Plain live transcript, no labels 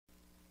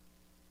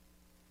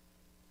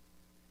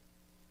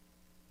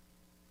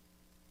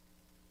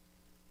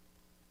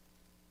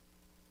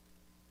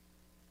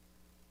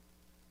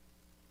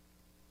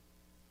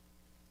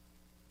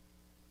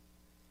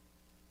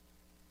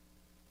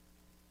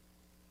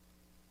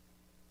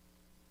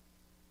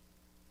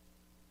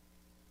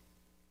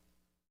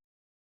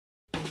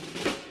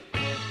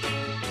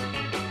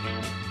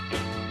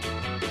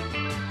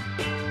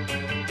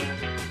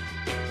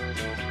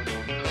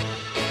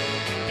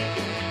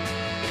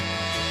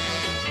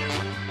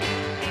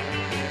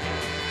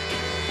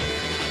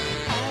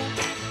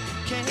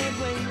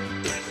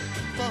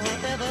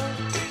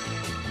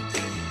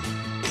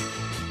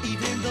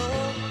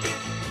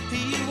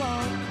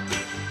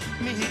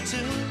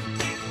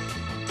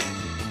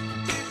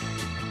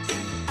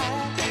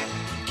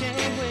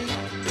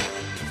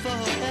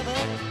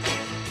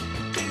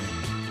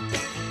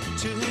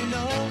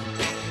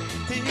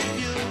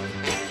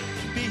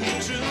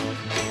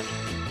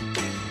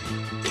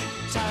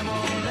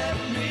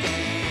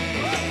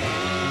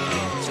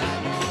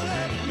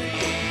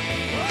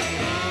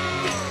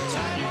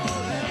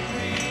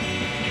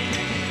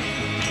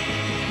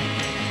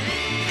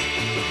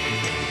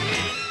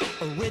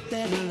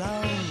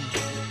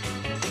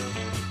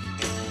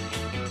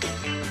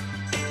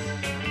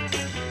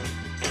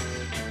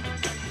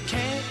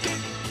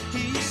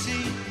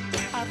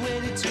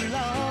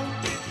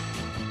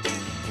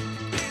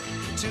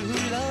to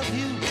love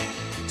you,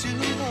 to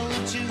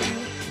hold you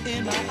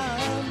in my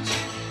arms.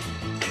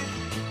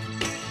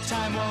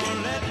 Time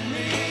won't let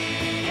me,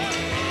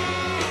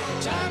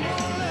 time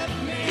won't let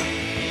me,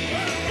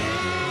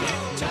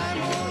 time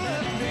won't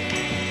let me.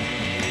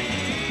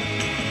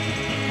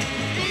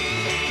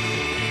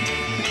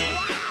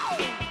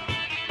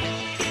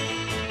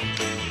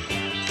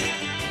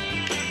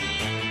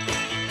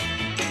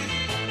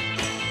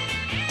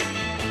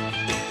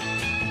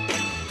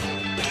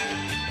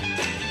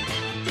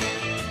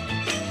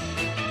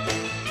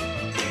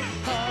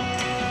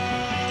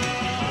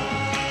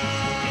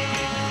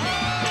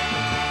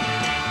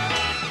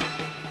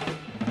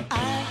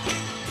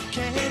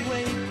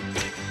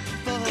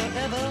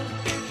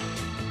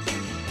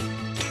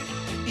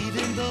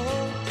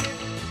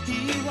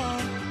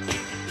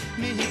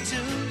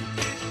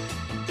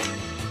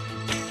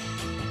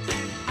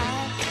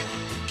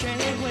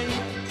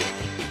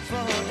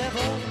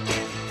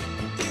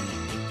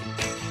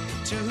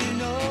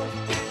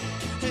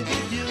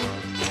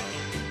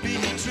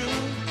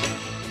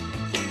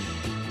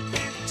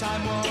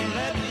 Time won't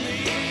let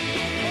me,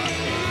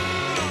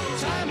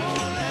 time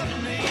won't let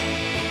me,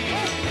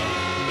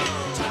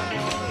 time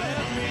won't let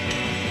me.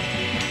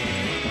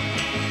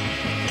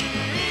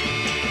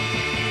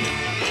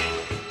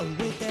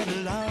 Wait that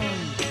long,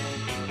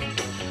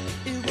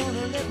 you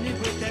wanna let me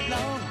wait that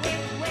long?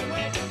 Wait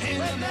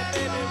that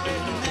baby,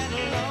 wait that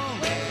long.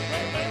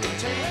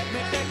 Take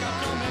me back, I'm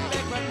coming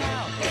back right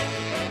now.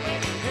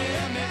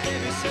 Hear me,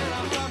 baby, said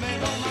I'm coming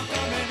home, I'm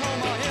coming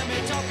home. I hear me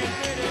talking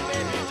pretty,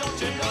 baby, don't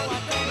you know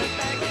I'm coming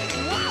back?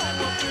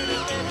 Wow, pretty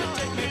baby,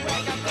 take me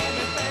back, I'm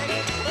coming back.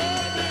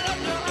 Open up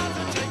your arms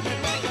and take me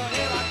back, oh,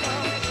 here I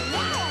come.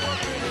 Wow,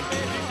 pretty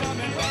baby,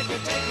 coming back, you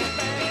take me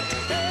back.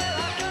 Here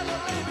I come, oh,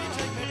 baby,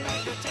 take me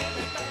back, you take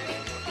me back.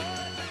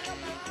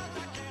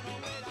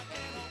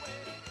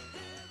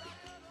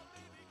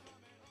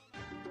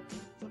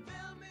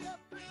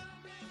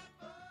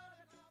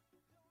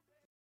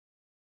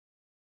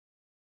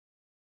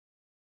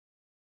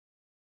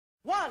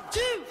 One, two,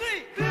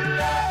 three.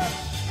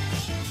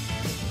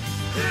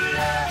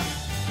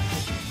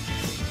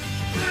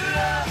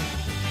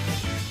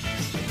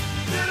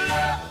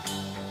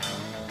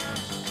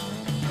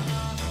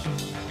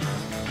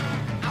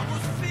 I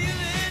was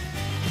feeling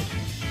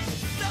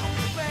so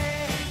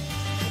bad.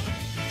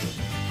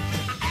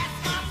 I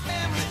asked my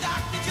family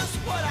doctor just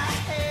what I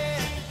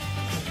had.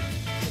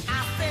 I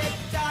said,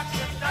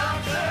 doctor,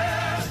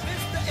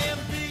 Mr.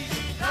 MD,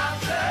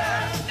 doctor,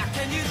 now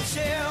can you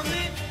tell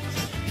me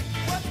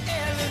what's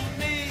ailing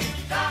me?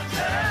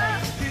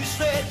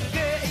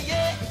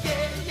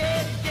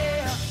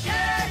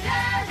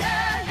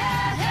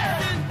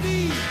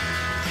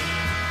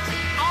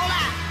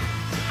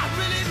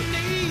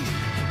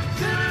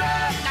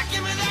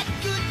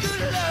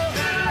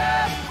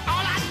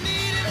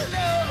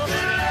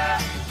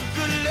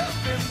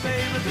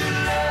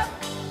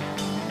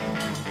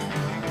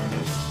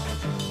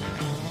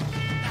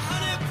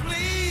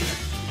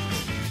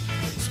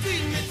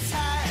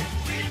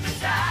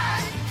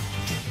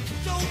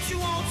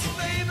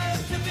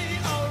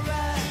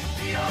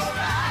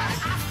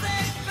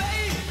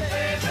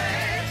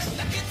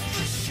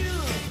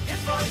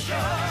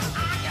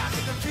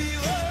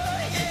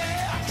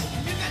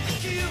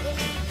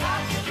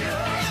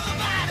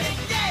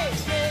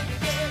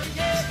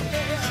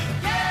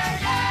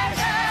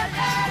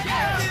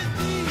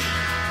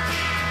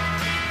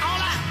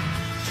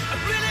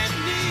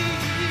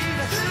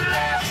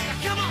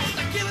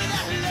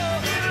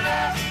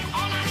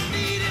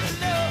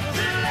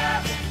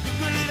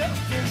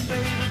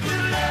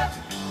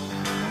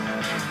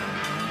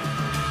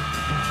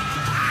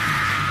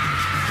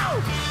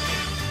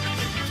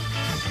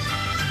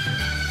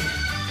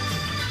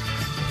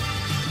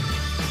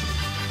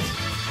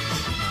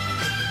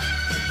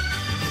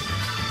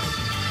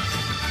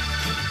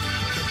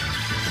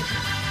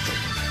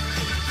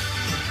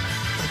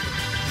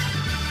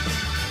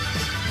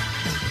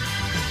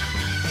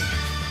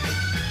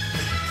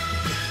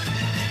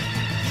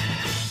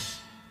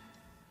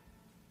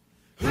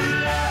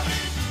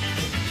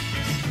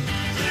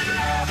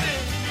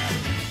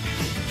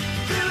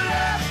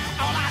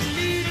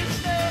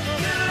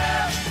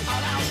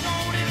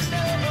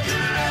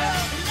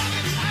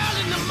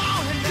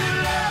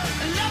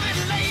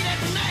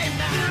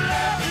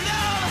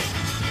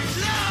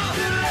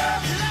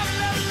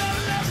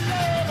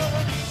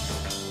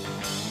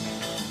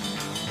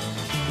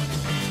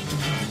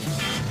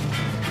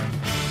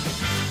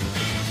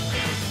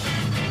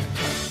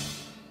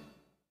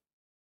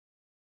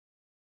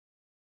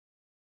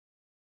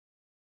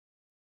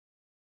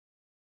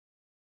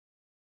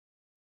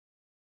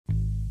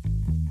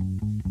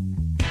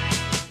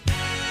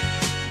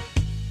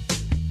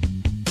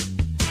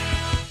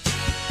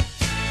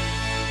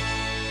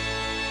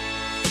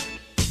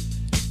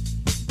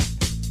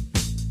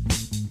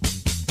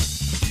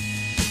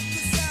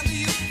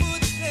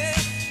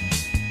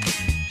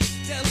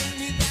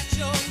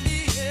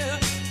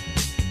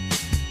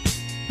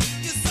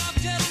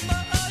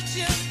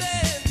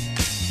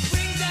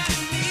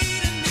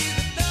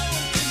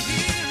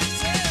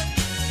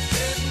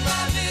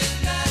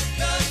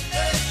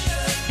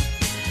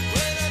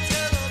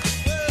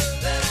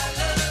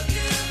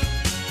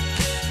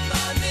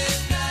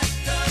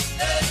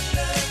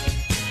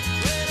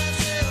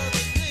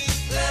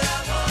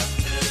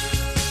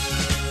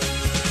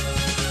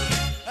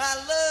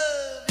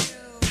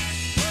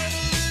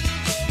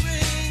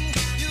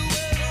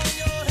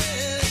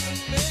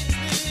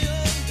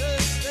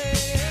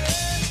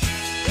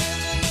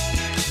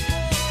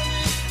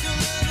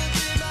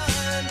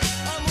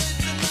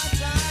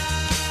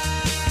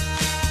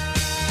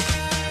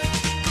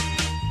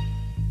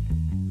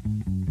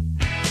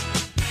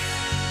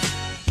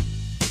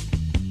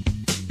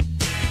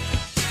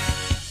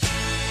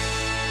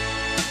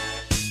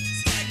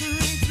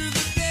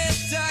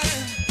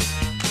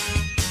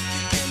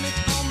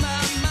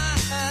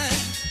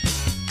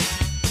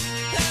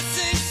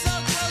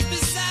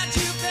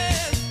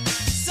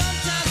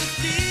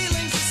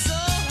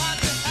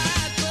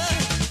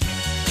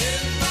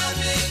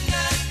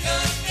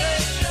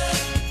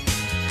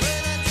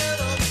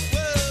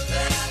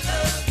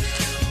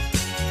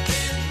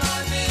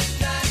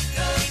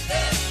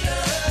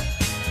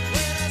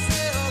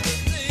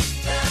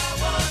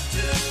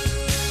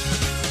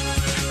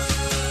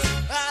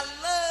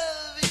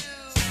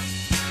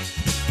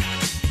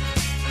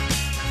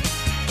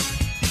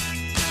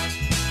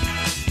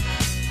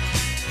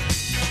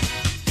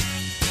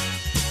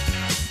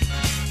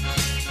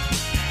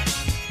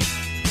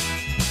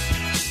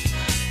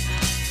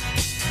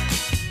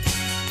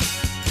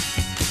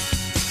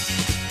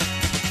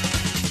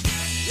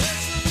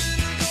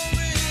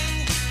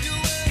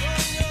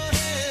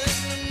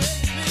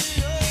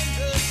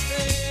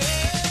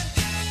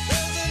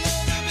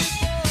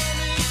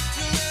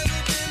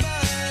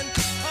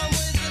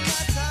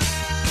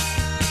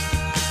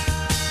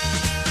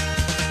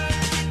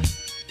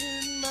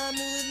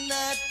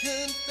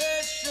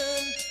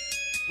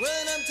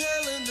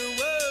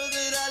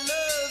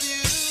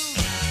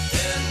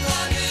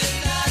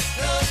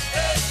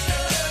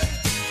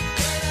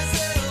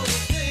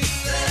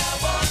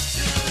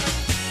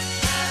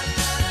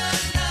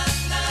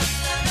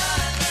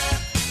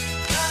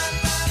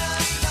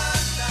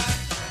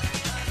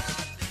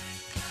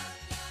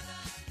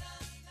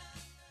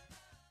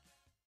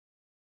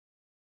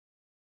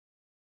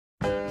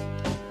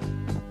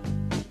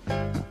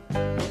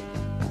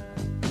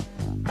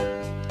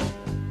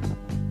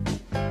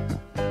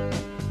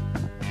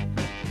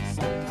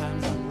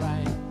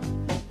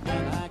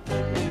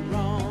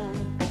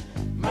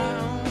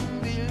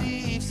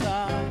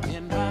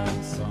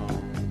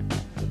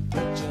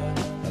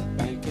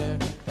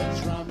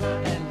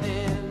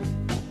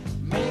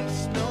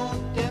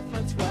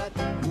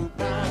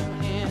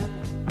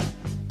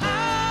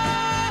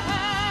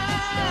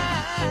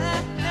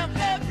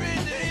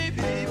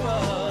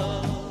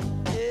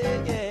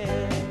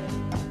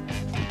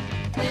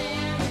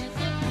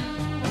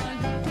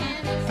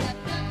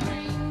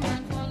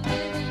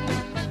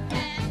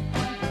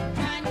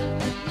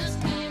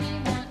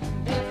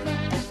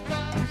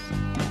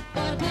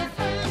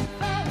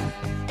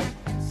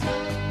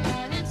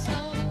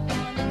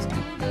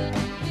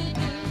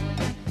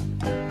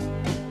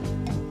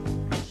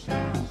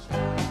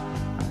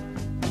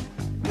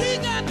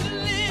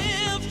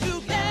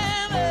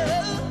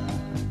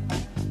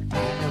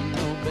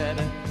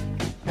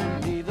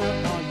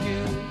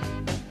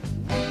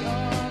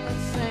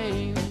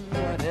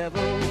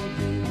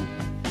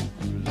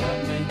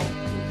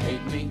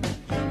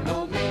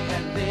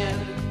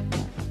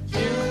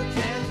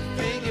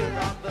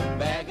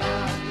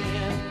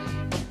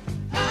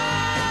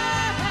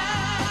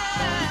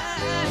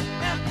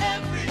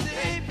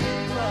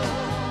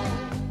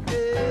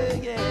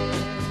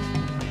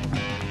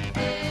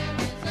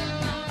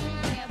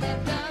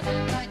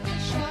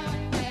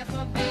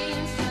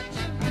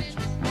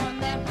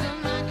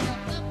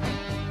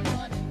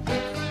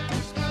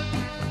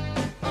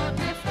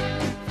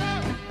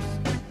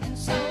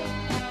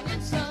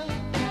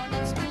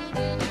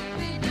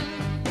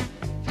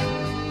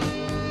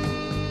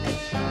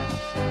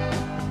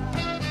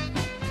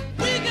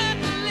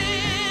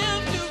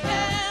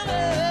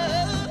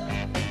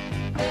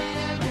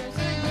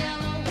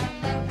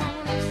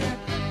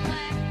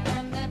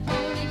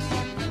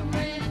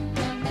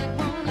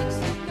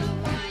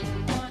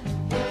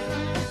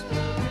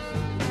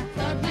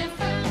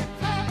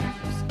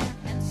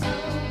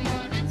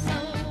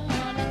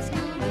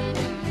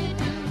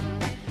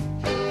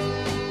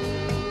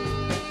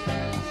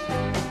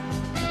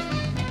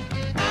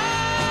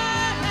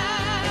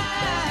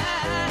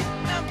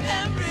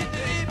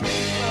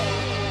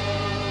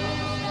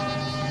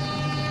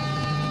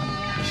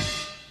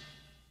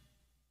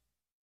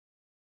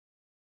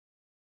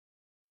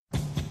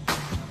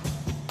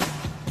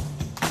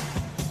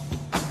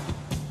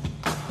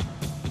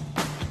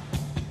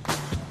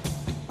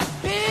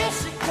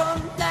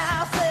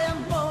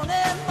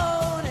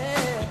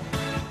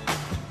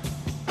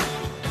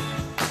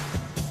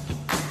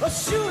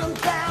 shoot 'em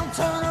down,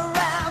 turn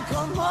around,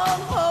 come on,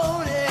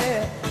 hold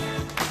it.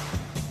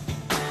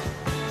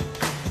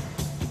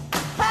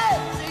 Hey,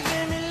 you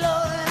give me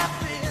love and I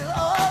feel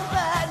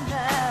alright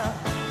now.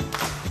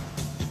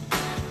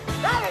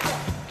 There we go.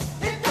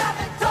 You got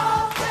me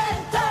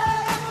tossing,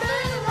 turning,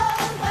 feeling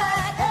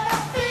alright, and I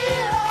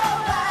feel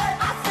alright.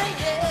 I say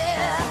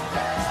yeah,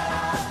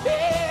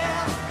 yeah,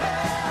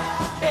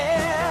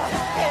 yeah,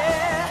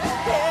 yeah,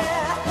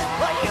 yeah.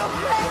 Well, you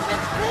make me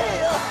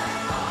feel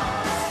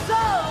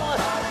so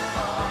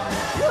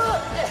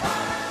good.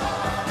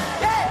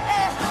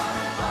 Yeah,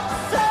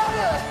 so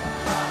good.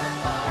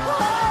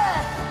 Boy,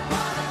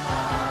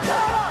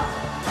 come on.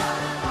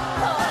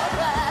 All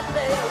right,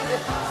 baby.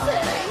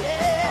 Say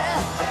yeah,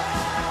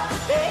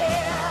 yeah,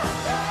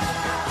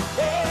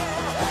 yeah,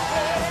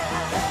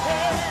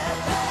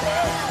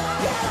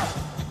 yeah, yeah.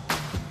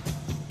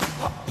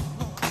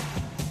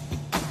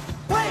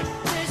 Wait,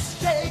 this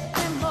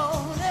shaking,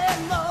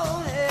 moaning,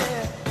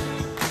 moaning.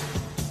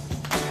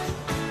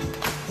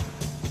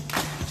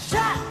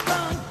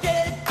 Shotgun,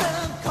 get it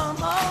done,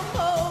 come on,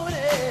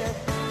 moaning.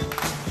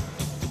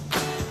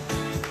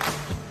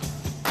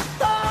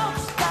 Don't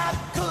stop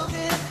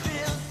cooking, it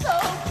feels so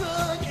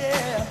good,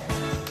 yeah.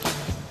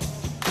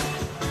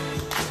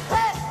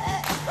 Hey,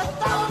 hey, but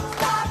don't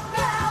stop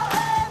now,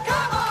 hey,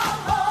 come on,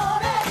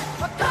 moaning,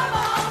 come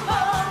on,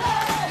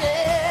 moaning,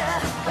 yeah.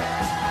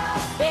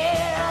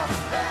 Yeah,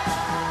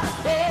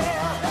 yeah,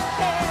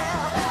 yeah,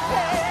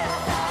 yeah.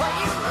 Well,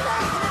 you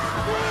make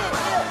me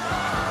feel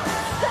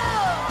so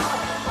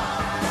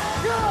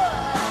good.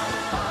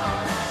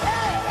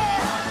 Hey,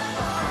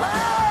 yeah.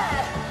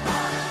 Alright.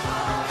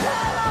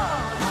 Come on.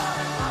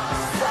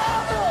 So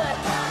good.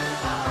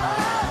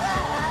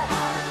 Alright.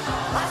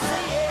 I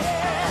say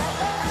yeah.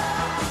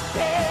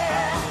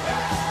 Yeah.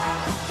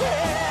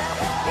 Yeah.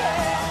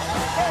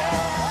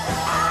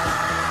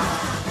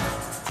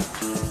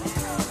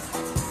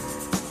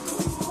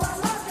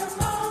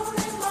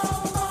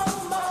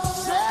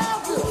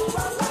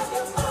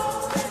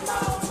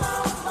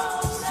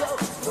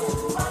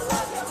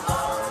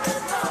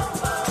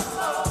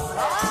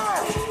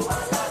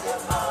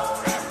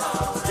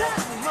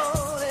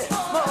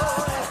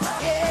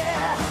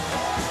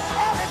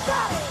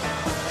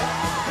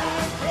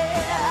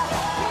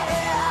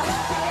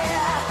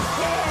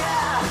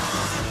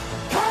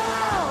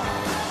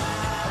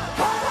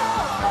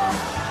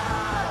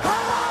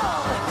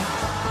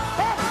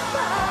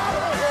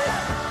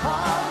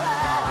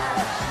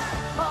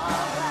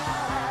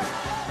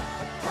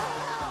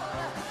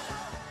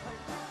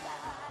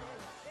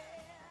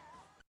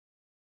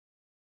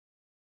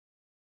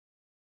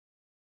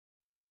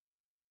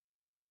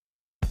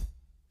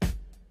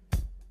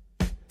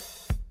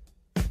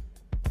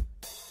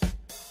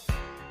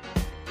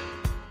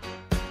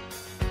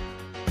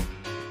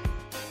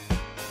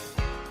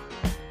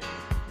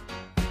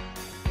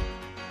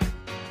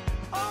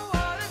 Oh,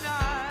 what a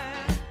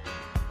night.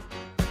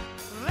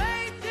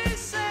 Late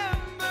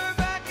December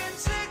back in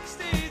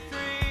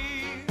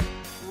 '63.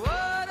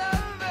 What a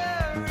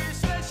very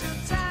special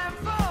time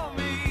for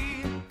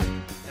me.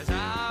 As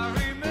I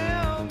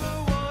remember,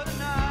 what a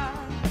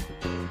night.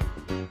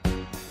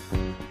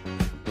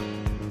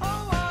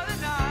 Oh, what a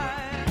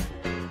night.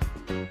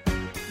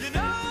 You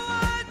know,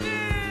 I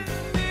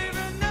didn't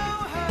even know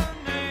her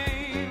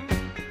name,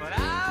 but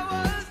I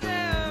was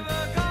never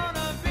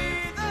gonna be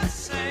the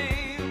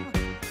same.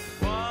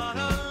 What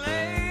a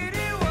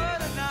lady, what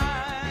a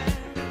night.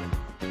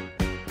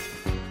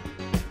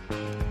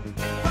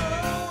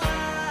 Oh,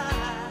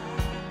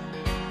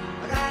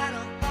 I got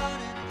a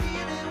funny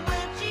feeling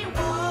when she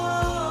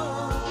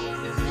walks in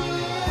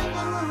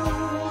the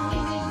room.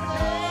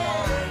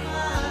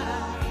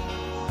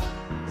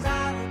 As I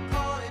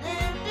recall, it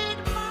ended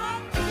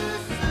much too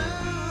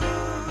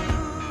soon.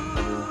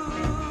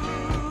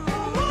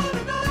 What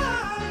a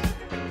night.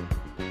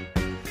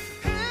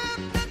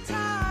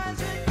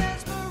 Hypnotizing,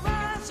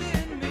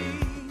 mesmerizing me.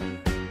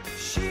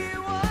 She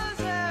was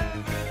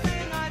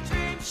everything I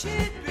dreamed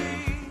she'd be.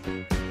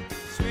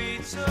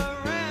 Sweet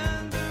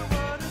surrender,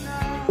 what a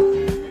night.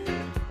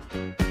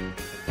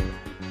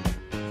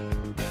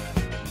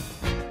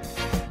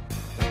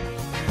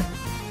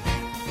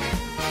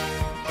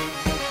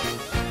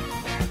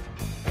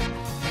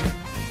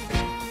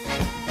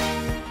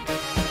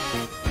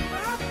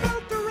 I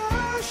felt the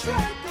rush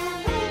like a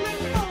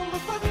rolling ball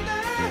of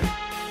thunder,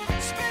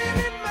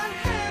 spinning my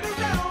head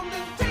around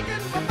and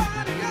taking my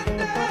body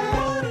under.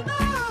 What a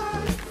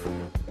night.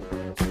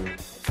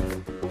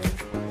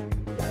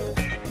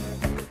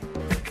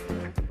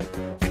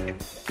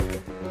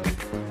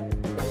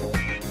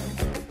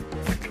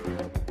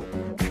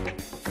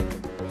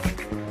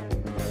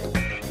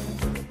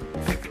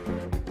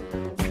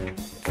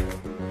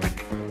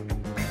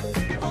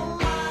 Oh,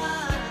 I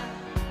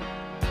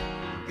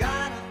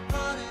got a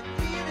funny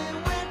feeling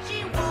when she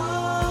walks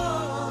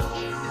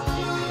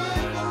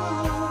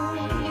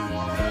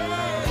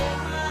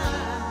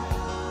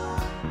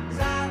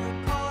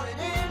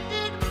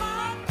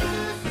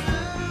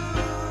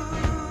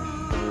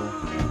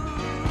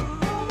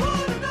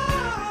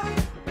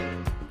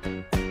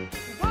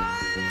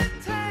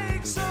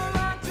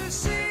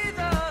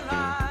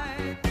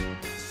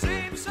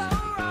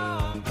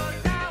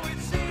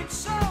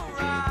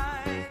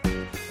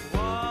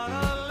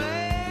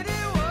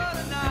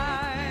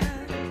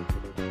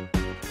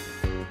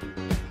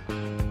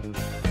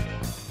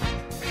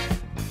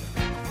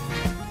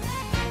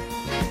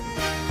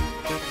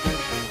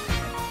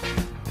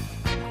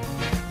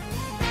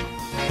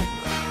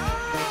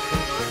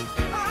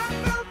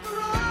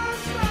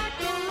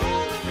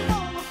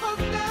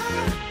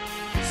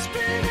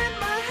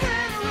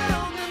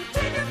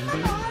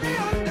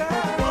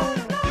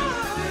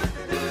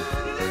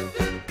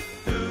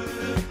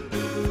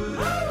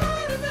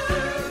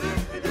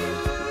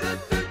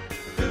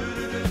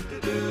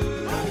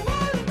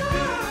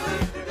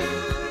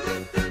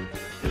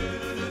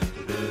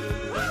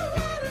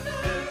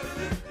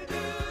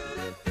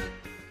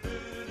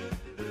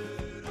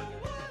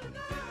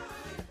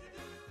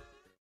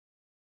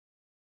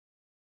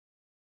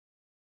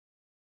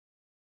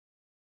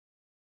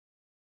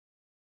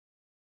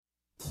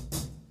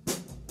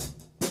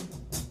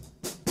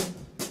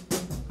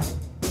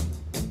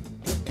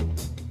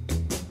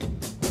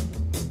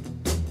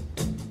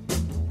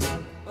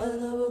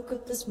woke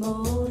up this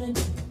morning,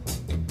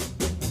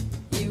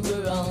 you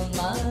were on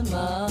my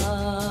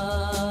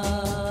mind,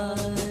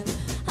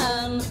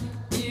 and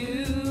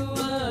you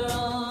were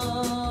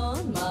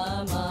on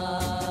my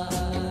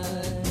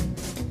mind.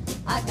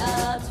 I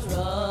got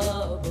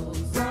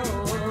troubles,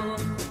 oh,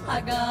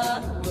 I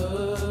got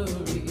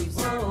worries,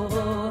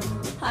 oh,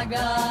 I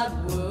got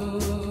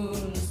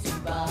wounds to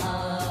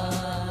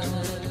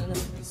bind.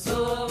 So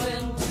I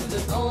went to the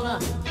corner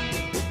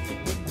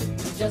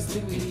just to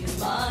ease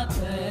my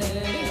pain,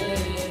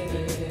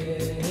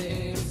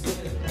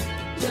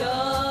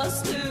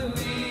 just to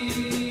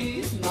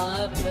ease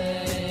my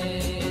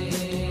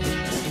pain.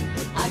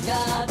 I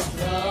got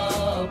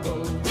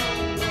trouble,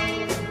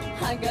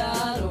 I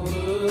got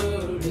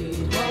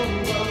worried,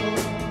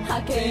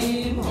 I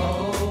came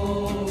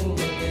home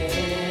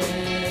again.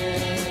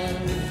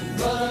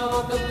 But I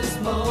woke up this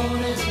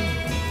morning,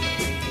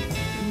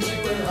 you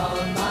were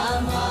on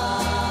my mind.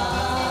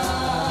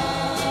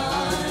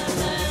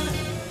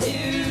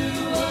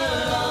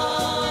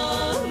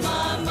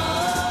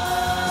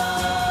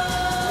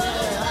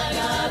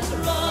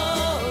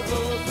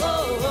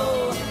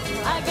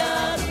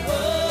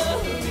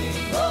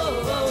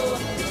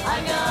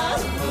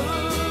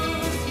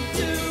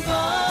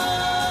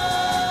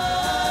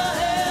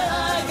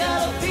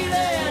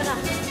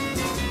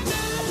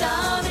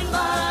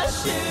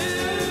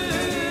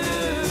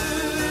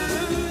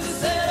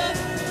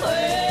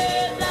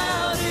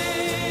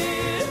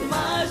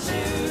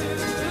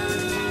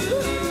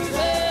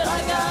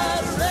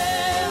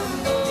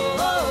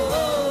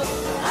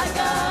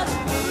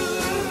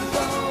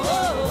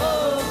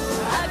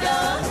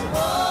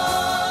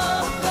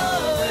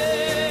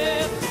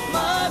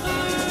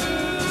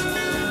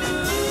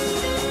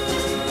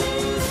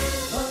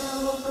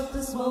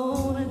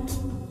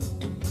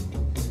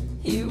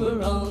 You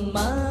were on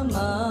my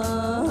mind,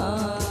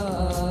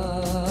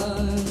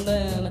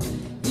 and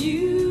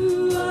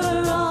you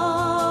were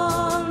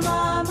on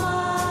my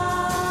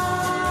mind.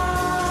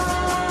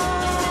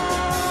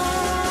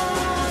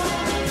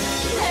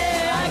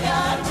 Hey, I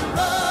got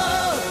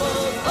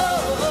trouble,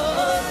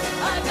 oh,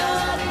 I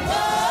got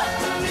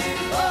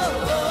worries,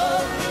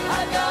 oh,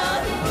 I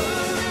got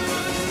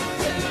wounds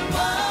to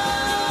bind.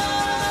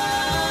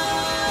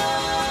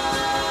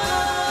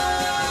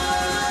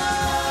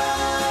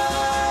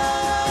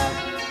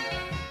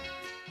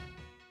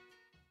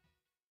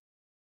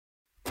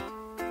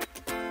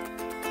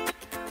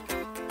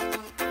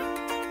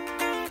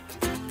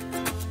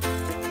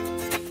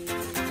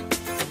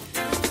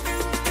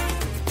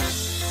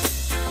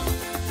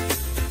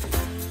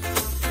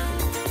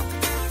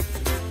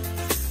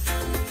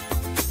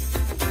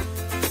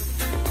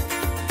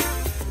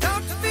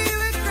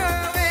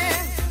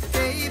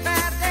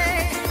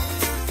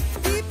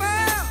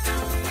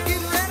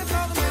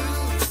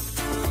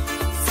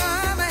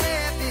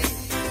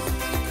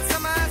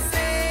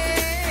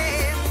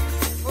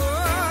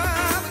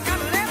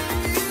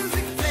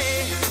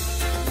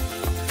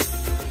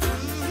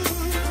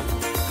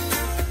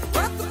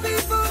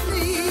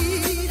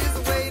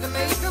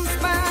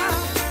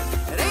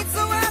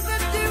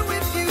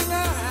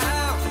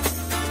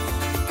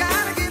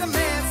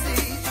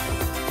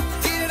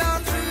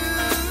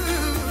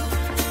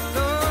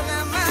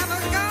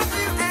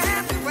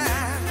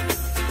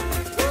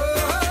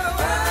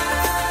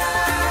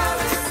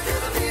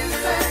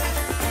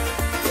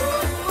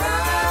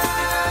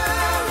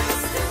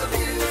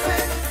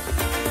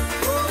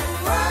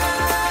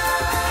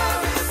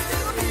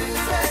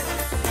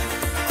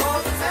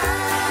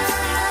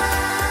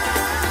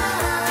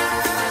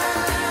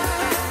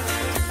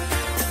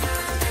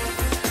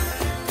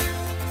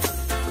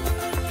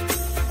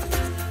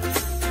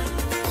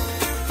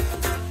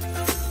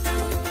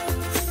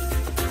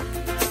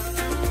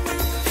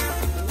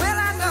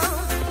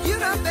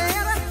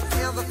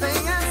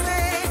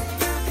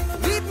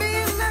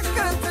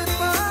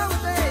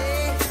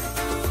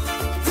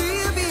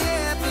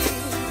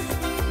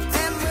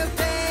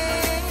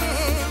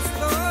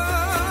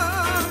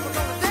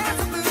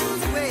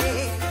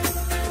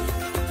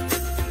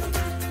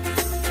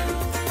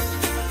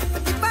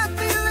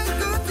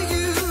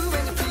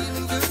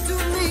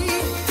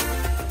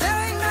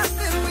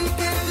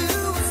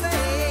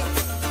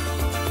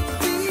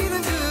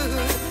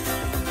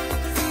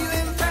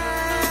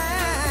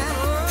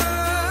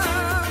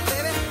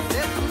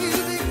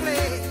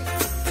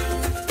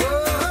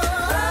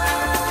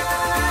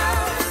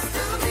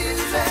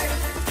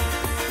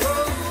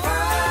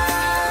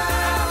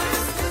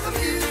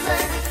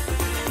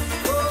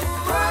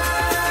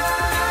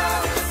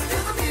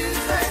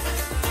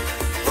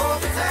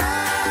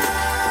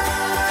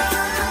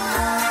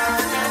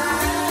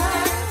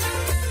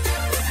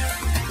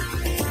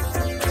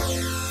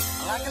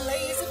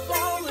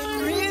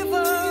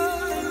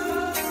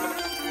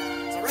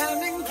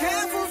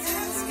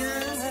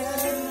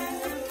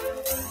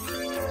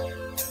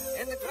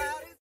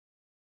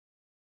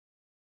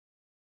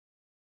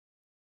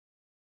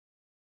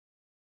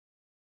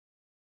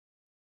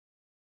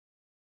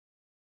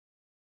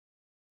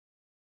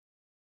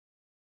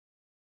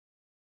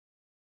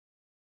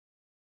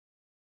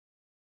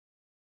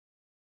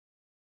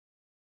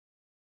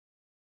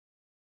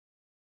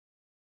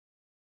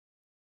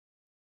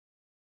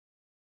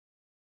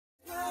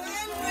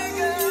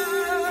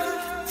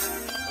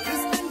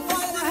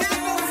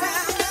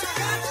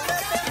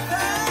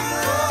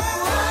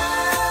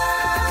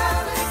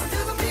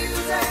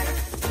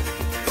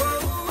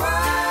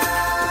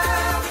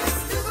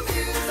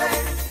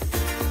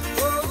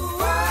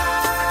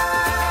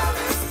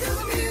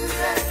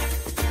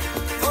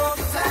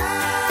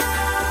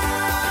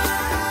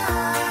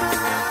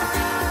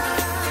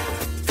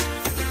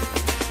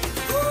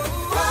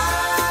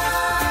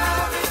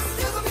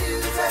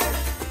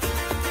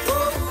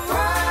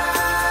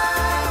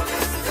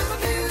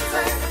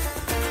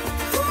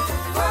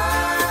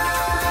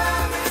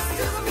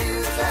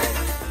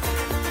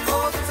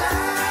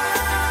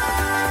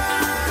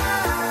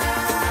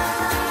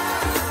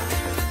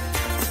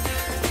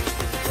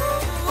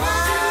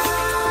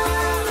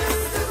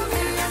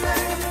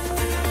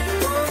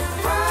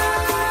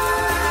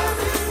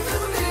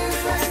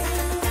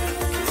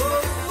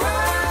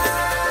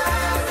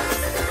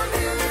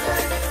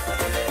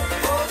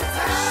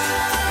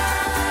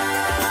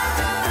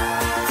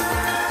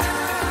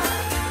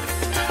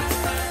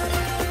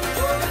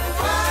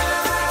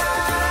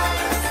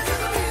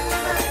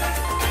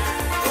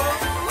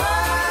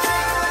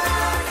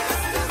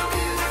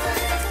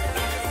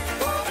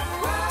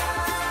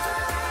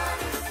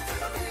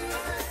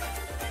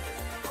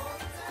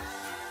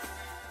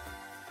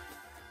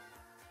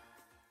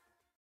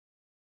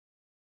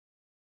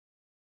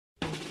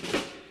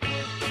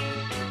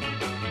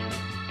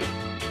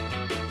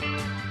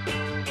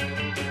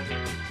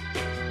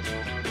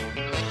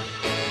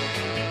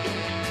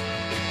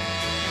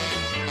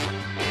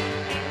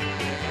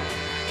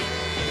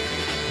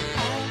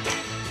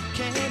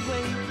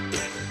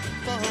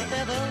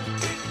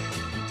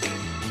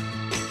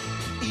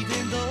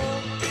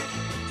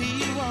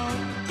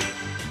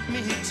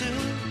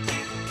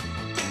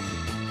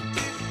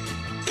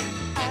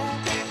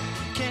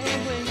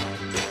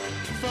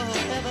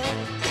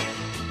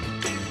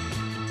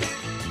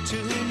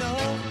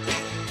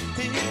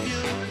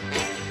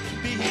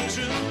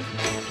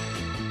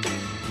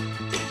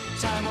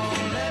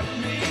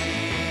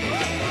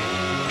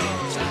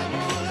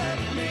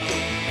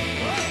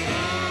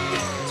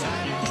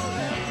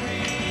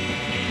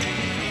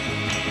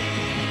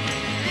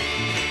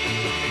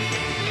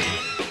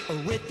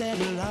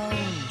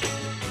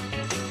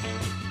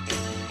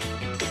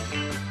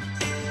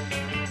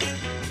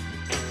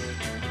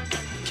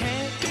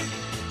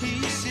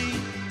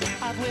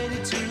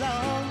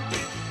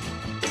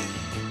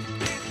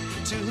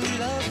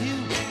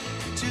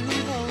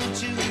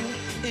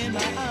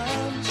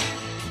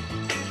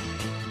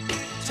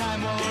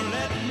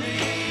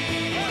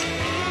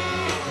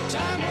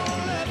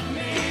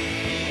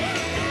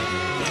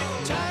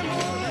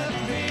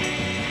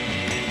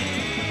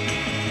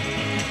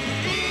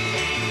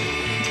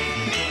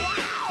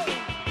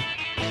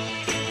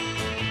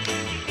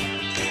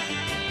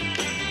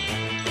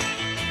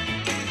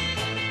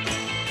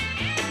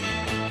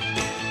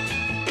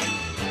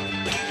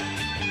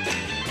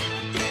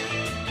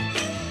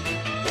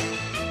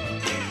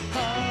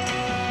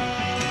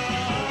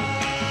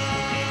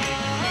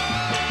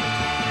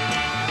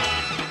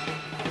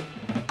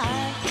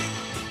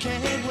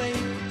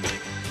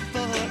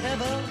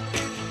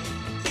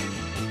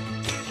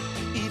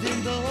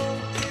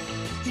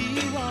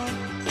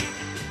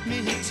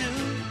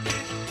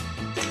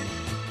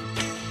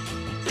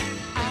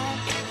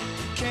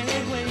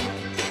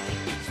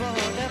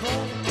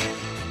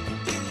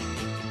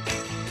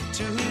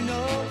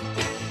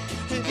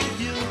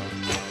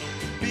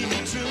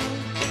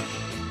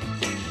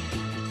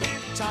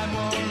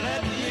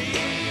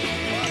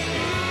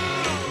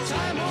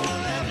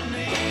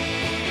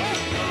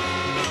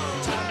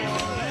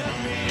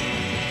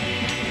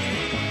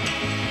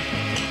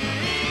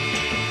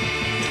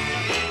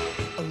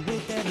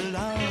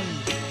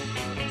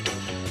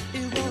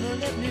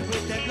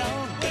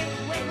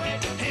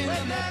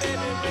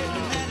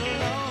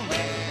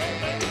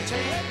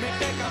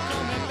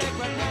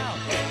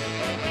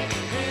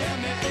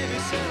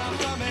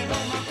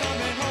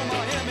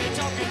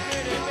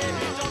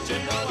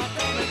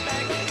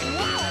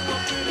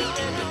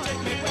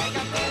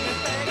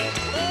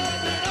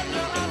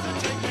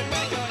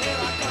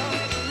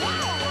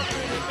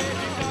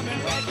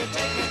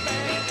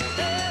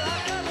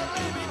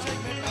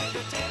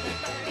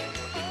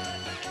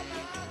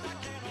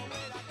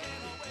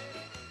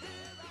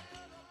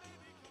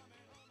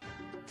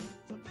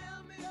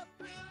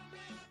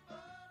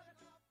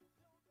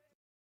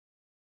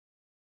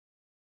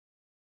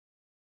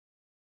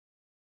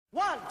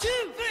 One, two,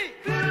 three.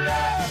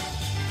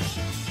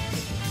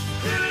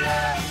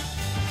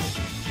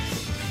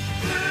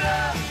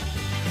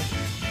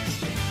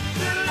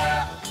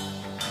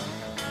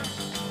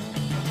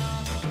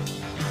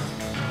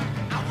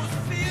 I was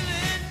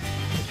feeling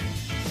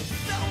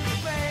so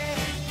bad.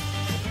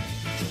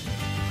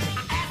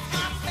 I asked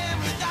my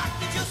family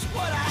doctor just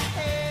what I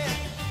had.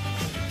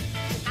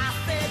 I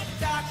said,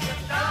 Doctor,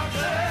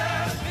 doctor,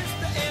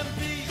 Mr.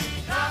 MD,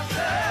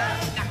 doctor,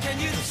 now can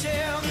you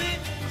tell me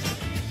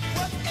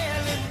what's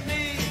ailing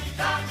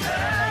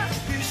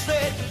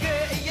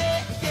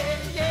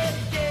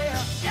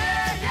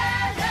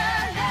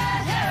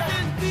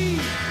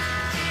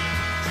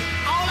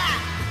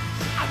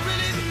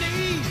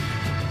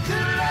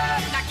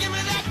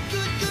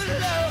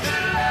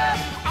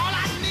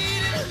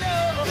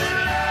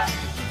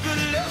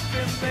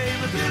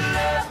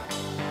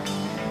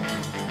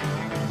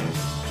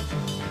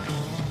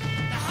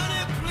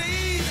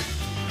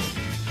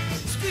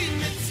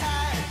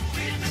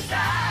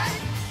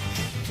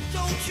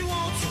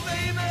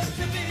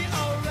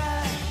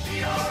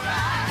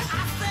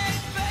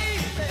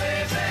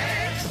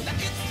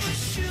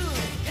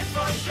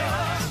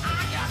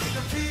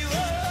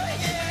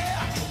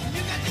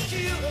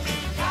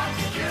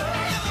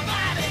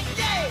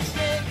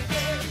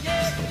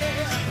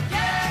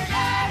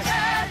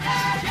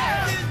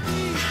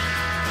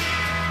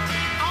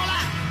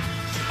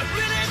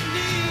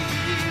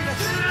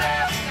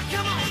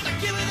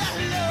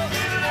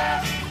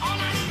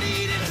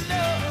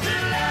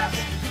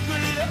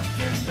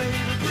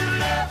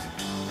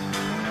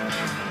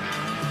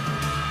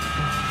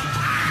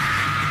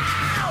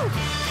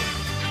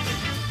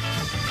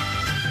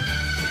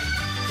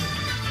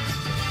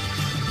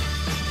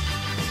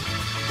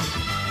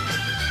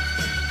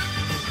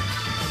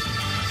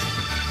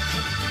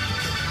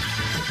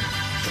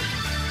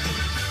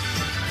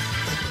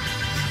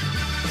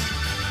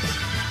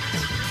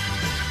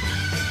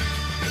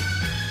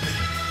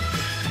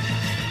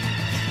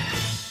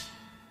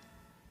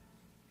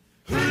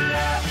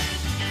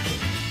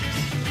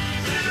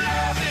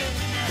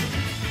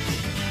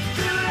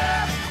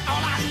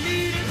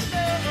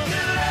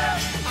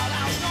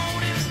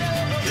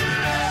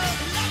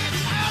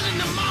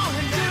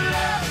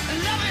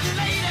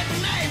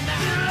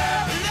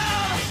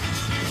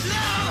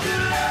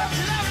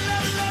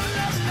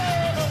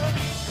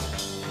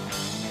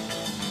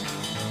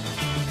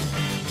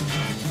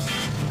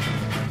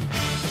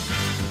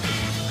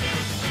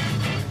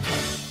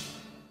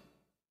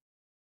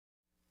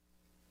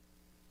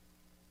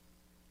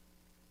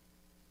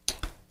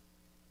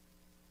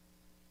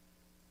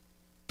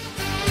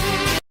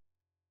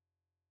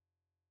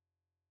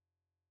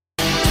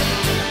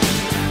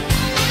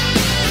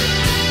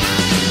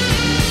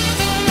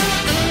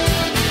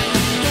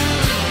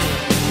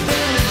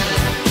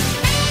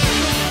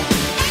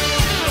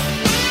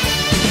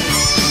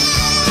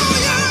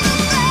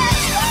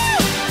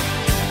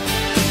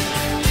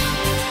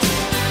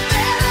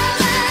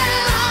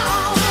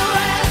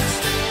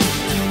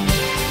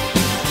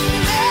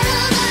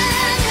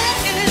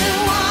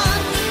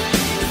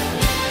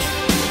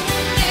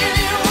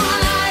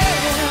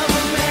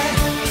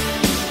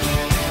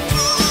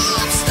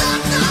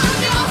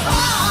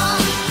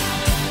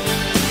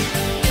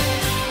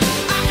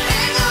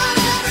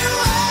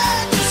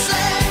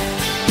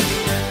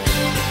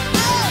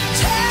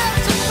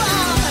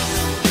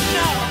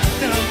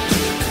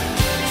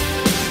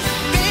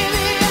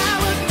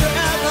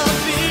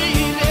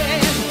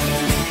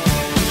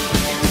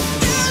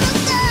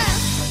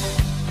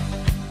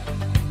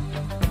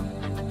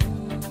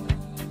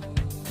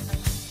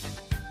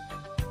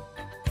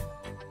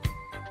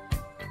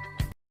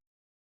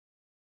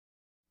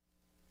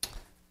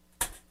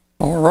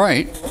All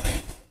right.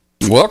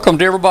 Welcome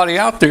to everybody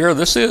out there.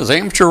 This is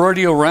Amateur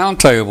Radio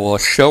Roundtable, a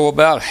show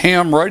about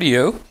ham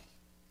radio. And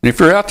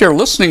if you're out there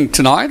listening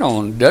tonight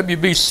on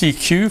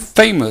WBCQ,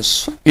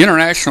 famous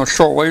international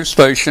shortwave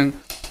station,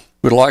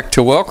 we'd like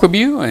to welcome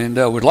you and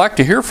we'd like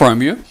to hear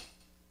from you.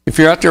 If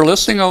you're out there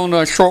listening on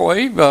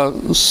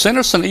shortwave, send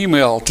us an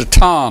email to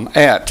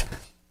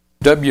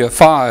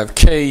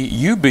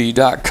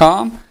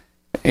tom@w5kub.com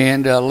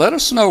and let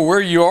us know where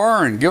you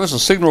are and give us a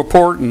signal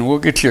report, and we'll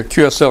get you a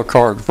QSL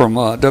card from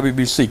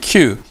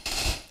WBCQ.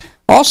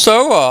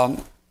 Also,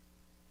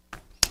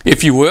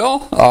 if you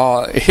will,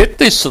 hit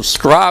the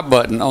subscribe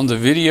button on the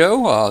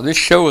video. This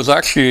show is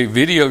actually a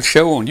video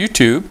show on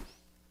YouTube.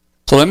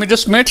 So let me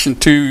just mention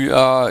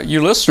to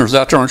you listeners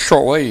out there on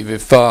shortwave,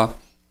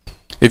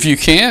 if you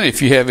can, if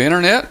you have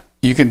internet,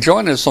 you can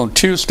join us on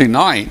Tuesday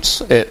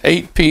nights at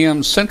 8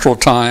 p.m. Central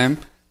Time.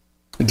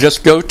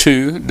 Just go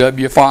to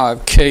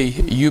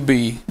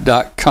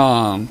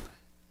w5kub.com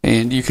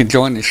and you can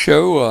join the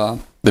show,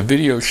 the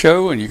video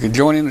show, and you can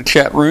join in the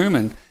chat room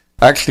and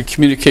actually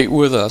communicate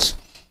with us.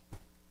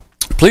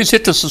 Please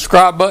hit the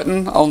subscribe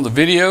button on the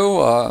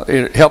video.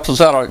 It helps us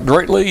out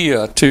greatly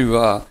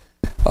to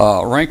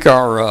rank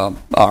our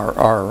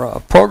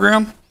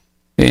program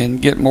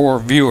and get more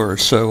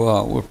viewers.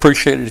 So we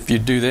appreciate it if you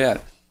do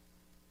that.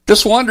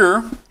 Just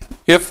wonder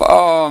if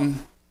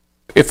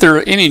there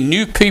are any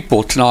new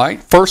people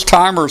tonight, first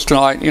timers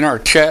tonight in our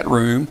chat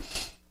room.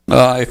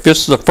 If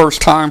this is the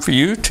first time for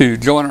you to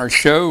join our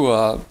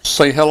show,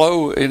 say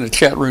hello in the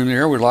chat room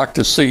there. We'd like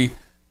to see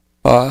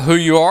who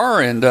you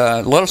are and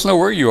let us know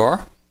where you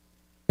are.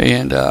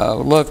 And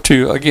love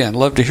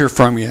to hear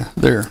from you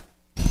there.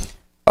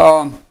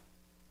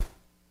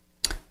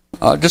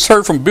 Just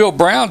heard from Bill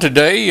Brown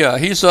today.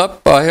 He's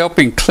up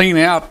helping clean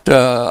out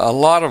a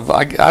lot of,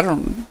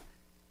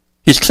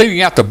 he's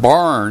cleaning out the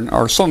barn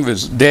or some of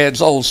his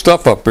dad's old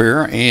stuff up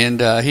there,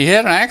 and he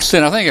had an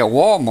accident, I think, at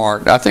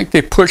Walmart. I think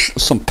they pushed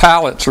some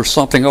pallets or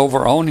something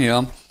over on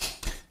him,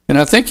 and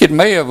I think it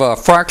may have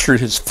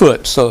fractured his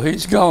foot. So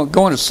he's going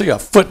to see a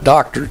foot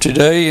doctor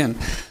today, and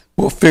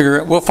we'll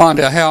find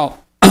out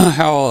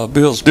how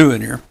Bill's doing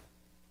here.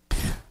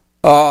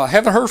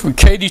 Haven't heard from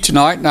Katie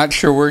tonight. Not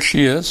sure where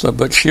she is,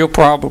 but she'll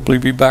probably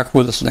be back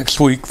with us next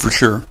week for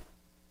sure.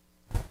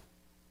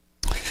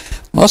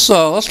 Let's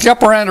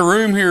jump around the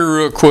room here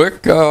real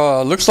quick.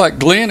 Looks like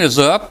Glenn is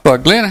up.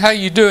 Glenn, how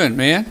you doing,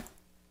 man?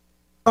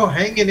 Oh,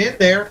 hanging in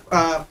there.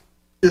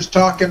 Just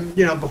talking,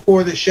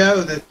 before the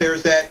show that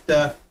there's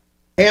that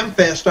Ham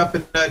Fest up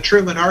in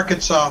Truman,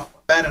 Arkansas,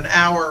 about an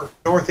hour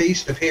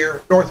northwest of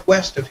here,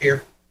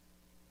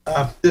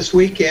 this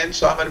weekend.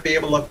 So I'm going to be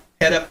able to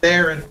head up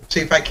there and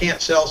see if I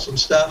can't sell some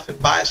stuff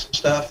and buy some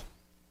stuff.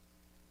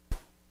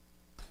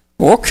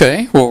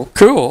 Okay, well,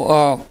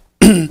 cool.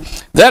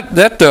 That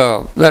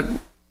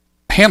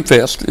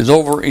Hamfest is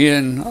over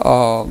in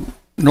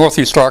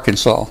northeast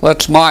Arkansas.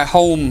 That's my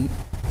home.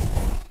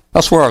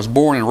 That's where I was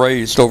born and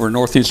raised, over in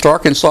northeast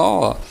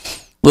Arkansas, a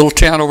little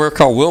town over there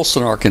called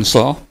Wilson,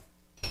 Arkansas.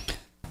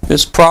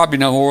 It's probably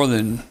no more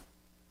than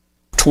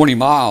 20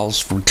 miles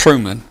from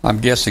Truman, I'm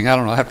guessing. I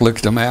don't know. I have to look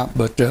at the map,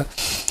 but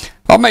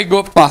I may go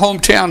up to my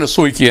hometown this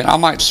weekend. I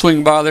might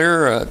swing by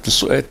there at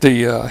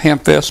the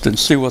Hamfest and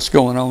see what's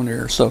going on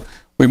there. So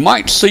we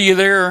might see you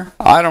there.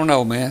 I don't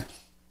know, man.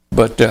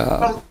 But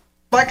well,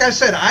 like I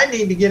said, I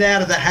need to get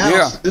out of the house.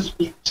 Yeah. This would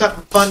be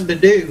something fun to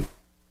do.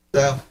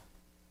 So,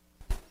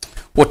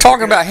 well,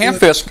 talking about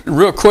Hamfest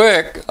real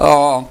quick,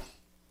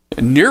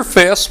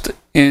 Nearfest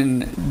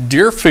in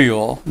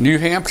Deerfield, New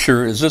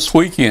Hampshire, is this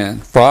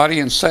weekend, Friday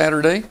and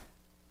Saturday.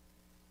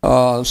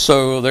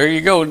 So there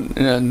you go,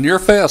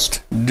 Nearfest,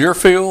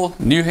 Deerfield,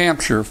 New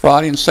Hampshire,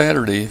 Friday and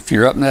Saturday. If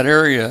you're up in that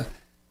area,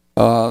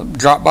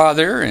 drop by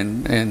there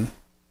and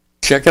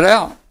check it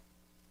out.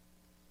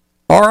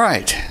 All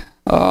right.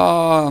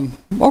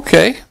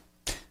 Okay.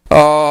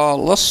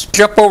 Let's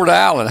jump over to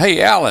Alan.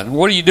 Hey, Alan,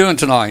 what are you doing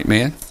tonight,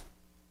 man?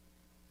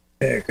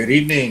 Hey, good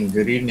evening.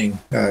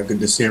 Good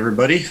to see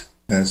everybody.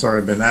 Sorry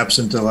I've been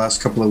absent the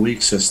last couple of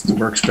weeks. Just the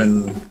work's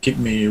been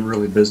keeping me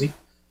really busy.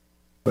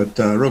 But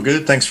real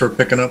good. Thanks for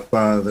picking up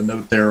the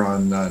note there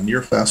on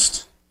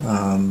Nearfest.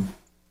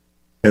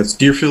 It's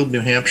Deerfield,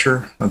 New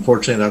Hampshire.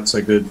 Unfortunately, that's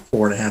a good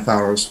 4.5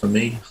 hours for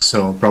me,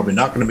 so I'm probably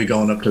not going to be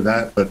going up to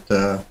that, but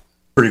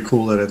pretty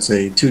cool that it's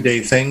a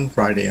 2-day thing,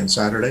 Friday and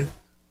Saturday.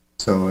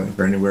 So if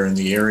you're anywhere in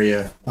the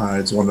area,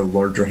 it's one of the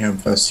larger ham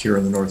fests here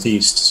in the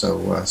Northeast,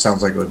 so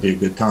sounds like it would be a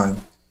good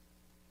time.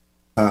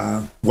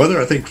 Weather,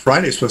 I think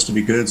Friday's supposed to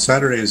be good.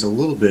 Saturday is a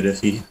little bit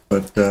iffy,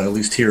 but at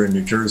least here in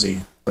New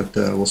Jersey, but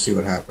we'll see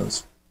what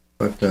happens.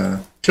 But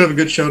should have a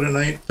good show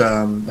tonight.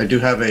 I do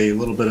have a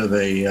little bit of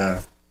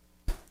a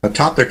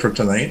topic for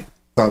tonight.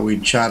 Thought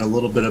we'd chat a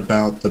little bit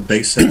about the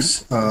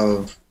basics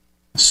of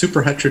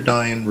super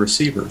heterodyne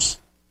receivers.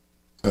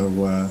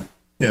 So,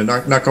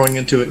 not going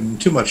into it in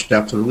too much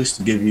depth, but at least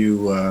to give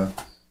you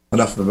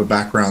enough of a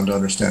background to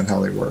understand how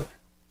they work.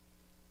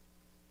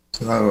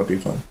 So that would be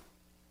fun.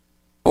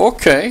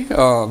 Okay,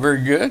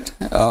 very good.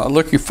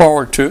 Looking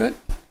forward to it.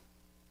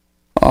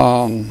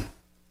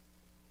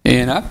 And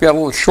And I've got a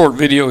little short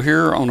video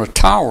here on a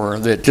tower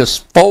that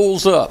just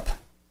folds up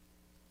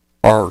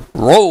or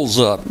rolls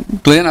up.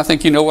 Glenn, I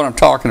think you know what I'm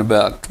talking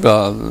about,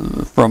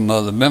 from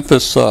the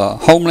Memphis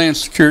Homeland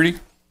Security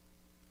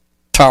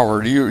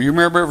Tower. Do you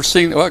remember ever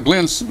seeing? Well,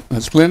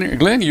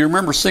 Glenn, you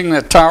remember seeing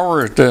that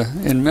tower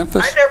in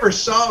Memphis? I never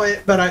saw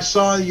it, but I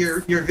saw your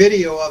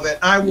video of it.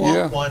 I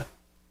want one.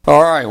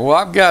 All right. Well,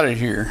 I've got it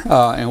here,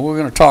 and we're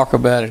going to talk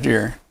about it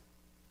here.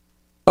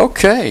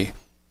 Okay.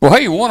 Well,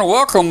 hey, you want to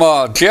welcome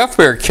Jeff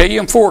there,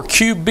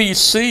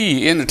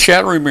 KM4QBC, in the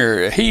chat room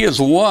area. He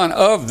is one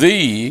of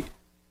the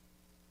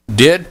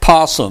Dead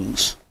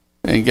Possums.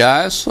 And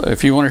guys,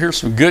 if you want to hear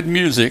some good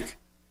music,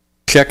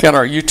 check out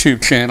our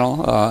YouTube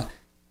channel.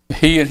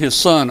 He and his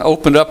son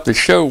opened up the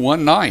show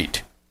one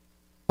night,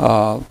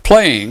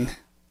 playing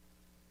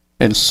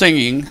and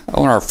singing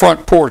on our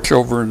front porch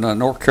over in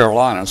North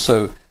Carolina.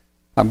 So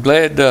I'm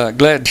glad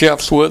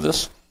Jeff's with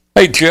us.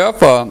 Hey,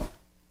 Jeff,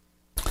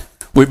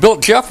 we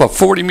built Jeff a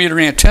 40-meter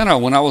antenna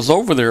when I was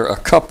over there a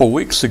couple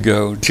weeks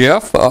ago.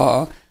 Jeff,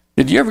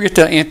 did you ever get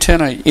that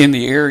antenna in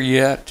the air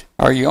yet?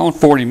 Are you on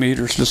 40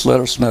 meters? Just let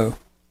us know.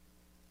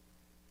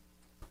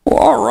 Well,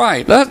 all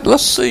right.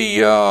 Let's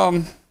see.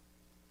 I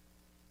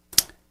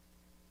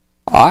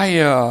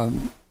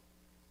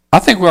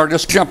think we ought to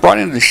just jump right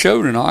into the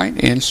show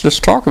tonight and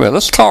just talk about it.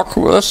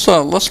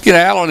 Let's get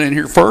Alan in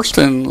here first,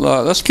 and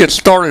let's get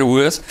started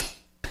with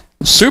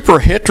super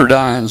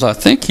heterodynes. I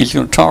think he's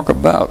going to talk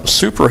about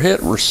super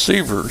het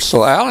receivers.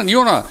 So, Alan, you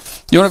wanna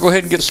go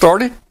ahead and get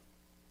started?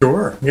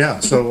 Sure. Yeah.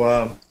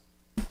 So,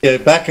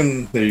 back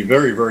in the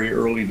very, very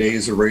early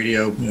days of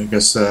radio, I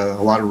guess a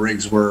lot of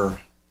rigs were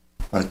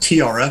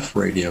TRF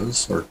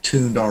radios, or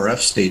tuned RF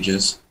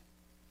stages,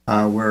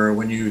 where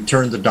when you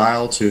turned the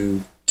dial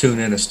to tune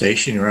in a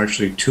station, you're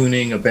actually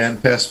tuning a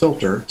bandpass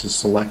filter to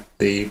select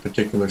the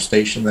particular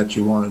station that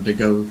you wanted to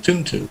go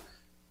tune to.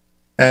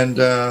 And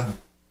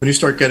when you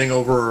start getting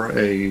over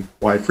a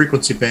wide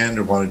frequency band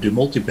or want to do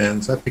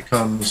multibands, that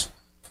becomes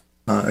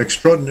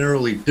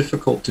extraordinarily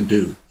difficult to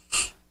do.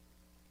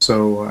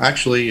 So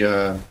actually,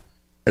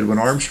 Edwin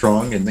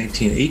Armstrong in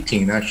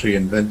 1918 actually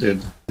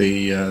invented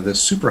the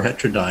super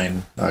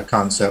heterodyne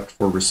concept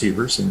for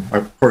receivers, and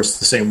of course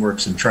the same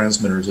works in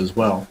transmitters as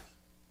well.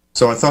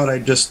 So I thought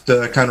I'd just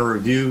kind of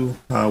review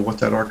what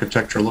that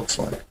architecture looks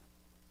like.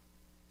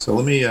 So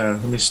let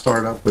me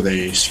start up with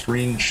a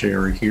screen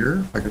share here,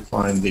 if I could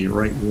find the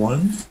right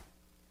one.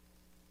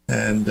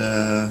 And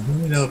let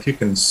me know if you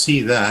can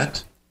see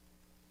that.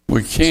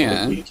 We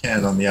can. So we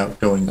can on the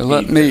outgoing feed.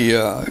 Let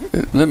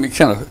me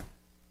kind of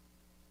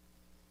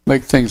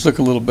make things look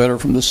a little better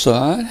from this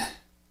side.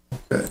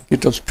 Okay.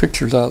 Get those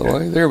pictures out of the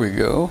way. There we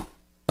go.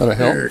 That'll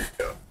help. There you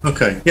go.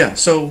 Okay, yeah,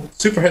 so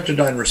super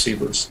heterodyne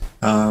receivers.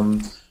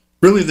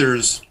 Really,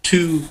 there's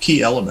two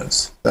key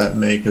elements that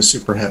make a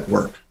super het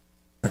work.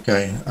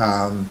 Okay,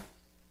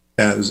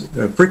 as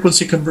a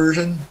frequency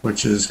conversion,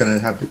 which is going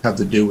to have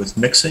to do with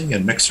mixing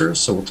and mixers,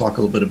 so we'll talk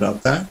a little bit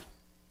about that,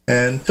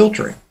 and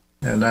filtering,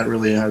 and that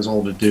really has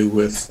all to do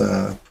with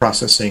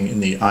processing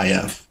in the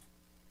IF.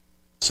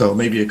 So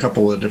maybe a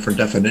couple of different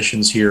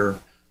definitions here.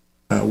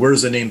 Where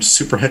does the name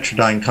super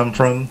heterodyne come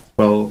from?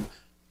 Well,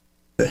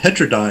 the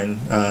heterodyne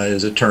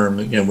is a term,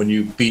 when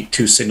you beat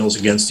two signals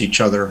against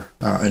each other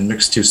and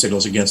mix two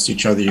signals against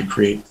each other, you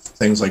create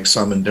things like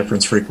sum and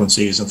difference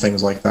frequencies and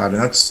things like that.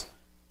 And that's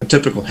a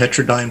typical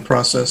heterodyne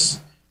process.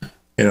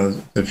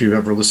 If you've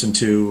ever listened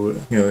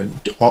to,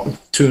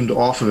 tuned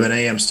off of an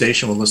AM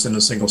station when listening to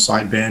a single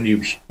sideband,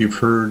 you've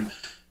heard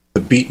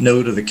the beat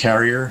note of the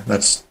carrier.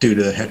 That's due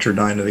to the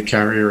heterodyne of the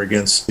carrier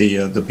against the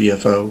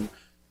BFO.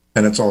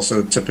 And it's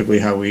also typically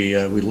how we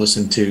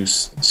listen to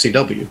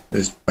CW,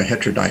 is by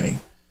heterodyning.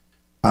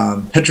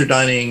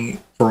 Heterodyning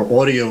for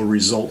audio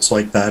results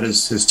like that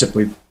is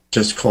typically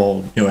just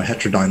called a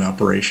heterodyne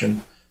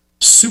operation.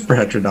 Super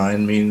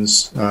heterodyne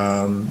means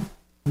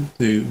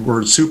the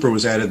word super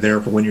was added there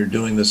for when you're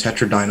doing this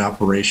heterodyne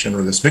operation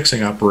or this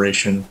mixing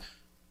operation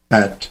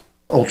at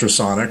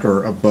ultrasonic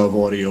or above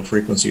audio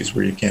frequencies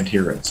where you can't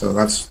hear it. So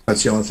that's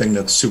the only thing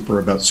that's super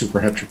about super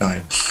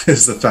heterodyne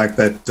is the fact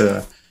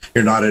that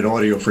you're not at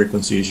audio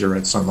frequencies, you're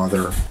at some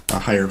other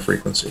higher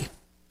frequency.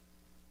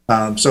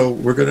 So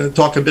we're going to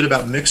talk a bit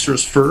about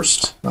mixers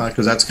first,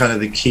 because that's kind of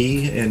the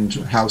key in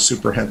how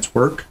super hets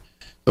work.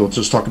 So we'll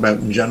just talk about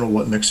in general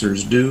what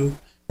mixers do,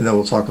 and then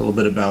we'll talk a little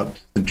bit about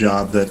the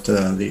job that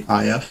the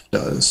IF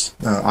does,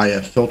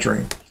 IF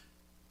filtering.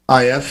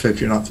 IF,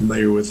 if you're not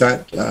familiar with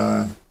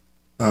that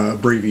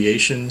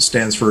abbreviation,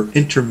 stands for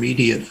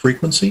intermediate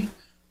frequency.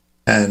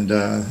 And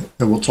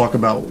we'll talk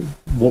about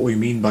what we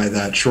mean by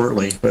that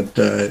shortly, but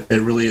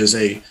it really is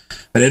an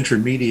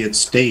intermediate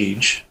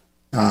stage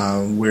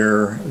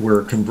where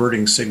we're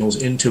converting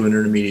signals into an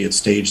intermediate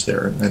stage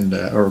there, and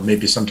or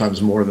maybe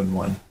sometimes more than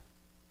one.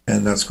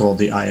 And that's called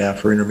the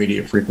IF, or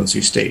intermediate frequency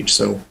stage.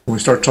 So when we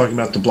start talking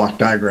about the block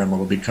diagram,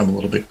 it'll become a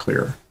little bit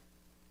clearer.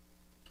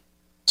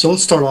 So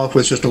let's start off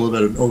with just a little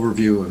bit of an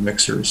overview of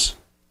mixers,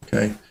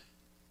 okay?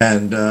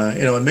 And,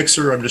 a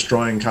mixer, I'm just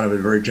drawing kind of a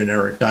very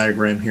generic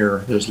diagram here.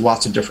 There's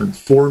lots of different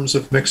forms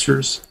of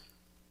mixers.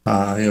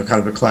 Kind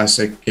of a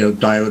classic,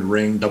 diode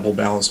ring double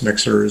balance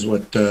mixer is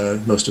what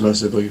most of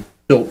us have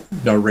built.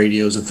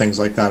 Radios and things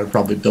like that have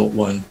probably built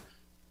one.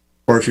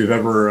 Or if you've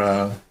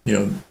ever,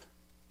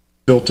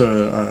 built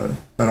a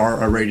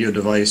radio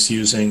device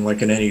using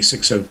like an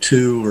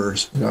NE602 or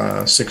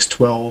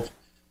 612,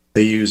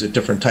 they use a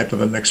different type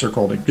of a mixer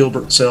called a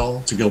Gilbert cell.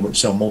 It's a Gilbert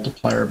cell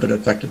multiplier, but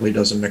effectively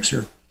does a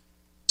mixer.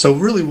 So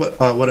really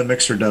what a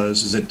mixer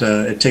does is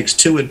it takes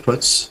two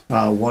inputs,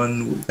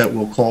 one that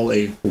we'll call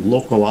a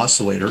local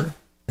oscillator,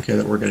 okay,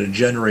 that we're going to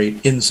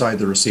generate inside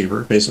the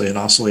receiver, basically an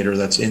oscillator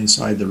that's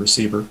inside the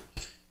receiver,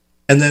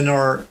 and then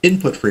our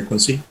input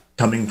frequency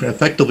coming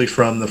effectively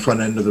from the front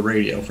end of the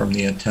radio, from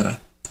the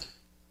antenna.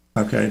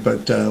 Okay,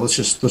 but let's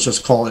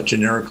just call it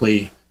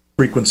generically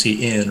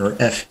frequency in, or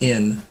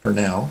Fin for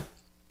now,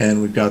 and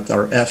we've got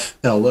our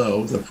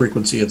FLO, the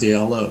frequency of the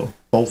LO.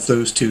 Both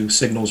those two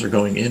signals are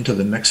going into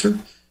the mixer,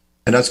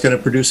 and that's going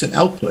to produce an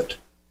output.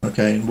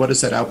 Okay, and what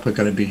is that output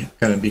going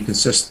to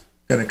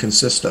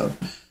consist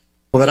of?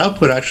 Well, that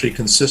output actually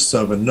consists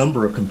of a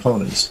number of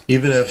components.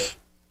 Even if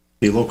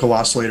the local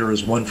oscillator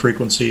is one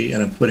frequency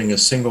and I'm putting a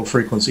single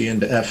frequency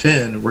into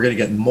Fin, we're going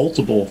to get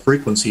multiple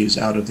frequencies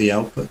out of the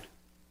output.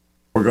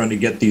 We're going to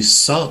get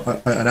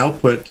an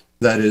output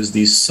that is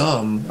the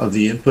sum of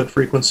the input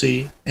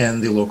frequency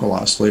and the local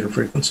oscillator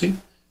frequency.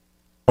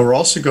 And we're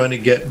also going to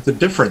get the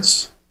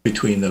difference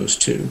between those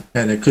two,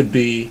 and it could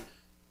be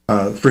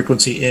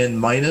frequency in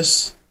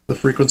minus the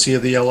frequency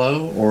of the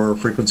LO, or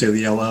frequency of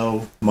the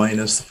LO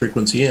minus the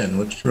frequency in,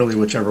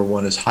 whichever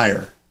one is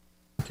higher.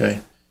 Okay,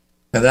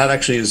 and that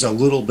actually is a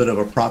little bit of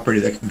a property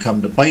that can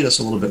come to bite us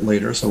a little bit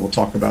later, so we'll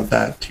talk about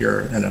that here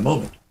in a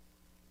moment.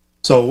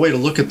 So a way to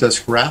look at this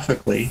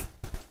graphically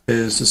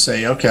is to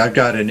say, okay, I've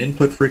got an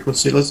input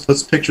frequency.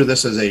 Let's picture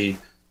this as a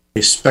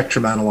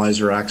spectrum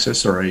analyzer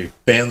axis, or a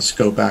band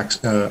scope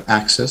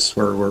axis,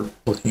 where we're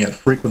looking at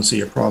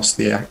frequency across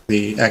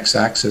the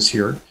x-axis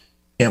here,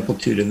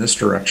 amplitude in this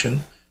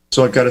direction.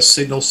 So I've got a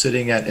signal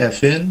sitting at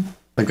Fin.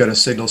 I've got a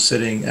signal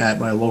sitting at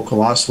my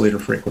local oscillator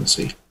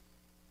frequency.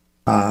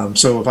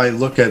 So if I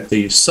look at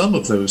the sum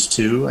of those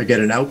two, I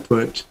get an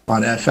output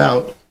on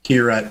Fout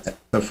here at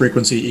a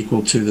frequency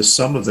equal to the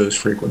sum of those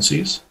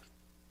frequencies.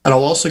 And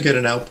I'll also get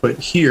an output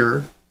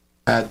here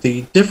at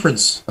the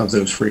difference of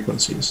those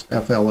frequencies,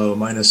 FLO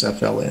minus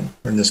FLN,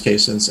 or in this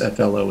case, since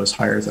FLO is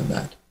higher than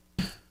that.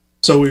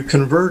 So we've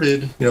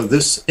converted,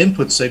 this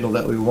input signal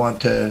that we want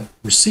to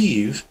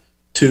receive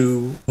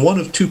to one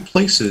of two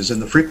places in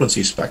the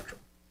frequency spectrum.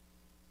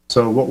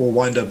 So what we'll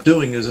wind up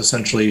doing is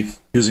essentially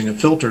using a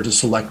filter to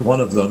select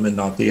one of them and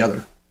not the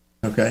other.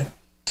 Okay?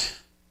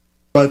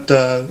 But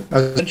I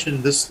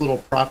mentioned this little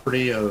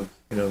property of,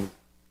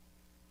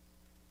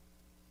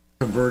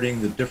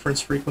 converting the difference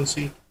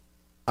frequency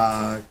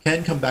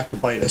can come back to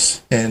bite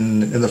us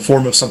in the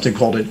form of something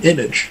called an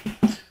image.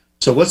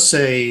 So let's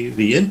say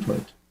the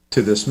input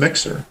to this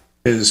mixer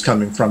is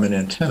coming from an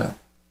antenna,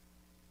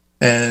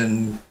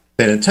 and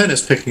that antenna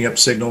is picking up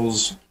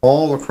signals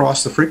all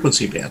across the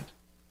frequency band,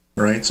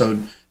 right? So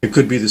it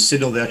could be the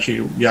signal that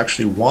you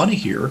actually want to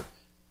hear,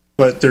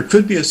 but there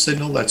could be a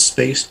signal that's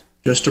spaced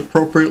just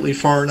appropriately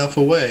far enough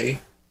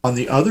away on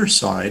the other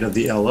side of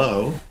the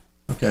LO,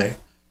 okay?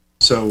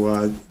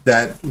 So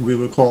that we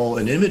would call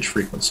an image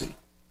frequency.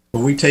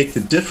 When we take the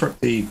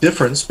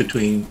difference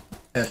between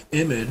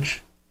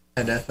F-image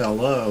and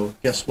FLO,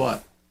 guess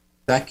what?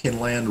 That can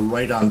land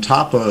right on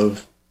top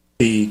of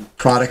the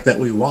product that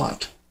we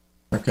want.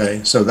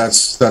 Okay, so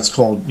that's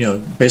called,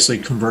 basically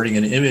converting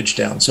an image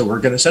down. So we're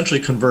going to essentially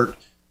convert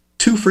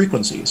two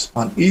frequencies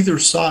on either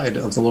side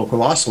of the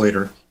local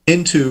oscillator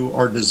into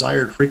our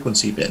desired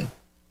frequency bin.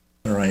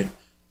 All right.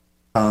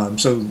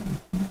 So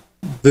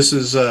this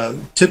is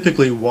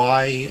typically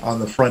why on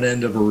the front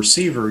end of a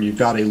receiver you've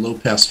got a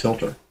low-pass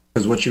filter,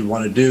 because what you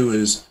want to do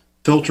is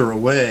filter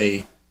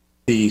away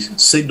the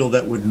signal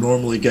that would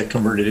normally get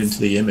converted into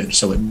the image,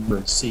 so it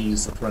never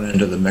sees the front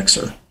end of the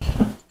mixer.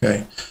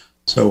 Okay,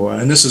 so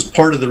and this is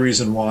part of the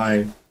reason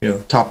why,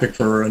 topic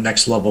for a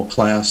next level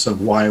class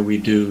of why we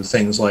do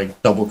things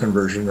like double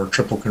conversion or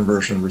triple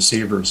conversion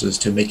receivers, is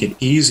to make it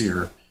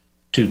easier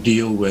to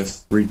deal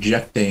with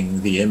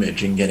rejecting the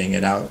image and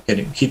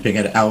keeping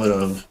it out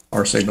of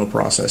our signal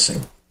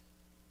processing.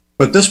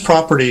 But this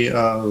property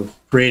of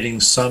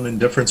creating sum and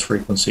difference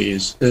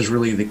frequencies is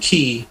really the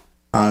key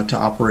to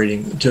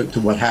operating to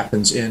what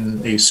happens in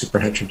a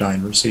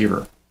superheterodyne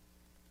receiver,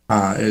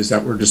 is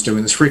that we're just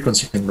doing this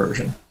frequency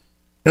conversion.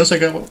 And it's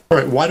like, all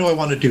right, why do I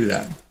want to do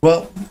that?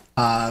 Well,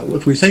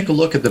 if we take a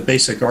look at the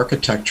basic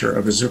architecture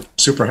of a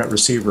superhet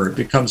receiver, it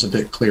becomes a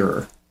bit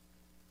clearer.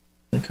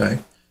 Okay.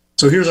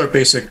 So here's our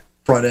basic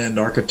front-end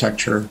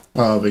architecture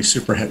of a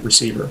superhet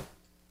receiver.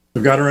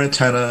 We've got our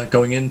antenna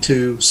going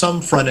into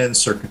some front-end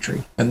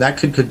circuitry, and that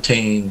could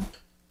contain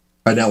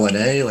an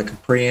LNA, like a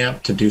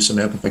preamp, to do some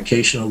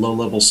amplification of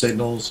low-level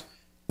signals.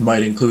 It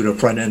might include a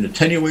front-end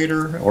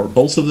attenuator, or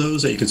both of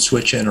those that you could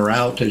switch in or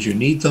out as you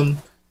need them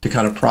to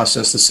kind of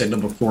process the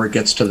signal before it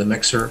gets to the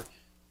mixer.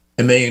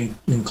 It may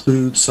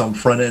include some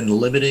front-end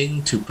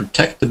limiting to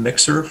protect the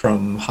mixer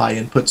from high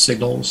input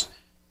signals.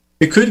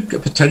 It could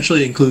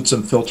potentially include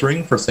some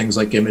filtering for things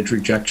like image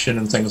rejection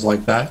and things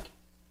like that.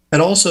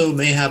 And also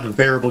may have a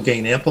variable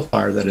gain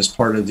amplifier that is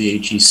part of the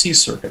HEC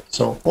circuit.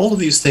 So all of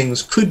these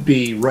things could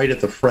be right at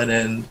the front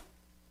end,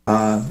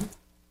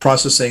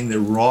 processing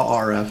the raw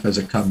RF as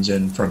it comes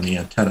in from the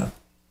antenna.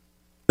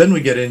 Then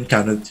we get in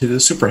kind of to the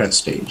superhet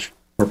stage.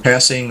 We're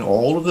passing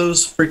all of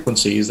those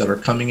frequencies that are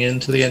coming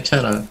into the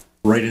antenna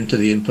right into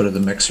the input of the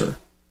mixer.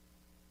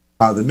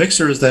 The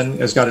mixer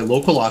has got a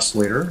local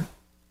oscillator,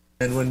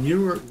 and when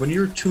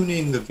you're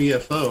tuning the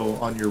VFO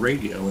on your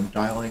radio and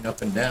dialing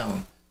up and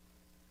down,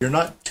 you're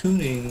not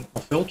tuning a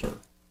filter.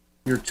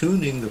 You're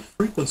tuning the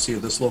frequency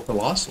of this local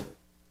oscillator.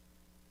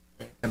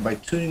 Okay? And by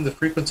tuning the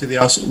frequency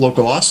of the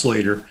local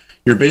oscillator,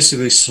 you're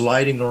basically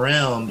sliding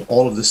around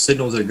all of the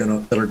signals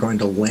that are going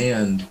to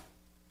land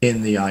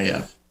in the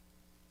IF.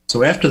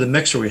 So after the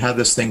mixer, we have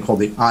this thing called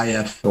the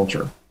IF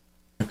filter.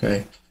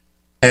 Okay,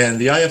 and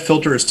the IF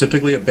filter is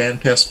typically a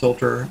bandpass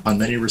filter. On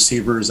many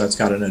receivers, that's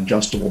got an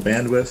adjustable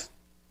bandwidth.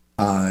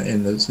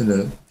 In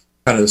the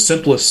kind of the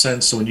simplest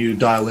sense, when you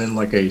dial in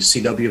like a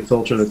CW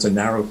filter that's a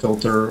narrow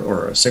filter,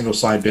 or a single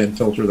sideband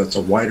filter that's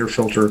a wider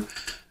filter,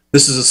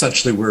 this is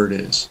essentially where it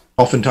is.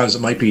 Oftentimes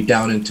it might be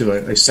down into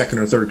a second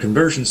or third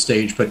conversion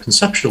stage, but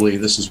conceptually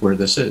this is where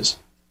this is.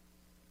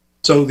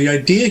 So the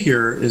idea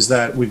here is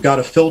that we've got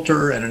a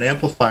filter and an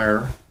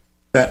amplifier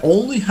that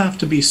only have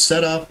to be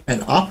set up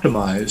and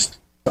optimized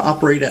to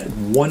operate at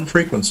one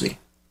frequency.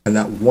 And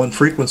that one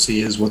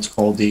frequency is what's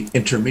called the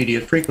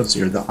intermediate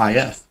frequency, or the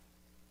IF.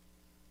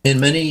 In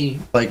many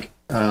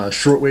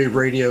shortwave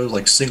radios,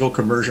 like single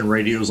conversion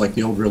radios, like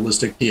the old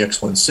Realistic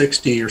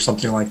DX160 or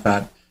something like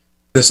that,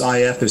 this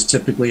IF is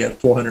typically at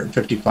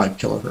 455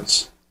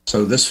 kilohertz.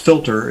 So this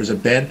filter is a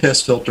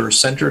bandpass filter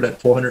centered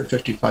at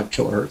 455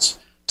 kilohertz.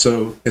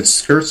 So its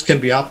skirts can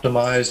be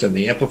optimized and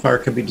the amplifier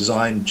can be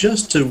designed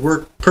just to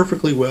work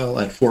perfectly well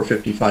at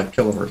 455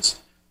 kilohertz.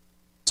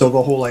 So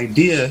the whole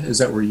idea is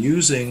that we're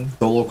using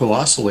the local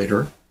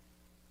oscillator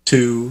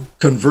to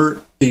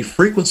convert the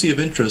frequency of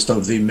interest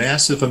of the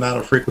massive amount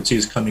of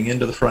frequencies coming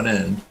into the front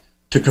end,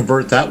 to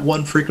convert that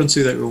one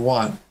frequency that we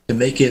want to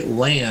make it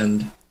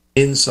land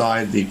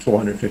inside the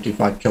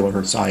 455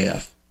 kilohertz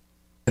IF.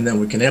 And then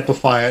we can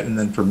amplify it, and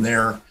then from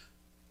there,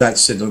 that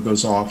signal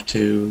goes off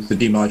to the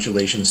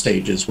demodulation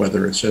stages,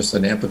 whether it's just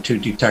an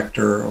amplitude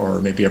detector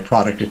or maybe a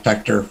product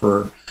detector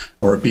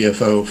or a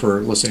BFO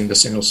for listening to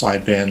single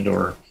sideband,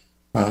 or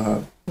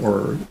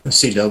a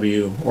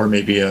CW, or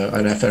maybe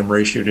an FM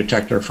ratio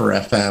detector for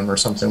FM or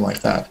something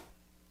like that.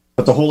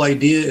 But the whole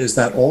idea is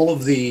that all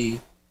of the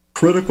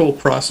critical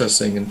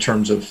processing in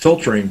terms of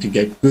filtering to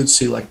get good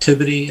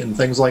selectivity and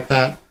things like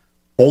that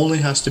only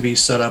has to be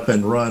set up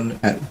and run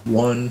at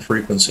one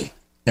frequency.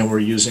 And we're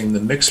using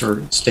the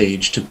mixer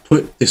stage to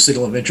put the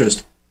signal of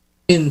interest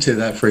into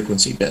that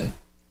frequency bin.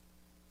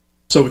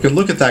 So we can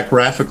look at that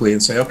graphically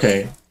and say,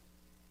 okay,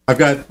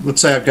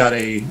 let's say I've got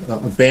a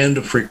band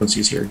of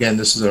frequencies here. Again,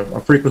 this is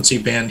a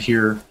frequency band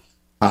here,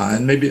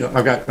 and maybe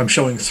I'm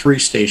showing three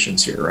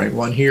stations here, right?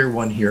 One here,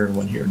 and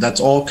one here. That's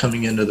all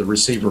coming into the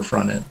receiver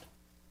front end.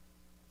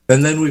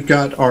 And then we've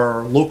got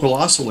our local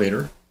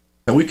oscillator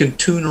that we can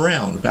tune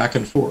around back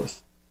and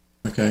forth.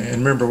 Okay,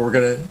 and remember,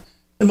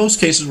 in most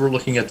cases, we're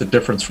looking at the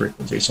difference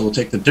frequency. So we'll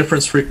take the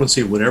difference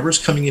frequency of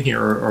whatever's coming in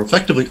here, or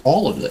effectively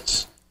all of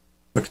this.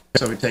 Okay,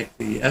 so we take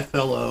the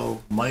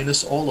FLO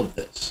minus all of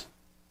this.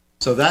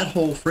 So that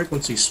whole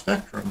frequency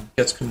spectrum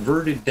gets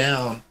converted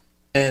down,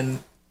 and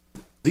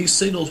these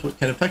signals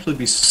can effectively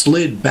be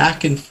slid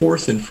back and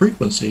forth in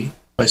frequency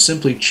by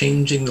simply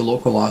changing the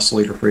local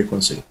oscillator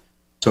frequency.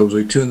 So as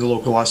we tune the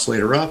local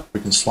oscillator up,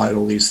 we can slide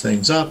all these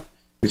things up.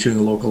 We tune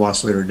the local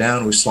oscillator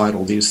down, we slide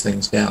all these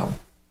things down.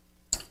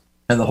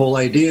 And the whole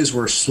idea is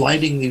we're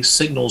sliding these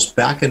signals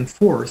back and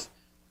forth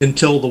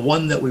until the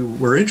one that we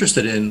were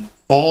interested in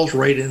falls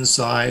right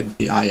inside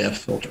the IF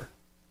filter.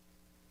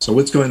 So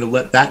it's going to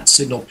let that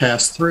signal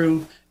pass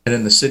through, and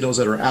then the signals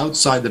that are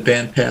outside the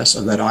bandpass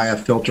of that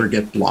IF filter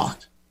get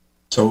blocked.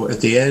 So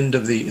at the end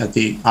of the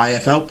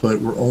IF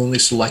output, we're only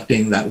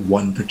selecting that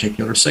one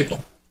particular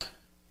signal.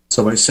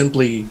 So by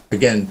simply,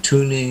 again,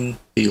 tuning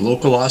the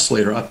local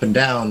oscillator up and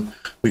down,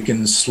 we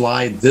can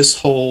slide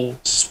this whole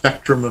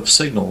spectrum of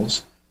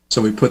signals.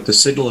 So we put the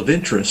signal of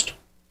interest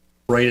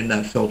right in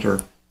that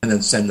filter and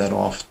then send that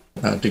off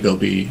to go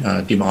be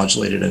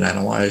demodulated and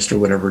analyzed, or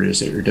whatever it is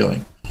that you're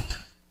doing.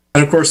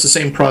 And of course, the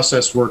same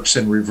process works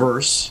in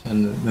reverse,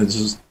 and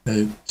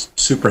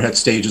superhet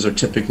stages are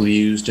typically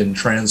used in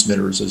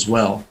transmitters as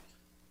well.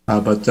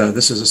 But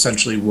this is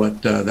essentially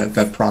what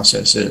that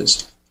process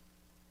is.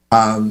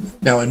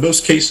 Now, in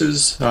most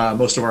cases,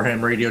 most of our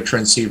ham radio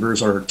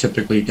transceivers are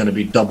typically going to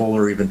be double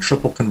or even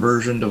triple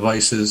conversion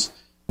devices,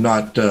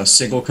 not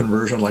single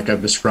conversion like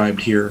I've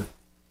described here.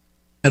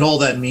 And all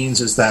that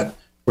means is that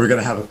we're going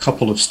to have a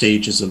couple of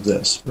stages of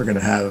this. We're going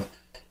to have,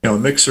 a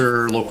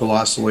mixer, local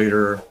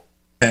oscillator,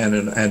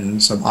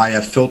 and some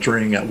IF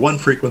filtering at one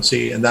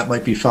frequency, and that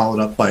might be followed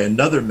up by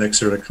another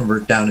mixer to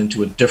convert down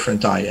into a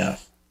different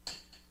IF.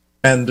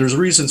 And there's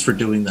reasons for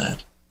doing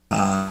that.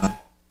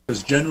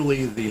 Because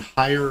generally, the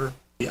higher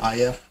the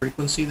IF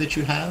frequency that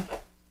you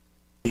have,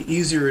 the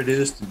easier it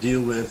is to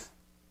deal with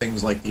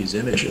things like these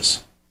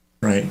images,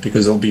 right?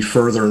 Because they'll be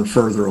further and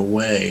further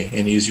away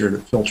and easier to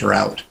filter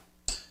out.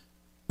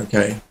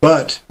 Okay,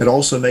 but it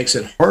also makes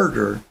it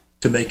harder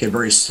to make a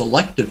very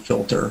selective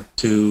filter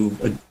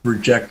to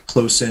reject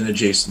close-in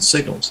adjacent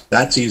signals.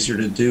 That's easier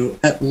to do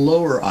at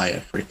lower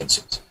IF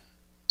frequencies.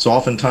 So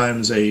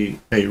oftentimes a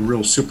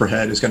real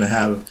superhead is going to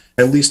have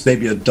at least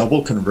maybe a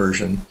double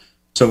conversion.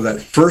 So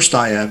that first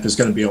IF is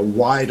going to be a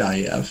wide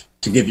IF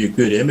to give you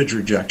good image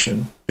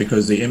rejection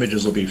because the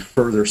images will be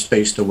further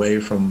spaced away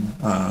from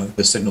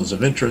the signals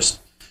of interest.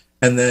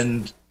 And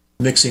then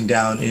mixing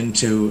down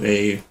into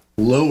a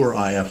lower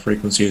IF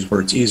frequencies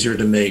where it's easier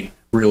to make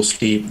real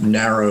steep,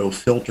 narrow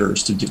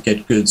filters to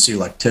get good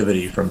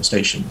selectivity from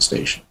station to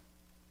station.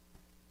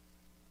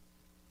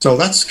 So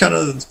that's kind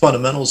of the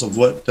fundamentals of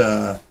what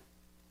an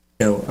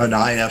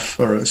IF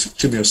or a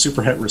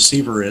super het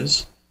receiver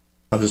is.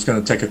 I'm just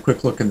going to take a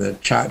quick look in the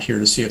chat here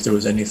to see if there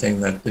was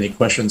any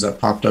questions that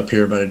popped up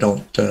here, but I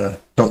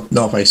don't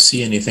know if I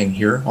see anything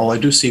here. I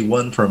do see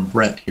one from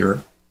Brett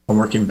here. I'm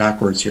working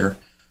backwards here.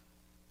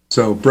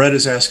 So Brett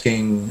is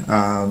asking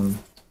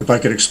if I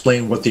could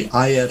explain what the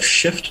IF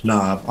shift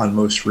knob on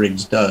most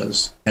rigs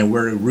does and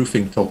where do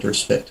roofing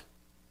filters fit.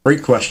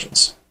 Great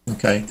questions.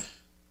 Okay.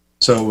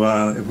 So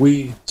if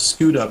we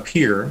scoot up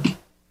here,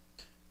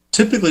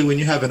 typically when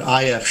you have an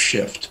IF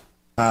shift,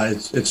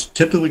 it's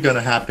typically going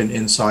to happen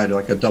inside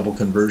like a double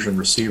conversion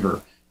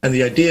receiver. And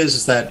the idea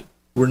is that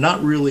we're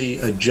not really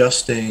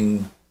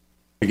adjusting,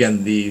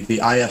 again,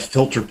 the IF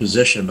filter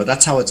position, but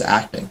that's how it's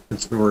acting.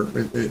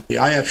 The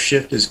IF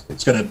shift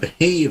it's going to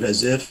behave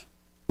as if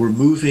we're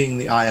moving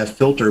the IF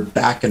filter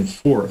back and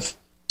forth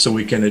so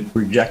we can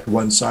reject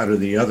one side or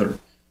the other.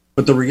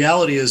 But the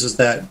reality is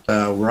that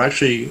we're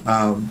actually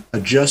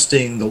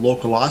adjusting the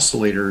local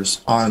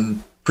oscillators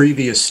on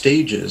previous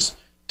stages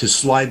to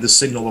slide the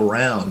signal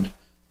around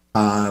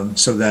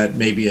so that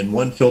maybe in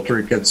one filter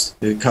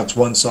it cuts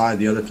one side,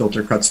 the other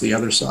filter cuts the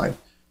other side.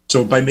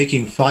 So by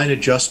making fine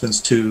adjustments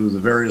to the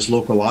various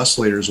local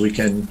oscillators, we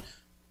can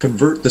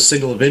convert the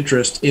signal of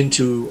interest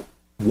into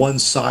one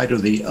side or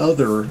the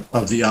other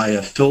of the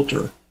IF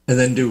filter, and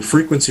then do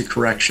frequency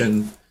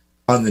correction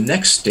on the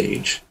next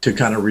stage to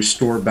kind of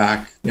restore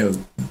back,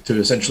 to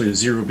essentially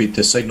zero beat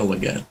the signal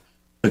again,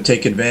 but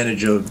take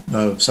advantage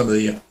of some of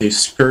the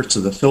skirts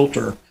of the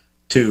filter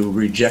to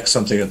reject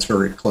something that's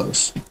very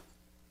close.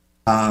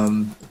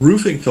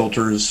 Roofing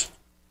filters,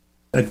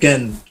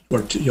 again,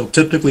 you'll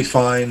typically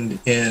find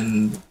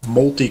in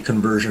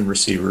multi-conversion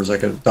receivers,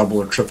 like a double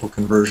or triple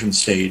conversion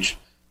stage.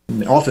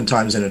 And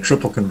oftentimes in a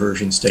triple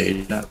conversion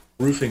stage, that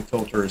roofing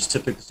filter is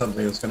typically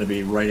something that's going to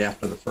be right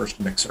after the first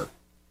mixer.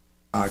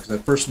 Because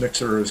that first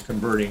mixer is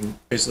converting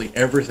basically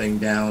everything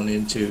down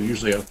into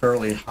usually a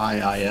fairly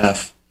high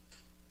IF.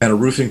 And a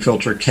roofing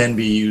filter can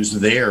be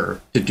used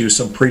there to do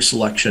some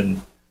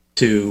pre-selection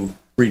to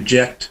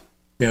reject,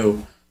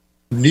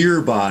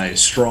 nearby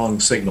strong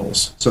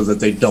signals so that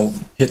they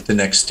don't hit the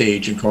next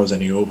stage and cause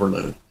any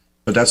overload.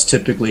 But that's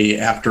typically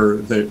after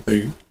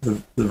the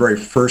very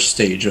first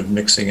stage of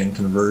mixing and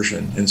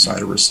conversion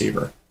inside a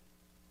receiver.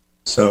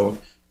 So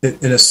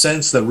in a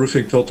sense, the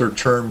roofing filter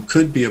term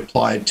could be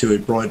applied to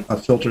a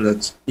filter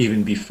that's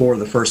even before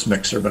the first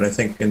mixer, but I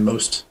think in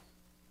most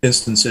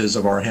instances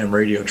of our ham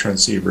radio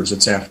transceivers,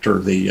 it's after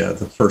the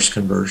first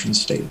conversion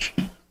stage.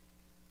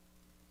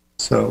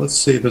 So let's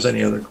see if there's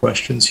any other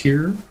questions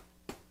here.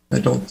 I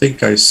don't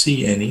think I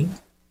see any.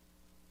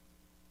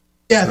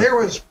 Yeah, there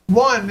was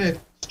one that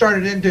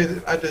started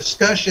into a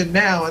discussion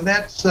now, and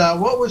that's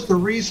what was the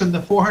reason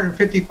the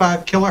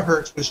 455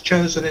 kilohertz was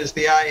chosen as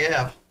the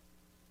IF?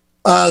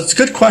 It's a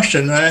good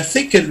question, and I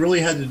think it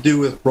really had to do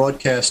with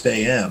broadcast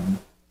AM.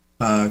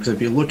 Because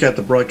if you look at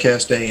the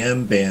broadcast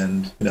AM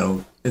band,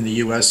 in the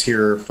U.S.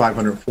 here,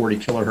 540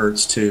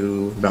 kilohertz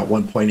to about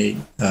 1.8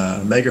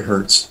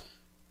 megahertz.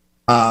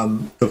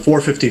 The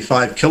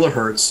 455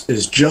 kilohertz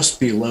is just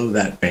below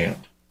that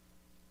band.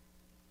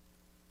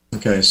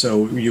 Okay,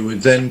 so you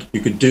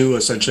could do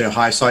essentially a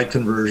high side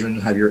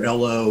conversion, have your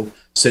LO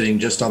sitting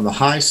just on the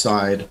high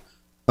side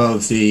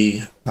of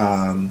the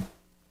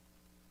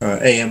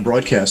AM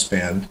broadcast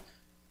band,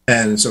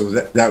 and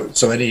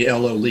so any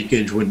LO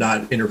leakage would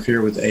not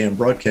interfere with the AM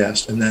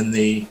broadcast, and then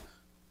the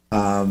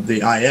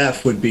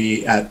IF would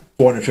be at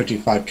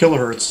 455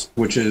 kilohertz,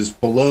 which is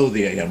below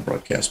the AM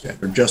broadcast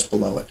band, or just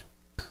below it.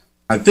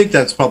 I think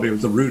that's probably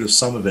the root of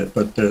some of it,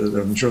 but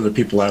I'm sure there are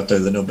people out there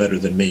that know better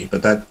than me.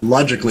 But that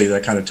logically,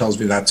 that kind of tells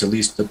me that's at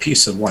least a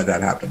piece of why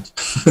that happened.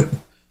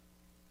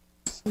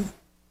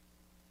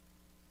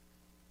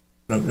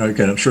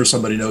 Again, I'm sure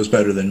somebody knows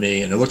better than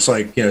me, and it looks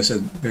like it's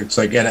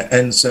like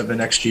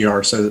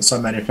N7XGR says that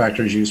some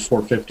manufacturers use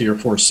 450 or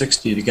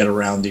 460 to get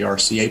around the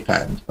RCA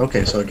patent.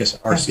 Okay, so I guess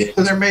RCA.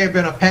 So there may have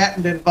been a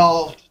patent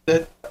involved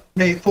that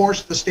may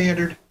force the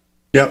standard.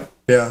 Yep,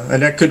 yeah,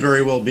 and that could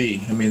very well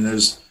be. I mean,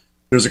 there's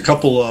a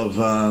couple of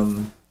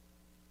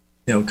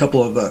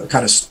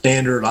kind of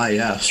standard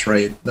IFs,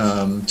 right?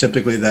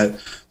 Typically, that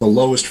the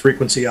lowest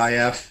frequency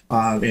IF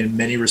in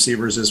many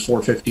receivers is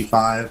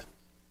 455.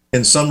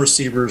 in some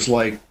receivers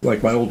like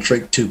my old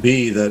Drake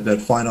 2B,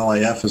 that final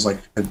IF is like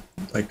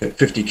at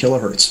 50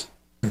 kilohertz.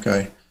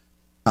 Okay.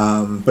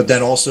 But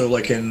then also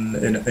like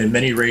in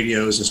many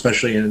radios,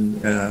 especially in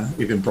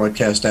even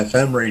broadcast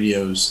FM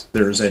radios,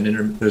 there's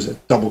a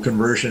double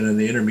conversion, and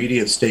the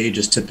intermediate stage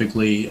is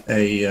typically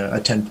a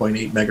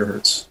 10.8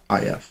 megahertz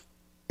IF.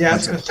 Yeah, I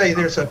was going to say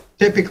there's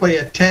typically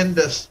a 10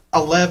 to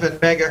 11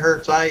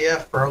 megahertz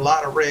IF for a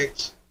lot of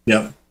rigs.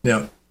 Yep.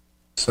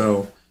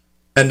 So,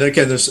 and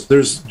again,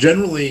 there's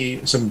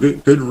generally some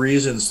good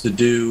reasons to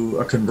do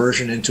a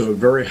conversion into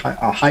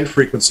a high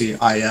frequency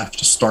IF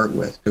to start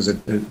with, because it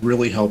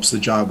really helps the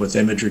job with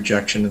image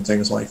rejection and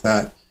things like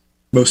that.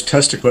 Most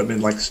test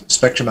equipment like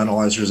spectrum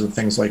analyzers and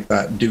things like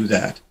that do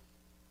that.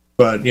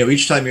 But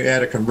each time you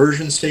add a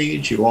conversion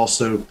stage, you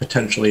also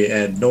potentially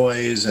add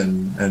noise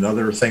and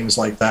other things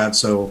like that.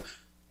 So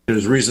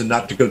there's reason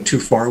not to go too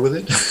far with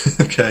it.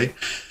 Okay.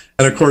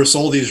 And of course,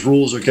 all these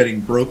rules are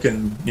getting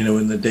broken,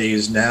 in the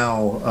days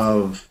now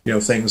of,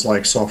 things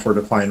like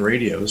software-defined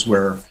radios,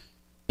 where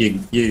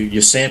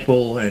you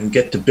sample and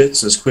get to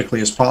bits as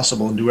quickly as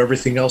possible and do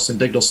everything else in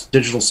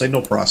digital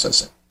signal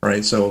processing,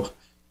 right? So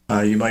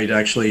you might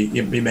actually,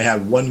 you may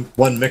have one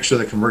mixer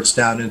that converts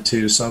down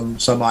into some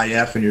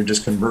IF, and you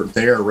just convert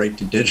there right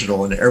to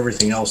digital, and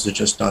everything else is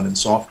just done in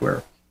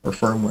software or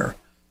firmware.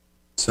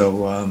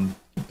 So,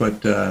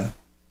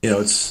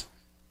 it's...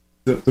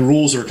 The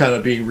rules are kind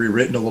of being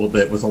rewritten a little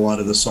bit with a lot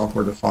of the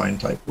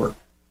software-defined type work.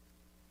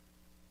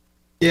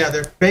 Yeah,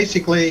 they're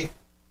basically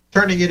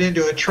turning it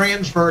into a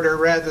transverter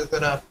rather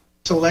than a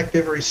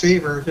selective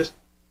receiver. Just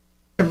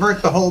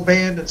convert the whole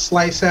band and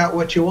slice out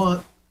what you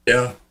want.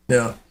 Yeah.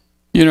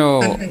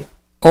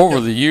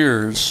 Over the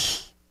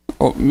years,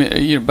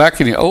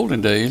 back in the olden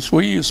days,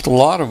 we used a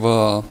lot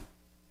of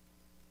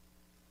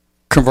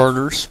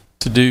converters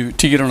to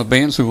get on the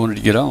bands we wanted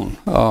to get on.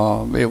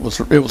 It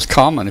was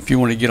common if you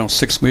wanted to get on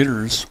 6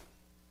 meters.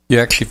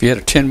 If you had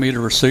a 10-meter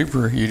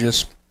receiver, you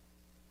just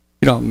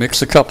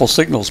mix a couple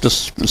signals.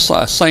 Just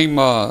same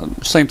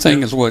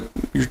thing as what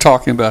you're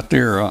talking about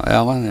there,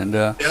 Alan. And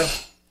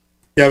I've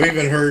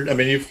even heard. I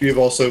mean, you've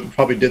also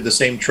probably did the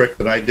same trick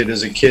that I did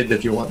as a kid.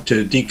 If you want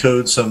to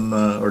decode some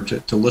or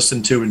to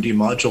listen to and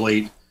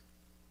demodulate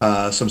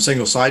some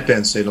single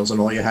sideband signals,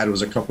 and all you had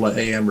was a couple of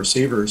AM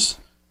receivers.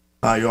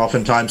 You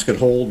oftentimes could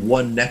hold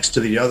one next to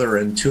the other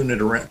and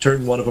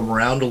turn one of them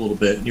around a little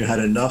bit, and you had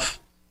enough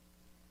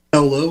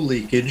LO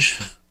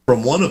leakage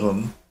from one of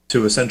them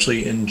to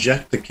essentially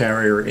inject the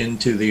carrier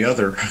into the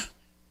other,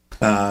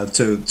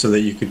 so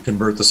that you could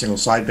convert the single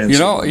sideband.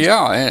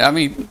 I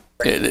mean,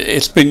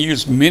 it's been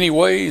used many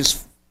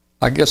ways,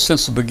 I guess,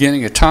 since the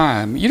beginning of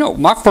time.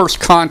 My first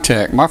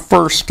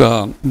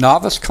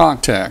novice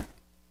contact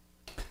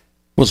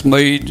was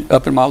made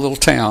up in my little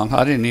town.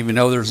 I didn't even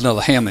know there was another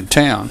ham in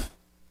town.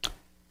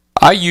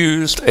 I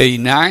used a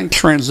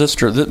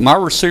 9-transistor. My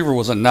receiver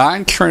was a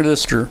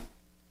 9-transistor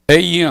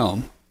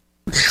AM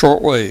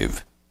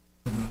shortwave.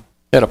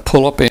 Had a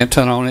pull-up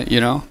antenna on it,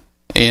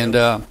 and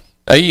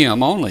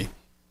AM only.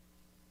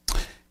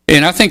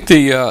 And I think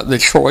the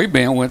shortwave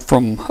band went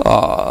from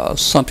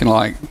something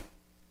like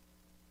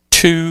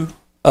 2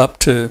 up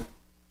to,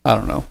 I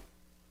don't know,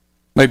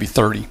 maybe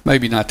 30,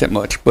 maybe not that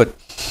much. But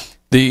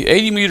the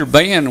 80-meter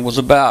band was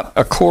about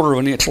a quarter of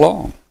an inch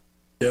long.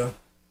 Yeah.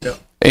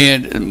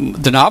 And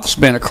the novice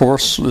band, of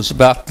course, was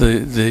about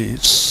the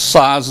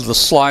size of the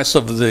slice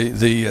of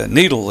the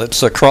needle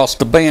that's across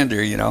the band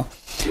here,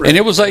 Right. And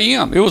it was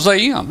AM.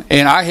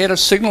 And I had a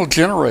signal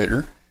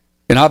generator,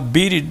 and I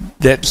beated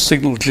that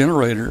signal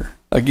generator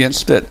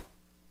against that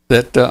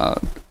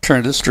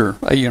transistor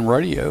AM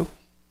radio,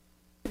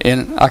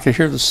 and I could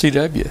hear the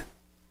CW.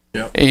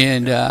 Yeah.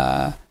 And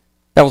that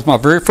was my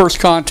very first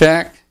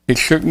contact. It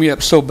shook me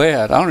up so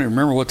bad. I don't even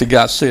remember what the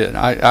guy said.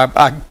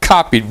 I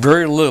copied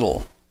very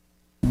little.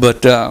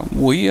 But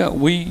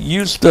we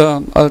used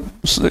a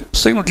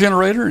signal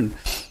generator and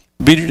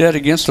beat that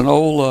against an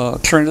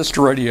old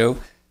transistor radio.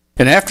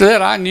 And after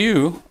that, I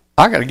knew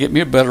I got to get me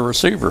a better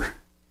receiver.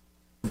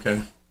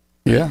 Okay.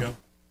 Yeah.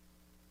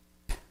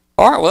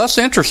 All right. Well, that's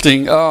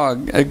interesting.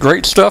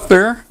 Great stuff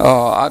there.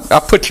 I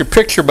put your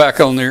picture back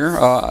on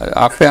there.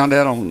 I found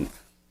out on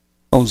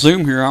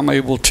Zoom here I'm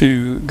able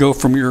to go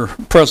from your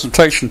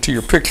presentation to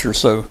your picture,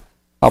 so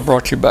I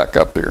brought you back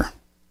up there.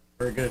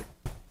 Very good.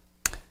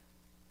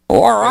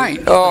 All right.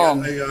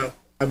 I'm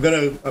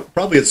going to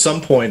probably at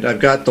some point, I've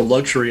got the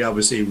luxury,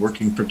 obviously,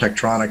 working for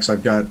Tektronix.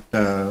 I've got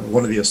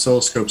one of the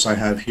oscilloscopes I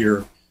have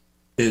here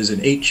is an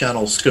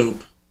 8-channel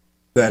scope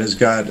that has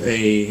got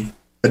a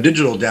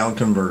digital down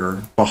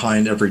converter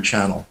behind every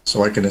channel.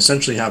 So I can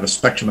essentially have a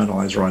spectrum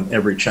analyzer on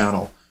every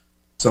channel.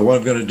 So what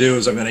I'm going to do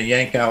is I'm going to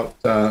yank my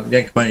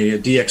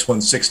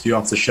DX160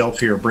 off the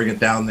shelf here, bring it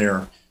down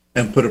there,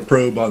 and put a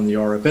probe on the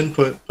RF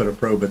input, put a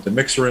probe at the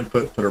mixer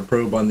input, put a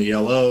probe on the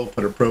LO,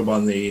 put a probe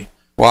on the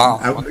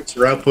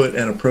mixer output,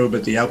 and a probe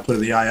at the output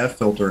of the IF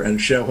filter,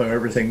 and show how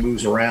everything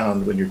moves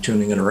around when you're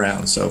tuning it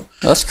around. So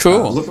that's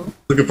cool.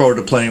 Looking forward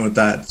to playing with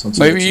that.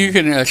 Maybe you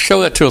can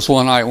show that to us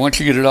one night once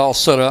you get it all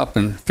set up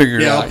and figure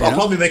it out. I'll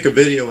probably make a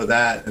video of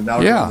that, and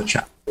that'll go on the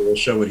chat we'll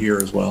show it here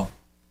as well.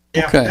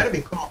 Yeah, Okay. that'd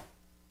be cool.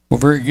 Well,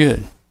 very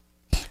good.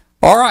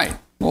 All right.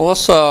 Well,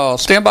 let's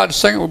stand by just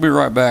a second. We'll be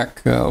right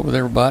back with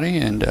everybody.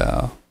 And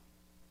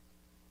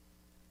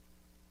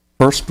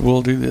first,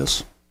 we'll do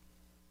this.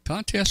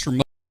 Contest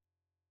remote.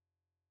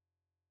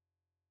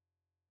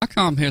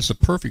 ICOM has the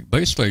perfect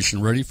base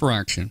station ready for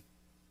action.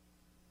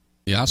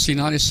 The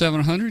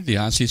IC9700, the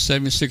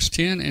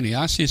IC7610, and the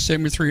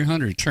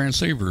IC7300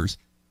 transceivers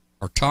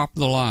are top of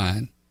the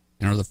line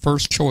and are the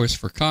first choice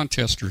for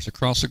contesters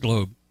across the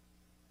globe.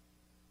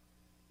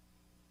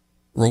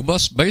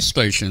 Robust base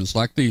stations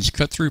like these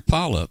cut through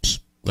pileups,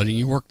 letting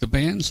you work the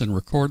bands and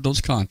record those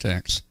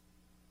contacts.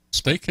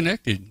 Stay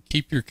connected.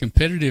 Keep your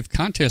competitive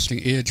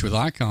contesting edge with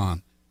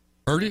ICOM.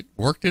 Heard it,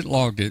 worked it,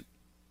 logged it.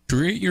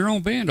 Create your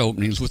own band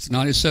openings with the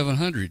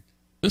 9700.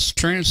 This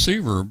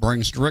transceiver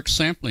brings direct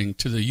sampling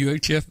to the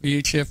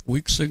UHF-VHF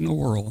weak signal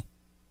world.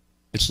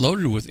 It's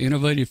loaded with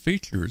innovative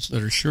features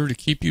that are sure to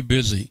keep you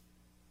busy.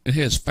 It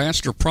has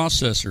faster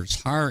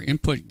processors, higher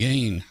input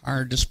gain,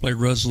 higher display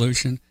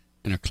resolution,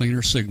 and a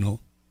cleaner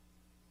signal.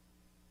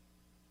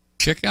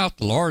 Check out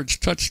the large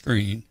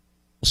touchscreen,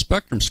 the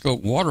Spectrum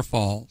Scope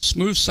waterfall,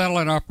 smooth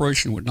satellite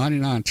operation with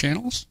 99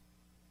 channels,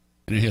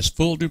 and it has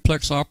full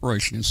duplex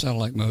operation in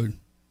satellite mode.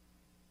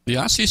 The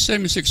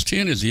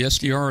IC7610 is the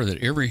SDR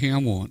that every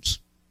ham wants.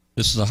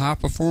 This is a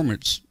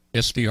high-performance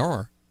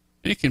SDR,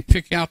 and it can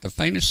pick out the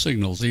faintest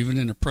signals even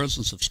in the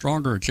presence of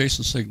stronger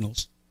adjacent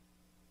signals.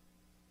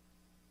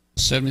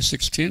 The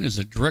 7610 is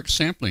a direct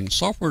sampling,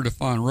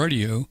 software-defined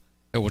radio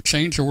that will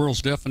change the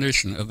world's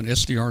definition of an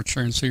SDR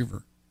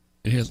transceiver.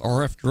 It has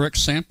RF direct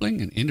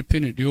sampling and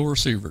independent dual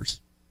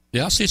receivers. The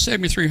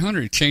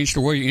IC7300 changed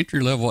the way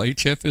entry-level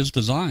HF is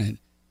designed.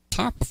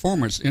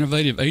 Top-performance,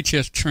 innovative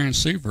HF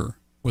transceiver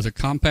with a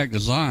compact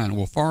design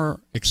will far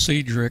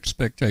exceed your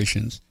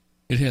expectations.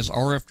 It has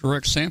RF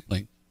direct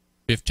sampling,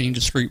 15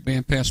 discrete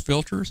bandpass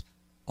filters,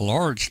 a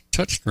large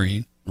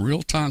touchscreen, and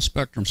real-time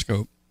spectrum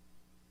scope.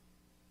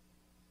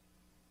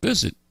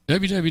 Visit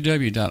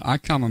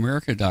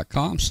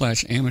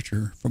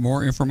www.icomamerica.com/amateur for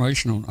more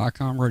information on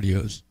ICOM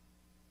radios.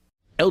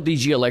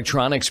 LDG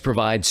Electronics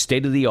provides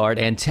state-of-the-art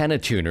antenna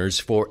tuners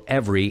for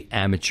every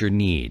amateur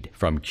need,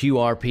 from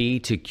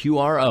QRP to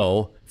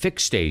QRO,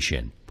 fixed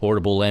station,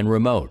 portable and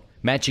remote,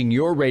 matching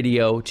your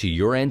radio to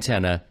your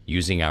antenna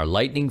using our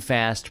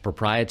lightning-fast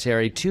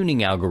proprietary tuning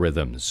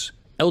algorithms.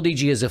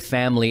 LDG is a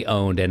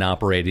family-owned and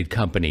operated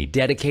company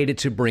dedicated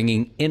to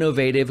bringing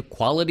innovative,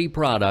 quality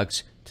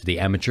products to the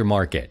amateur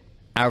market.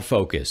 Our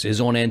focus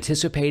is on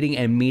anticipating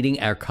and meeting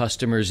our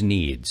customers'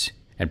 needs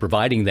and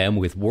providing them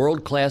with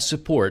world-class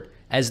support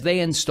as they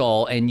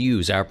install and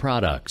use our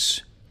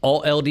products.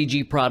 All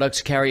LDG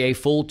products carry a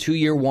full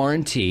 2-year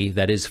warranty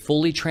that is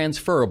fully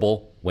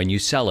transferable when you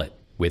sell it,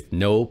 with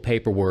no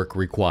paperwork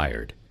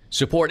required.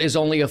 Support is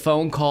only a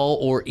phone call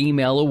or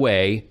email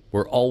away.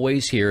 We're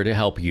always here to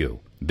help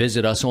you.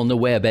 Visit us on the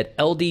web at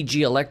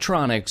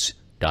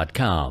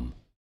ldgelectronics.com.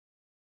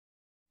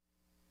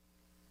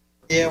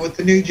 Yeah, with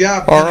the new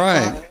job. All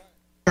right.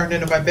 Turned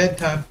into my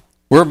bedtime.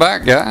 We're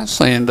back,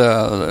 guys, and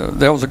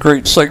that was a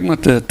great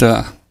segment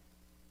that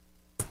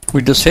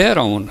we just had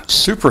on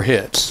super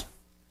hits.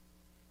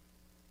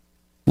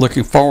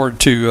 Looking forward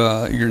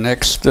to your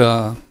next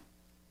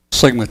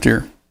segment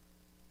here.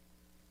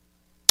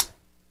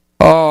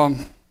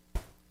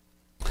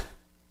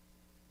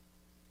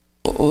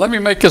 Let me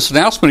make this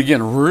announcement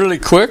again really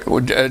quick.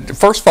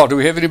 First of all, do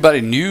we have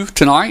anybody new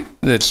tonight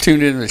that's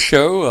tuned into the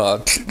show?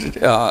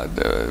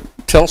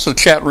 Tell us in the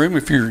chat room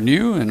if you're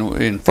new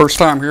and first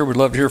time here. We'd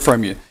love to hear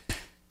from you.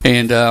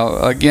 And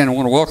again, I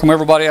want to welcome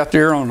everybody out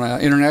there on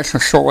International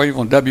Shortwave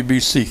on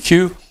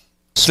WBCQ.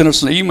 Send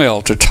us an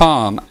email to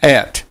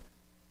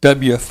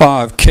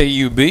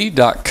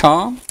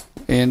tom@w5kub.com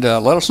and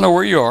let us know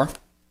where you are.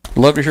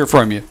 Love to hear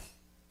from you.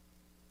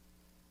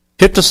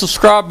 Hit the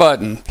subscribe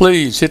button.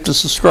 Please hit the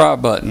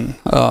subscribe button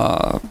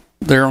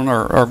there on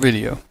our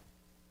video.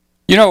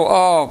 You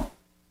know,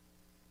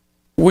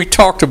 we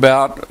talked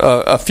about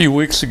a few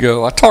weeks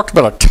ago, I talked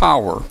about a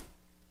tower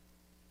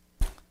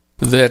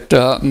that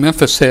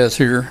Memphis has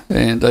here,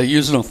 and they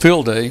use it on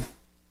field day.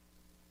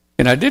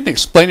 And I didn't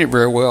explain it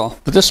very well,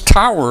 but this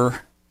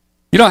tower,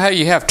 you know how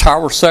you have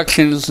tower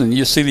sections and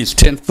you see these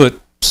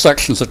 10-foot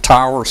sections of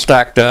tower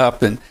stacked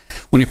up, and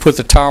when you put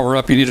the tower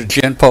up, you need a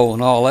gen pole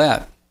and all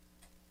that.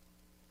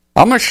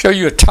 I'm going to show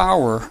you a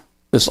tower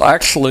that's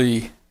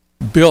actually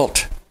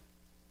built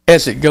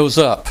as it goes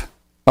up.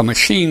 A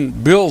machine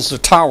builds the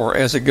tower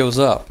as it goes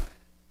up.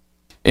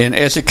 And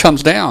as it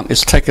comes down,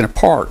 it's taken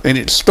apart, and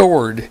it's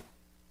stored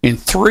in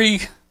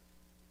three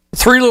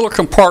little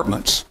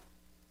compartments.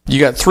 You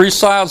got 3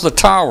 sides of the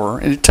tower,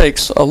 and it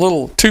takes a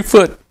little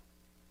 2-foot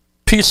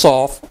piece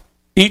off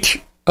each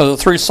of the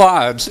 3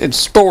 sides and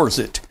stores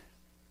it.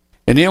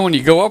 And then when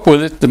you go up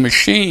with it, the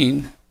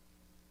machine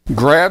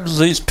grabs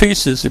these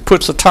pieces, it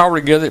puts the tower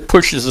together, it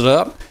pushes it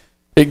up,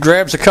 it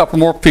grabs a couple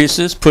more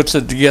pieces, puts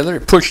it together,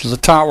 it pushes the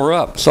tower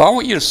up. So I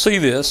want you to see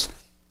this,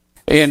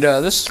 and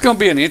this is going to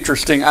be an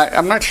interesting,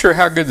 I'm not sure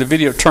how good the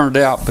video turned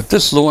out, but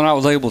this is the one I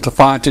was able to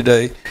find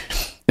today.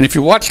 And if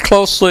you watch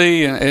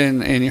closely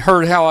and you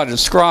heard how I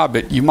describe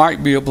it, you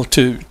might be able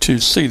to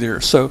see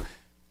there. So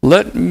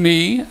let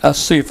me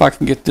see if I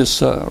can get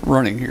this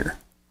running here.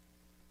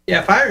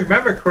 Yeah, if I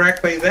remember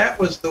correctly, that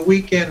was the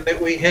weekend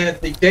that we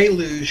had the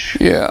deluge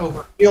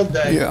over Field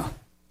Day. Yeah.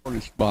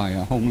 Furnished by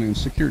Homeland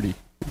Security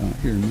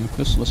here in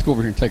Memphis. Let's go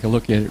over here and take a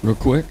look at it real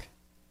quick.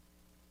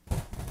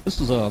 This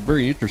is a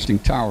very interesting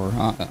tower.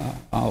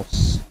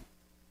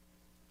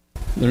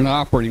 They're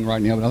not operating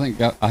right now, but I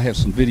think I have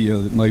some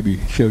video that maybe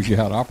shows you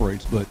how it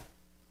operates. But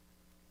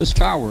this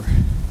tower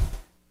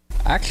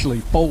actually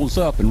folds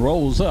up and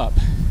rolls up.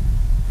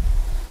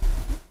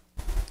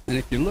 And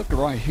if you look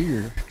right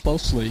here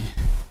closely,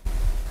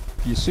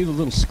 you see the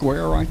little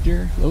square right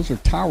there? Those are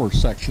tower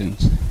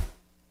sections.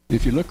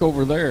 If you look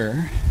over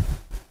there,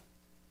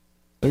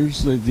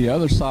 there's the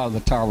other side of the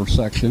tower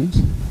sections.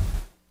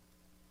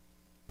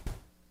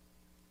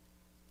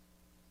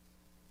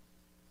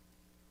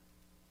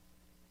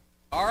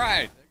 All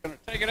right, they're going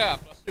to take it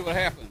up. Let's see what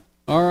happens.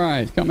 All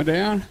right, coming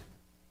down.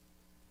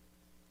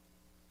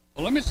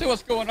 Well, let me see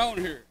what's going on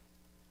here.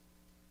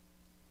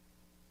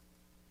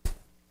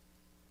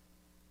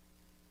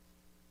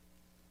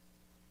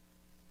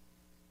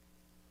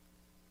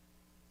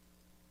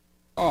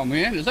 Oh,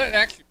 man, is that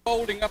actually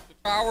folding up the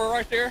tower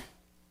right there?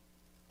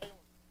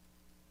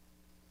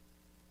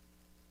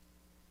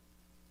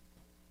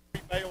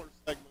 Baylor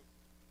segments.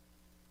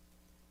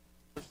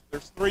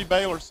 There's 3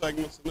 Baylor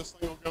segments, and this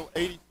thing will go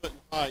 80 foot in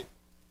height.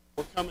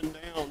 We're coming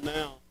down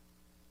now.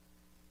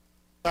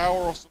 The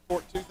tower will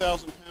support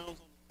 2,000 pounds on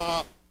the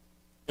top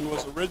and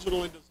was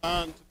originally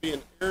designed to be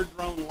an air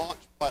drone launch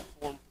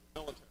platform for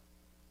the military.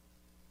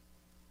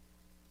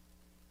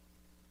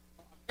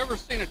 I've never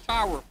seen a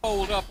tower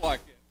fold up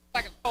like this. It's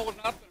like it's folding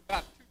up in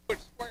about 2 foot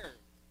squares.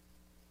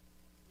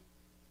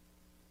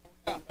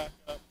 Back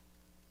up.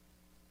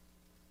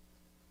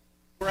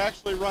 We're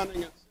actually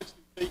running at 60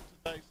 feet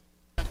today, so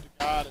we have to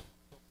guide it.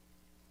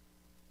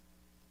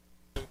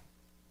 40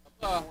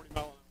 miles an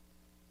hour.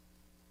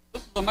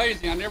 This is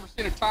amazing. I've never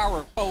seen a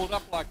tower fold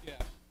up like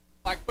that.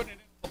 It's like putting it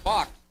in a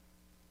box.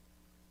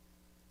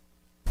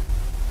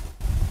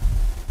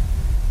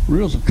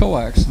 Reels of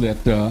coax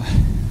that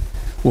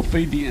will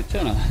feed the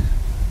antenna,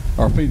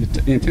 or feed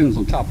the antennas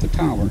on top of the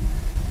tower.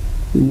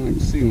 You can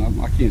see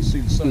them. I can't see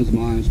the sun's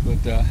mines, but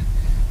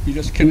you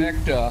just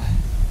connect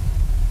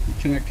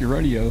your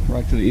radio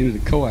right to the end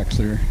of the coax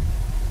there,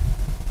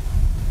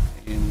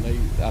 and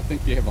I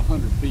think they have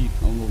 100 feet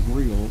on those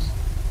reels.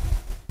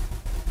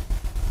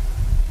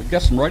 They've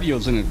got some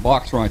radios in that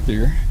box right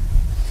there.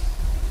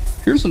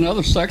 Here's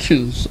another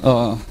section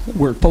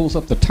where it pulls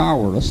up the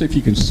tower. Let's see if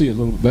you can see it a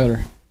little bit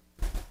better.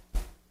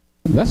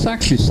 That's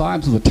actually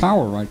sides of the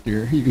tower right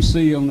there. You can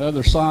see on the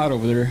other side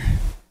over there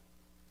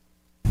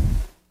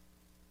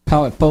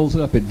how it folds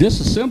it up. It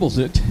disassembles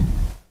it.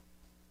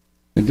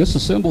 It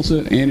disassembles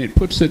it and it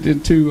puts it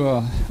into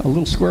a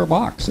little square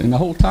box, and the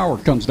whole tower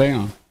comes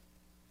down.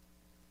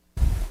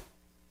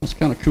 That's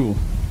kind of cool.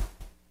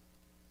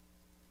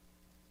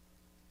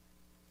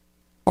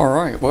 All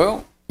right,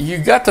 well, you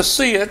got to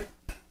see it.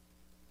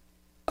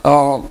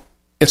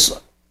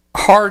 It's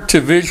hard to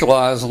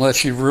visualize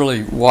unless you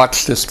really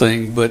watch this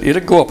thing, but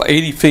it'll go up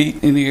 80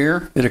 feet in the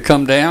air. It'll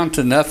come down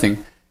to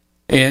nothing,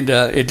 and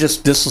it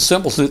just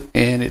disassembles it,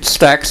 and it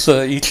stacks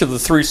each of the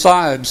 3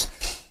 sides.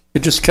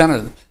 It just kind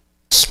of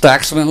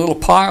stacks them in little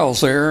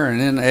piles there,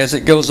 and then as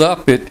it goes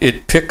up,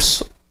 it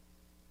picks,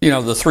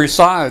 the 3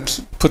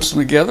 sides, puts them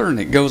together, and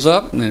it goes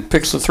up, and it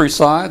picks the 3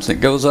 sides, and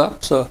it goes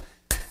up. So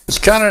it's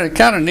kind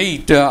of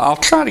neat. I'll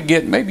try to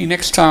get, maybe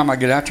next time I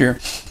get out here,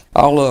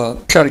 I'll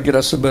try to get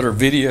us a better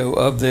video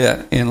of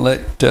that and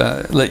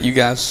let you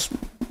guys.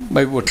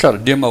 Maybe we'll try to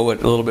demo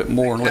it a little bit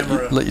more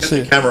and let you see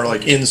the it. camera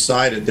like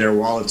inside it there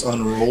while it's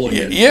unrolling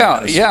it.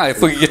 Yeah.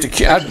 If we get the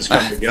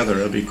come together,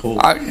 that'd be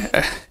cool.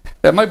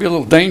 That might be a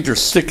little dangerous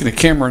sticking the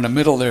camera in the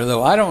middle there,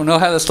 though. I don't know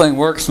how this thing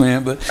works,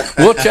 man, but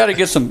we'll try to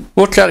get some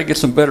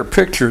better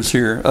pictures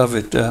here of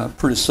it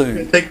pretty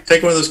soon.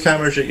 Take one of those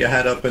cameras that you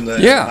had up in the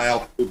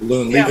Nile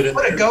balloon, leave it in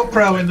put there. a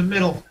GoPro in the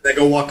middle. They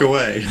go walk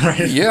away.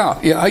 Right? Yeah.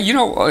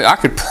 I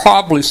could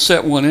probably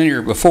set one in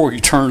here before he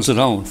turns it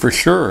on for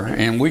sure,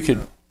 and we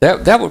could.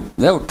 That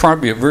would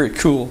probably be a very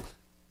cool,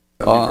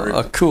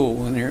 a cool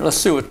one here. Let's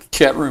see what the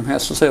chat room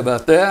has to say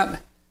about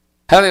that.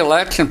 How they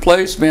latch in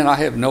place, man, I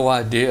have no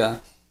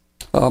idea.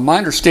 My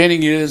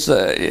understanding is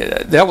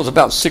that was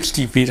about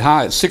 60 feet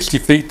high. At 60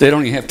 feet, they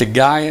don't even have to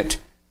guy it.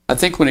 I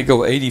think when they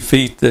go 80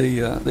 feet,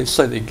 they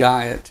say they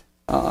guy it.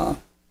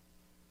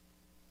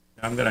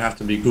 I'm going to have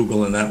to be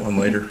Googling that one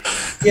later.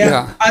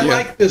 I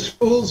like the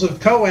spools of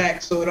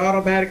coax, so it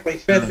automatically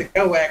fed the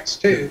coax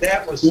too.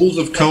 That was spools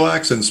of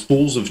coax and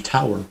spools of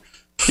tower.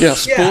 Yeah,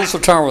 spools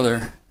of tower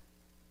there.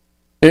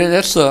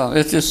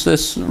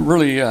 It's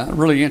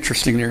really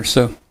interesting there.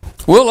 So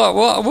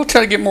we'll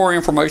try to get more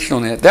information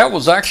on that. That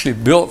was actually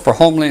built for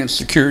Homeland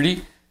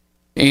Security,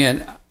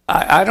 and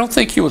I don't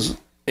think he was.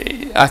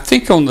 I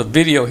think on the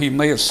video he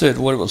may have said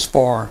what it was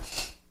for.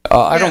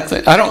 What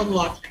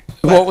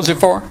was it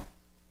for?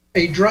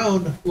 a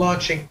drone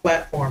launching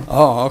platform.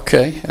 Oh,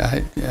 okay.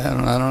 I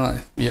don't know.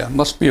 Yeah, it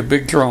must be a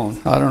big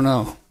drone. I don't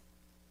know.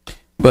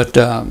 But,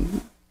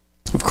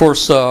 of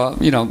course,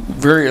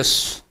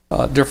 various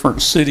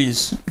different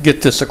cities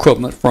get this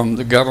equipment from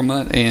the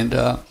government,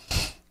 and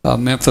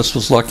Memphis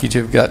was lucky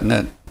to have gotten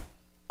that,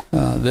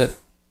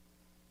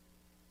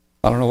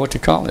 I don't know what to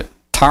call it,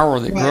 tower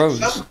that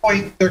grows. At some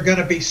point, they're going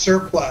to be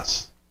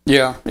surplus.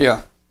 Yeah.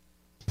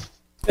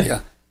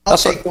 I'll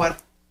take one.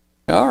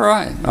 All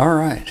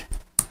right.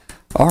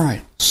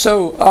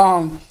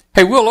 So,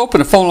 hey, we'll open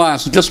the phone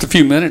lines in just a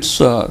few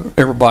minutes,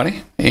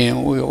 everybody,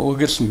 and we'll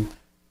get some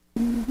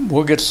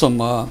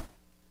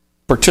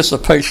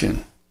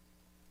participation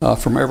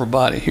from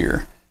everybody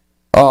here.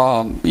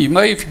 You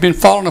may, if you've been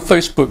following the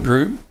Facebook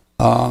group,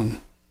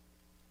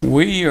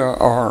 we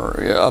are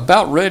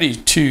about ready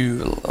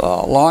to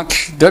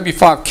launch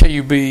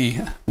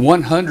W5KUB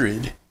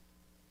 100.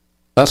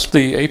 That's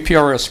the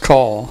APRS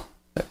call,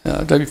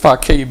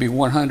 W5KUB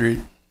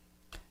 100.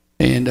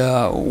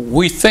 And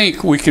we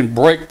think we can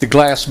break the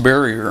glass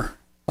barrier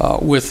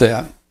with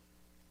that.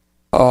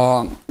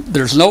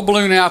 There's no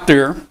balloon out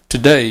there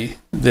today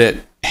that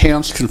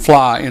hams can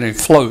fly in a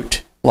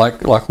float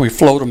like we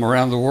float them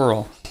around the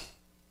world.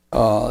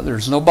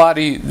 There's no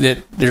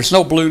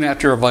balloon out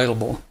there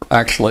available,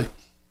 actually.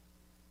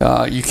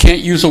 You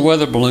can't use a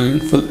weather balloon.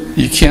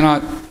 You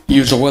cannot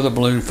use a weather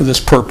balloon for this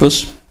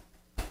purpose.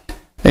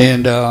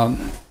 And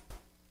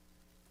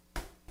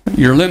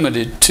you're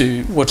limited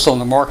to what's on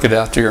the market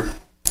out there.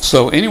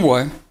 So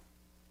anyway,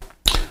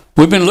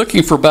 we've been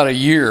looking for about a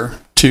year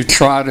to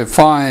try to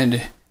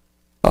find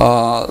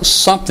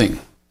something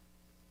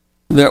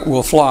that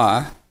will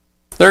fly.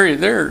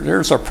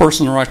 There's our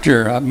person right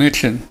there I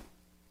mentioned.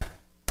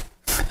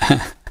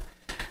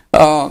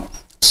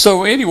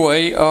 So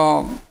anyway,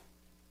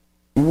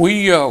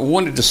 we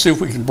wanted to see if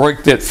we could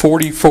break that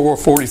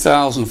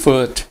 40,000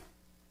 foot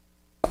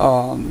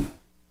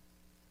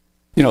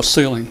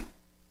ceiling.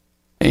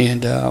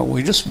 And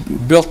we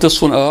just built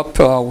this one up.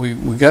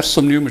 We got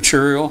some new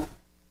material,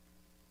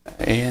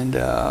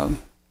 and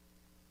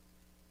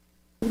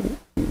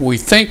we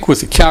think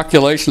with the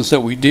calculations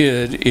that we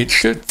did, it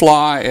should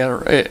fly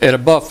at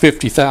above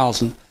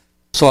 50,000.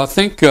 So I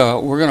think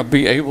we're going to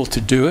be able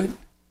to do it.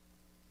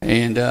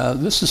 And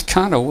this is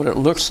kind of what it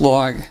looks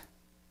like.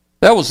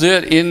 That was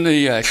it in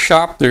the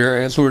shop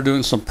there as we were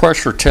doing some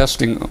pressure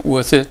testing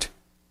with it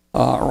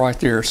right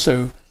there.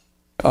 So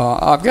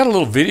I've got a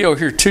little video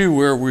here too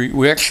where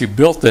we actually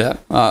built that.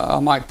 I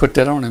might put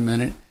that on in a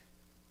minute.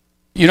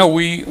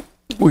 We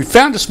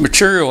found this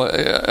material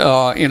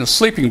in a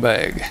sleeping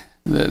bag.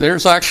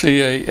 There's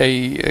actually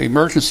a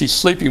emergency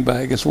sleeping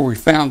bag. Is where we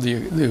found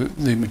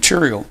the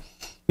material.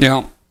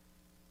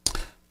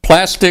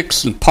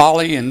 Plastics and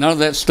poly and none of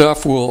that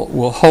stuff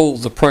will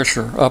hold the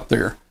pressure up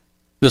there.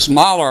 This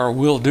Mylar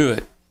will do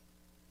it.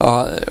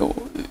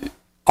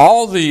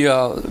 All the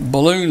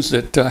balloons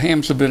that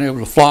hams have been able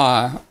to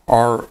fly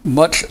are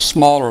much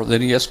smaller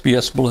than the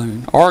SBS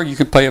balloon, or you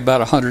can pay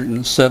about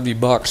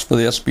 $170 for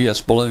the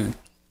SBS balloon.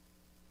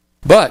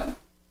 But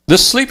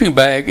this sleeping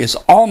bag is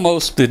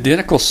almost the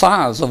identical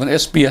size of an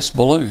SBS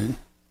balloon,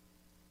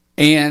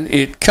 and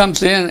it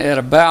comes in at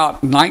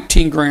about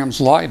 19 grams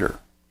lighter.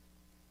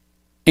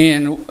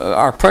 And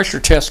our pressure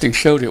testing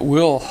showed it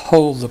will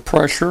hold the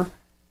pressure,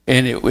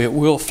 and it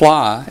will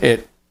fly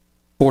at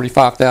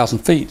 45,000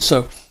 feet.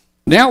 So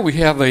now we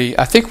have an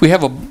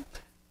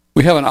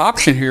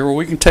option here where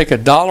we can take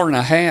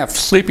 $1.50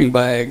 sleeping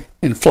bag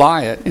and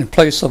fly it in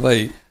place of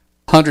a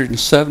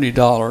 $170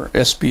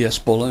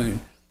 SBS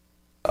balloon.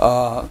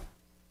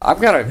 I've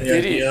got a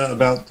video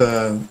about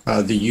the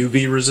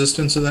UV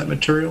resistance of that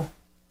material.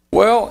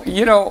 Well,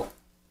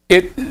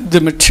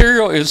 the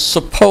material is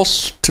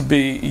supposed to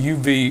be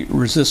UV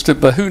resistant,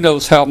 but who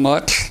knows how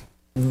much?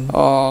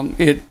 Mm-hmm.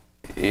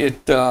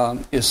 It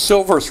is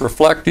silver. It's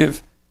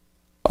reflective.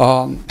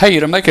 Hey,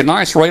 it'll make a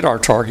nice radar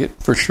target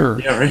for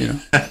sure. Yeah,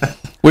 right.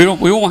 We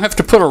won't have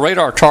to put a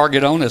radar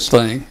target on this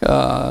thing.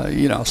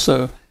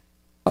 So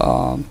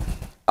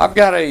I've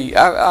got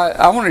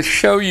I want to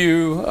show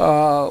you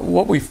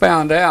what we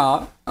found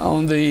out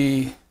on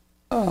the.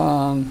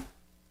 Let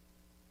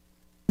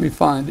me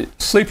find it.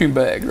 Sleeping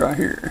bag right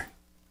here.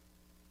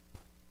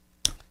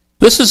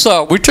 This is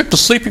we took the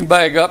sleeping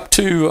bag up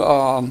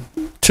to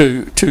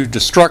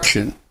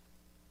destruction.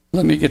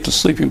 Let me get the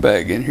sleeping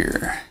bag in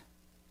here.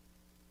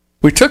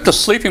 We took the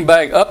sleeping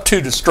bag up to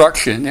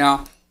destruction.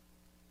 Now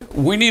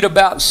we need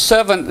about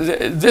 7.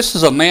 This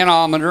is a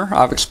manometer.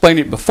 I've explained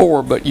it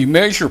before, but you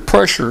measure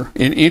pressure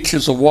in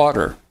inches of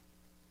water,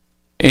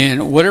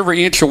 and whatever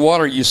inch of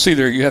water you see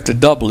there, you have to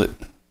double it.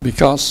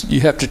 Because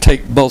you have to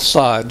take both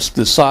sides,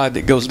 the side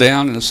that goes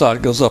down and the side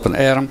that goes up, and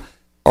add them,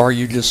 or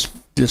you just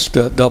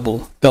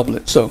double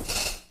it. So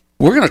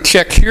we're going to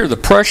check here the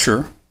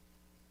pressure,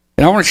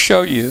 and I want to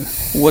show you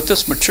what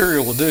this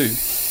material will do.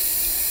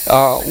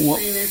 16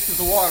 inches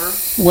of water.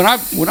 When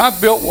I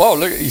built, whoa,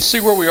 look, you see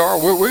where we are?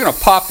 We're going to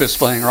pop this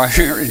thing right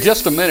here in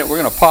just a minute.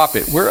 We're going to pop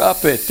it. We're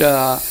up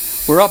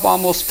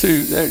almost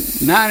to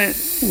 9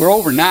 We're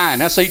over 9.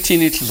 That's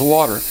 18 inches of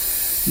water.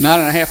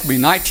 9.5 will be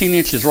 19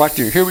 inches right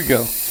there. Here we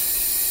go.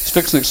 It's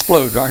fixing to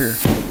explode right here.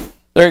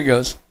 There it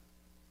goes.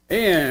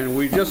 And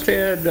we just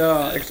had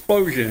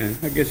explosion.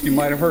 I guess you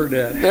might have heard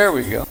that. There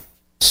we go.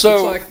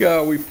 So looks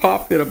like we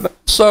popped it about.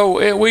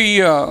 So we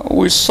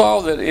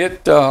saw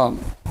that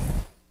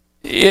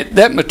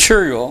that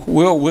material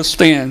will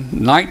withstand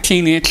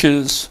 19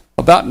 inches,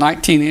 about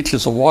 19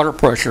 inches of water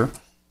pressure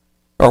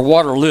or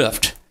water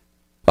lift,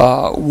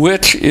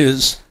 which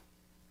is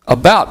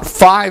about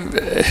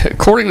 5,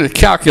 according to the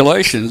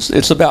calculations,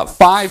 it's about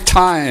 5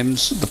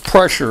 times the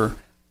pressure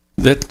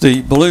that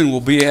the balloon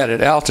will be at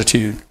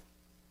altitude.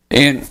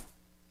 And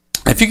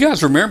if you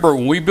guys remember,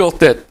 when we built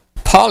that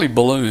poly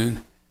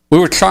balloon, we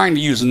were trying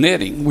to use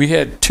netting. We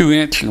had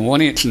 2-inch and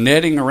 1-inch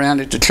netting around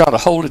it to try to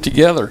hold it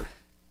together.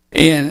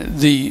 And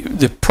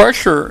the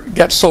pressure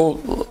got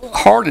so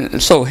hard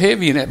and so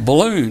heavy in that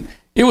balloon,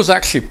 it was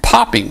actually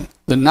popping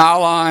the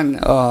nylon.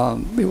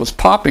 It was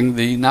popping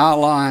the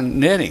nylon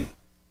netting.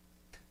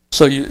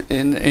 So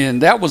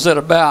and that was at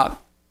about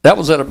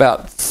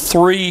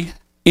 3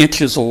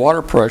 inches of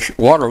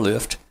water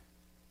lift.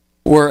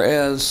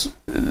 Whereas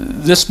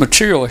this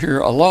material here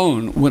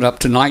alone went up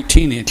to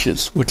 19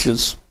 inches, which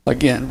is,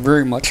 again,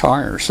 very much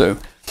higher. So,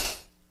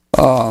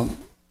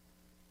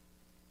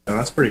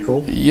 that's pretty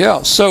cool.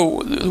 Yeah,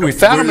 so we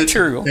found a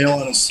material. Did it fail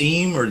on a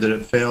seam, or did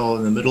it fail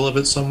in the middle of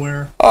it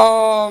somewhere?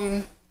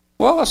 Well,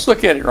 let's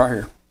look at it right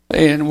here,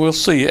 and we'll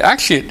see.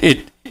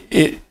 Actually,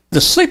 the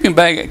sleeping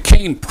bag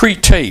came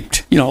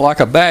pre-taped,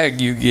 like a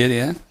bag you get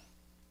in,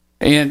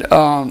 and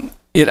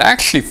it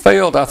actually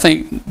failed, I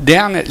think,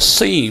 down that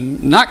seam,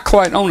 not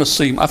quite on the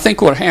seam. I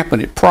think what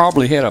happened, it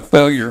probably had a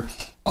failure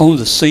on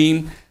the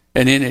seam,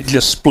 and then it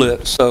just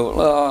split. So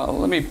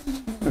let me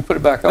put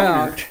it back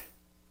on here.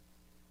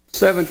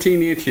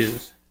 17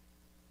 inches,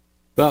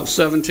 about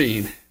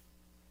 17.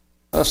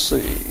 Let's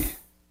see.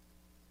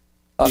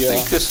 I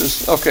think this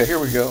is, okay, here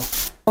we go.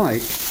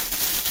 Like,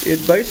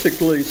 it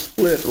basically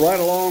split right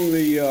along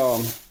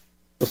the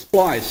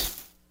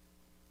splice.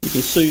 You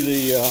can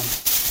see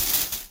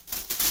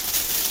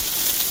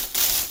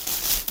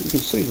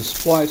the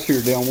splice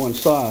here down one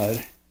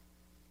side.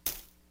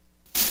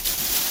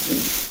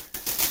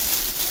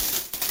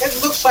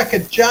 It looks like a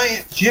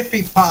giant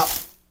Jiffy Pop.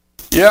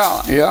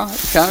 Yeah,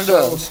 it kind of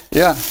does.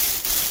 Yeah.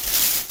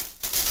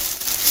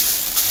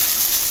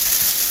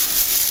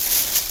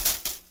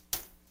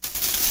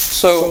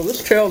 So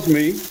this tells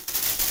me.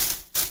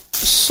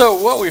 So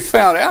what we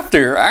found out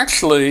there,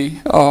 actually,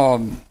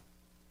 the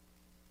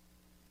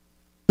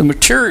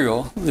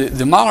material,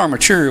 the Mylar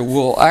material,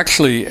 will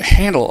actually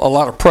handle a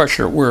lot of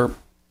pressure. Where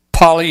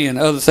poly and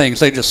other things,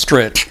 they just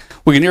stretch.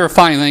 We can never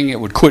find anything that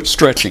would quit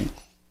stretching.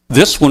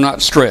 This will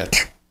not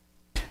stretch.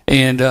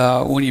 And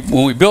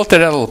when we built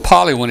that out of the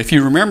poly one, if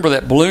you remember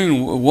that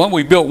balloon, when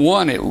we built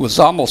one, it was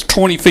almost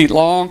 20 feet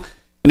long,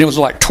 and it was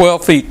like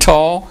 12 feet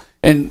tall.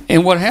 And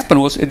what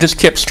happened was it just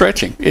kept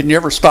stretching. It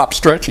never stopped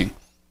stretching.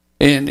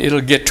 And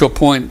it'll get to a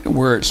point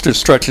where it just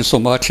stretches so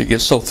much, it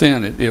gets so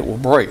thin, it will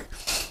break.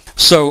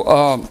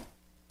 So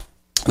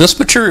this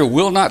material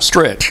will not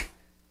stretch.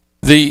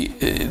 The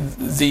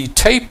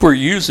tape we're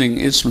using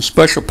is some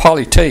special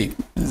poly tape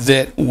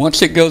that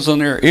once it goes on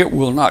there, it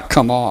will not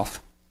come off.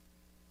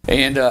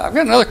 And I've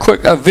got another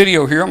quick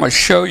video here. I'm going to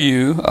show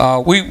you.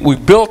 We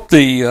built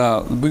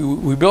the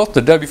we built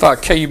the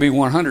W5 KUB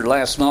 100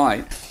 last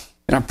night,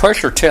 and I'm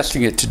pressure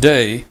testing it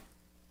today.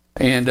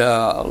 And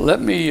let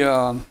me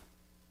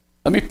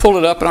pull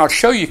it up, and I'll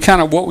show you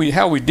kind of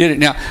how we did it.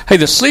 Now, hey,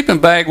 the sleeping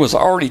bag was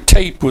already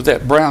taped with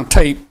that brown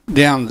tape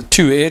down the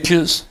 2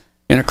 edges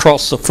and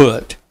across the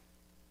foot.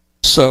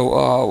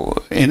 So,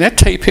 and that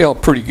tape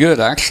held pretty good,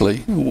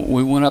 actually.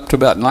 We went up to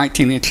about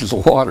 19 inches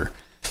of water.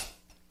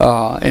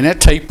 And that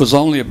tape was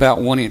only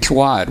about 1 inch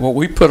wide. What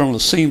we put on the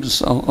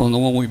seams on the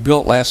one we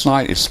built last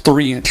night is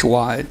 3 inch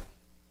wide.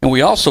 And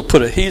we also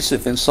put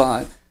adhesive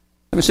inside.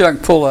 Let me see if I can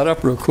pull that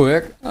up real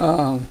quick.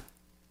 I'll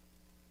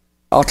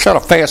try to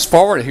fast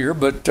forward here,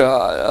 but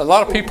a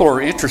lot of people are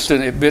interested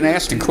and have been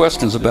asking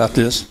questions about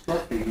this.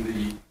 Constructing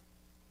the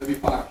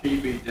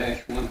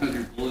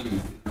W5KB-100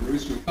 balloon. The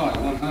reason we call it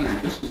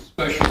 100, this is a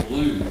special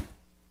balloon.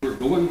 We're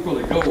going for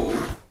the gold.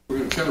 We're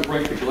going to try to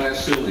break the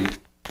glass ceiling.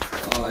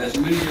 As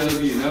many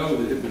of you know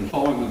that have been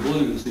following the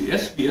balloons, the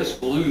SBS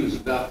balloon is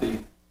about the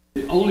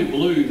only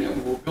balloon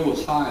that will go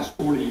as high as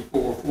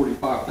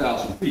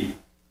 45,000 feet.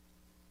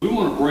 We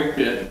want to break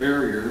that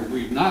barrier.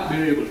 We've not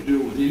been able to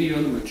do it with any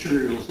other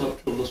materials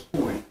up to this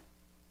point.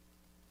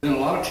 Done a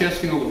lot of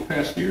testing over the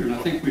past year, and I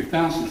think we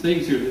found some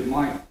things here that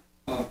might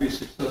be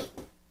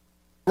successful.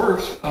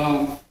 First,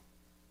 I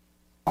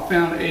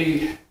found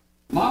a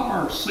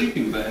Mylar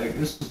sleeping bag.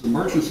 This is the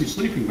emergency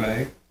sleeping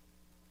bag.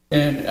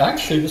 And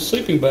actually, the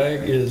sleeping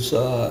bag is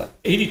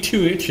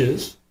 82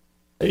 inches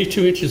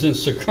in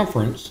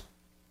circumference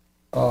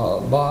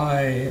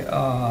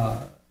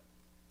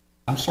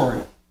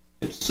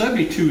it's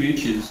 72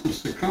 inches in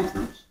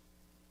circumference,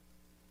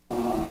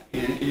 and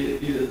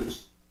it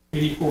is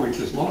 84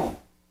 inches long.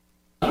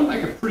 That'll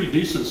make a pretty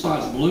decent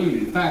sized balloon.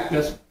 In fact,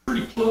 that's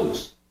pretty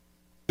close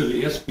to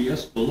the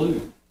SBS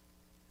balloon.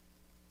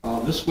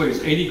 This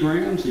weighs 80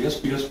 grams. The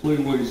SBS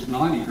balloon weighs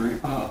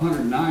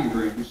 109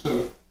 grams.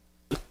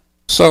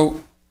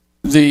 So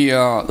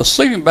the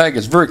sleeping bag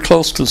is very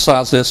close to the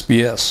size of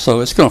SBS,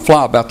 so it's going to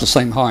fly about the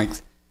same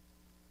height.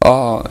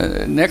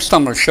 Next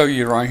I'm going to show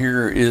you right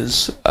here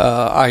is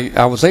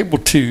I was able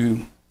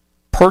to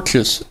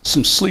purchase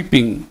some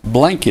sleeping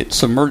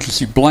blankets,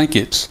 emergency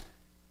blankets,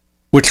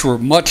 which were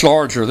much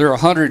larger. They're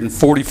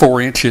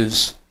 144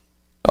 inches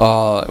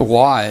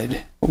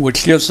wide,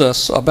 which gives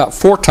us about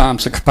 4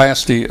 times the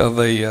capacity of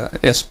a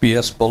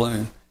SBS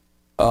balloon.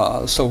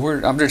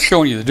 I'm just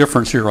showing you the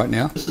difference here right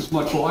now. This is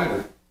much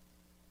lighter.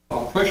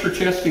 Pressure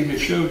testing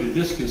has showed that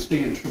this can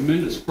stand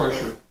tremendous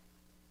pressure.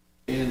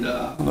 And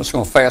I'm just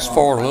going to fast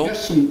forward a little. I got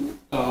some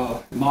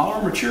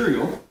Mylar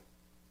material.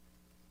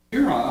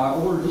 Here I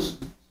ordered this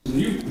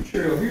new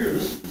material here.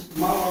 This is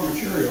Mylar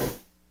material.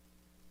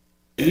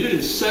 And it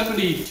is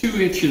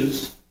 72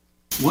 inches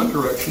one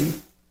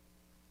direction,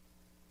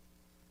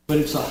 but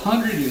it's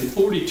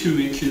 142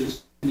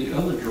 inches in the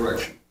other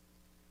direction.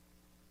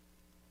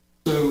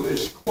 So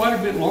it's quite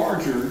a bit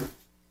larger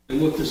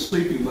than what this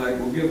sleeping bag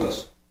will give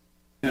us.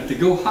 Now to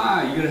go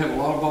high, you're going to have a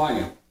lot of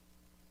volume.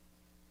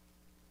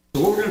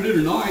 So what we're going to do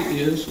tonight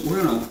is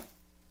we're going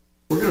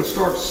to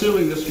start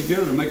sealing this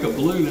together to make a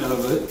balloon out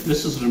of it.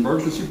 This is an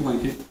emergency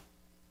blanket.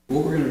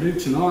 What we're going to do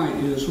tonight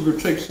is we're going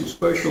to take some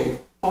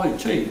special poly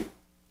tape.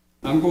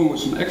 I'm going with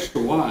some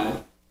extra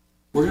wide.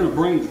 We're going to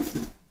bring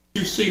the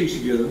 2 seams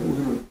together.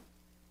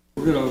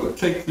 We're going to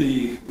take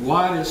the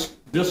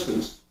widest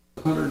distance,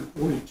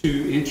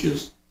 142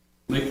 inches,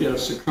 make that a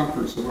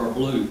circumference of our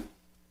balloon.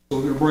 So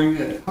we're going to bring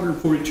that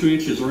 142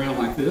 inches around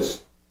like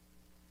this,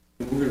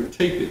 and we're going to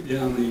tape it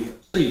down the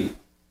seam.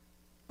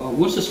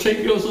 Once this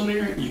tape goes on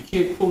there, you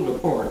can't pull it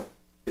apart.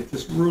 It's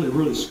just really,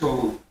 really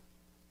strong.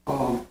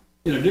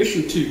 In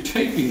addition to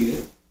taping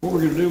it, what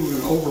we're going to do, we're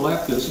going to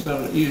overlap this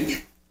about 1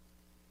 inch,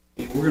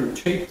 and we're going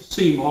to tape the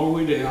seam all the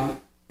way down,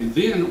 and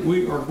then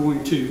we are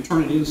going to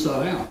turn it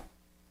inside out.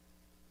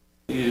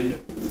 And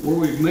where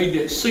we've made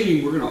that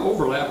seam, we're going to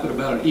overlap it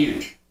about 1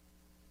 inch.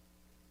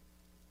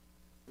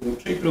 We'll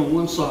tape it on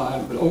one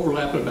side, but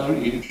overlap it about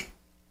 1 inch.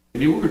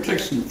 And then we're going to take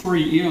some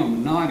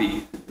 3M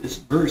 90. It's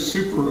very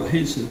super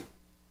adhesive.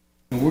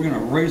 And we're going to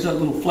raise that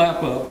little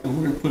flap up, and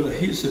we're going to put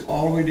adhesive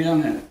all the way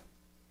down that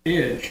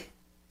edge.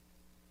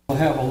 We'll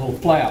have a little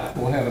flap.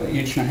 We'll have 1.5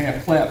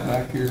 inch flap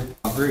back here.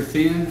 Very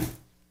thin.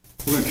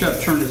 We're going to try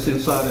to turn this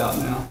inside out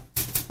now.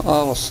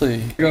 Let's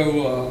see.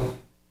 Go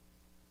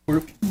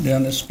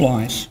down this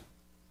splice.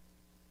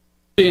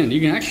 Thin.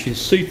 You can actually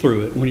see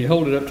through it. When you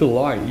hold it up to the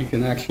light, you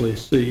can actually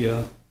see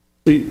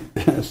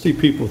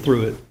people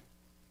through it.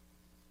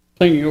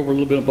 Hanging over a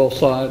little bit on both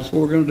sides.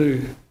 What we're going to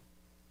do,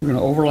 we're going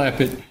to overlap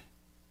it.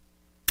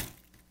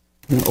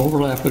 We're going to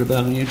overlap it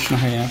about 1.5 inches.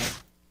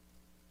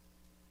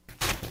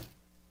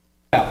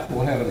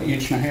 We'll have 1.5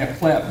 inches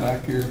flap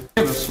back here.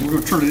 We're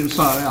going to turn it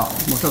inside out.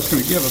 What that's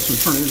going to give us, when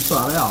we turn it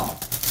inside out,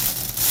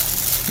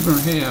 we're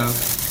going to have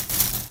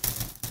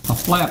a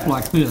flap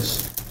like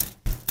this.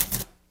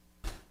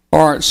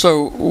 All right,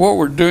 so what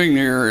we're doing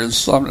there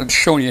is I'm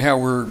showing you how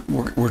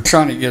we're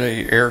trying to get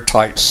a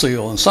airtight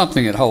seal and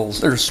something that holds.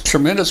 There's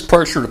tremendous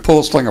pressure to pull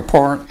this thing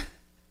apart,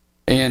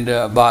 and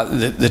by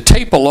the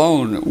tape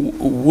alone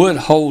would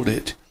hold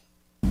it,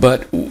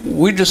 but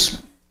we're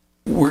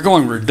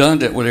going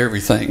redundant with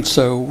everything.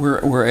 So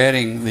we're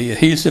adding the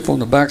adhesive on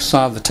the back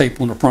side, the tape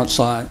on the front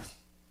side,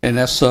 and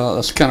that's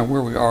kind of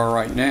where we are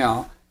right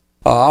now.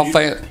 Go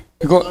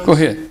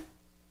ahead.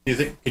 Do you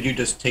think, could you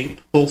just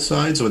tape both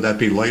sides? Would that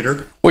be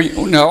lighter?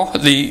 Well, no,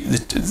 the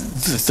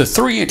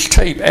 3-inch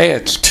tape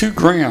adds 2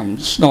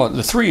 grams. No,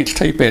 the 3-inch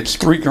tape adds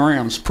 3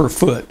 grams per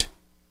foot.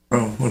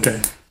 Oh,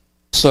 okay.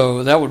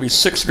 So that would be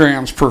 6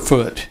 grams per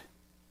foot.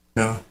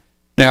 Yeah.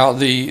 Now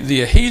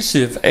the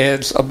adhesive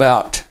adds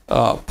about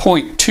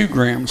 0.2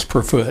 grams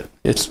per foot.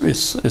 It's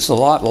a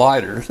lot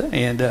lighter,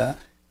 and man,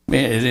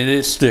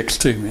 it sticks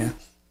too, man.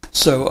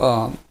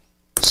 So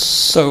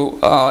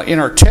in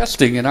our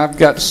testing, and I've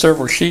got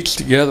several sheets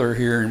together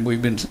here, and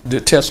we've been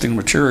testing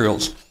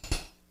materials.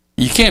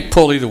 You can't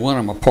pull either one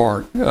of them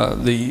apart.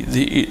 The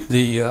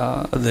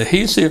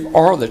adhesive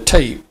or the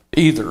tape,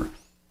 either,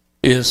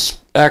 is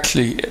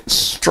actually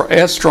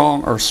as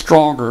strong or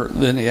stronger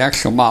than the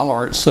actual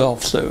Mylar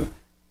itself. So,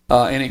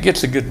 and it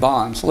gets a good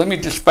bond. So let me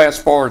just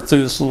fast forward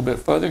through this a little bit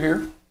further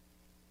here.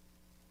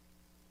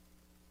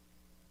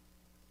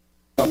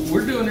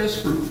 We're doing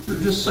this for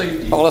just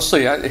safety. Oh, let's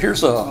see.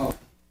 Here's a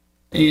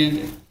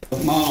and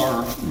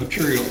Mylar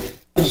material.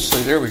 Let's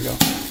see. There we go.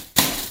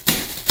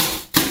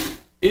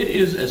 It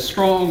is as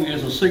strong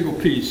as a single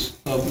piece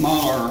of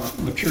Mylar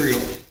material.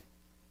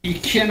 You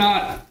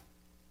cannot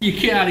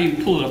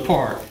even pull it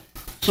apart.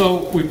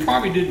 So we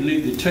probably didn't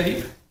need the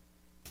tape,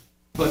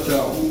 but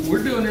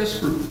we're doing this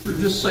for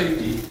just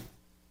safety.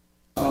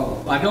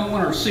 I don't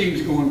want our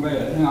seams going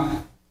bad.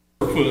 Now,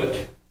 per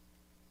foot.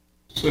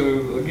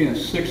 So again,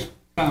 6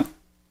 times.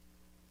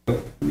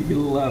 Let me get a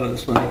little out of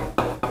this thing.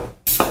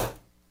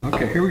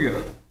 Okay, here we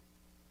go.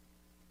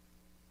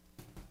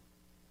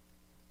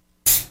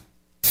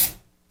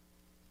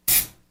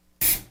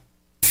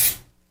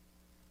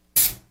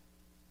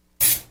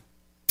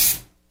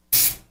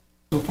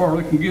 So far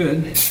looking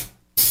good.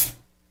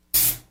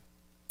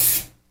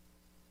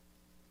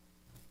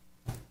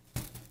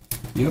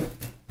 Yep.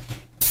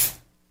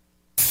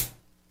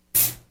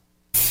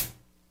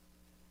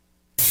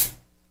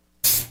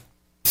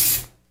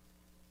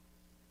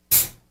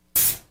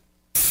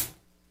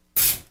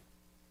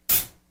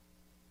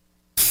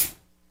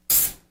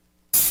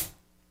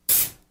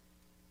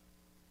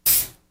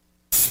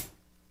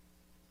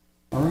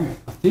 All right,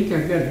 I think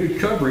I've got a good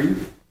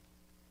covering.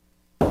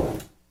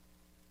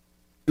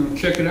 Gonna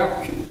check it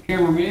out,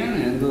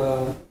 cameraman,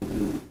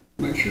 and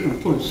make sure to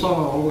put a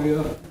saw all the way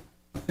up.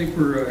 I think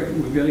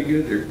we've got it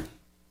good there.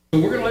 So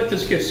we're gonna let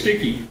this get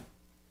sticky.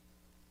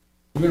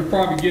 We're gonna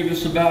probably give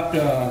this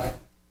about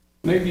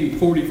maybe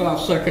 45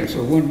 seconds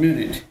or 1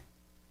 minute.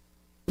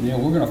 And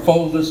then we're gonna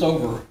fold this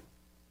over,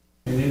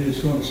 and then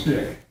it's gonna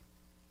stick.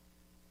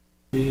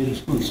 It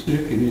is gonna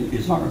stick, and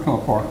it's not gonna come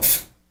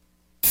apart.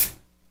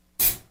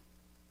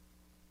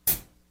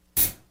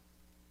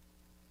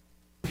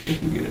 We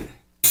can get it.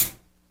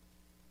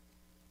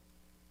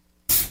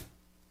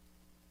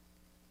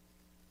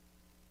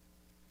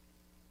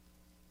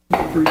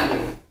 Pretty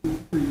good.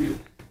 Pretty good.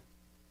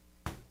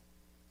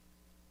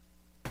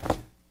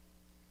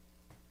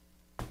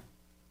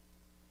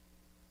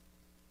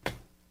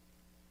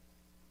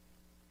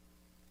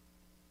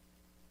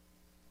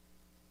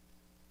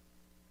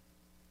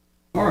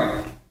 All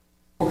right.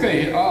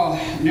 Okay.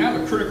 Now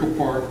the critical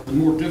part, the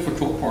more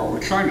difficult part.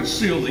 We're trying to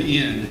seal the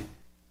end,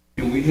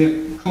 and we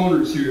have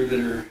corners here that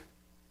are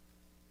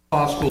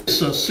possible.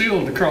 It's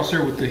sealed across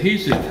there with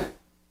adhesive.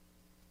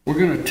 We're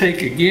going to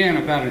take again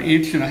about 1.5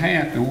 inches,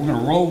 and we're going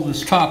to roll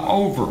this top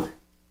over,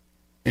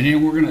 and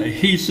then we're going to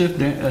adhesive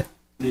the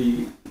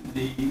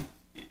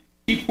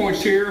key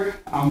points here.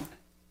 We're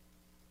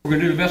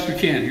going to do the best we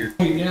can here.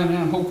 Point down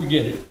and hope we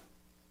get it.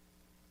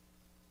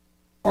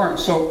 All right,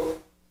 so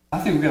I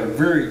think we've got a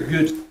very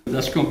good.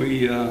 That's going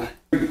to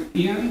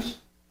be ends,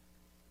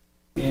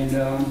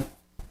 and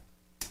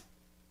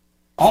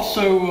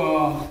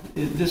also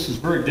this is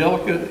very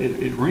delicate.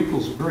 It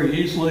wrinkles very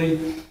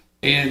easily,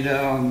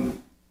 and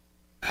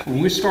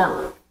when we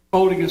start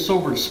folding this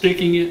over and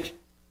sticking it,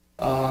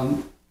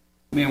 man,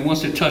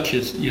 once it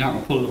touches, you're not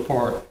going to pull it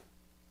apart.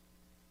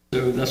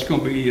 So that's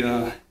going to be,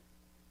 we're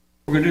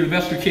going to do the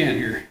best we can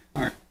here.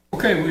 All right.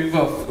 Okay,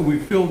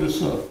 we've filled this,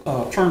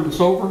 turned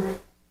this over.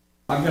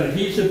 I've got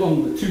adhesive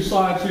on the two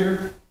sides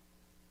here.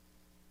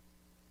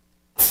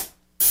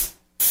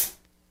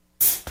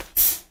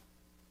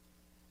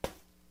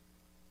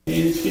 And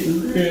it's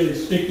getting really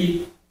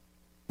sticky.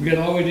 We got it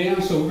all the way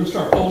down, so we're going to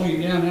start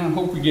folding it down now and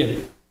hope we get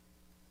it.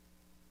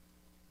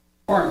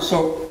 All right,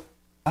 so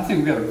I think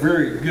we've got a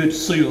very good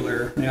seal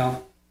there.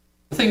 Now,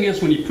 the thing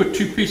is, when you put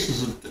two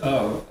pieces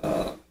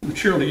of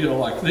material together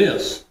like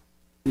this,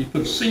 and you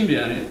put a seam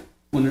down it,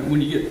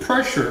 when you get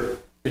pressure,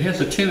 it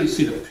has a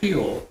tendency to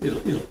peel.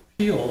 It'll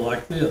peel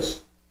like this.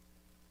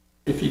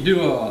 If you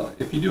do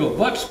a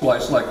butt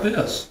splice like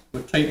this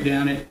with tape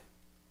down it,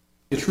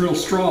 it's real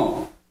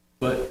strong.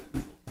 But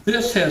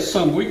this has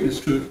some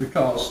weakness to it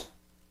because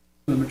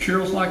the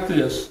material's like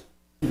this,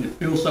 and it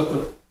fills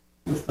up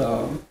with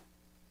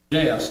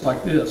gas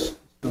like this. It's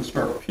going to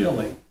start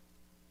peeling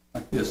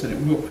like this, and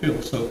it will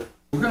peel. So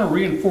we're going to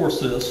reinforce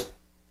this.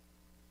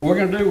 What we're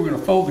going to do, we're going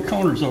to fold the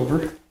corners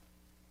over,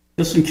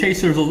 just in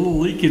case there's a little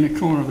leak in the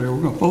corner there.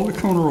 We're going to fold the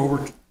corner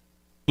over,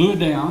 glue it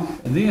down,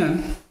 and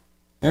then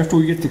after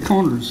we get the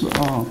corners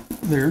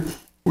there,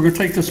 we're going to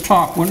take this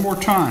top one more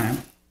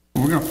time,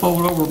 and we're going to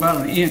fold it over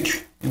about 1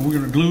 inch, and we're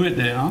going to glue it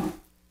down.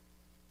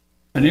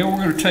 And then we're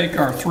going to take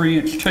our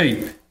 3-inch tape,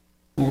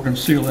 and we're going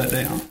to seal that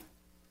down.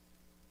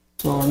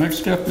 So our next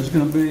step is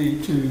going to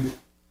be to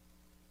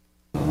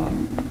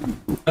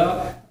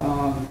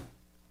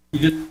you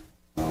get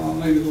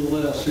maybe a little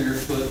less here,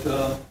 but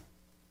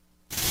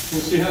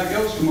we'll see how it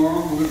goes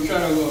tomorrow. We're going to try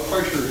to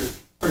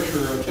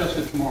pressure test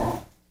it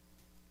tomorrow.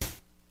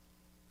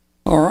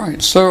 All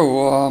right,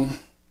 so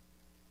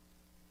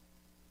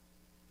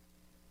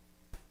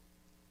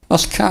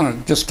that's kind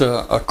of just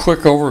a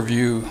quick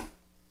overview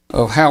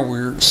of how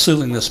we're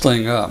sealing this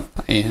thing up.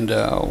 And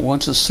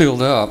once it's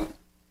sealed up,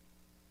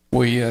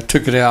 we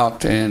took it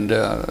out, and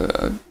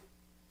of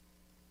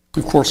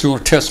course we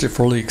want to test it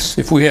for leaks.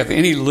 If we have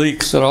any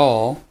leaks at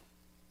all,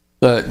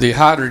 the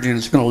hydrogen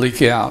is going to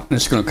leak out and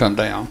it's going to come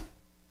down.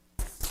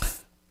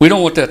 We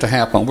don't want that to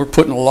happen. We're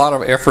putting a lot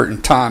of effort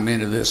and time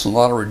into this, and a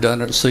lot of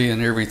redundancy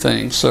and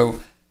everything.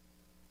 So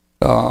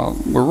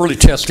we're really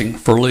testing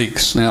for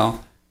leaks.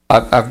 Now,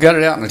 I've got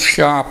it out in the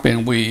shop,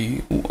 and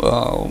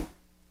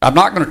I'm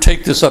not going to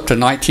take this up to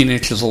 19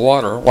 inches of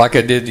water like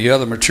I did the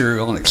other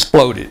material and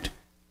explode it.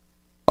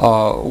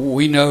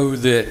 We know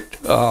that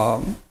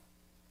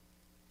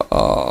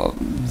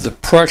the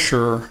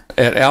pressure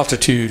at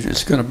altitude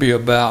is going to be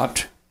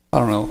about,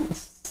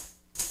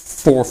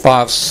 4,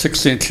 5,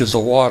 6 inches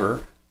of water.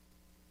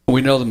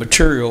 We know the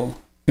material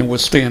can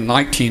withstand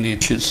 19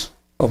 inches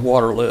of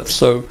water lift.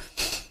 So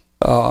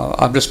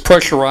I'm just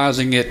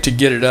pressurizing it to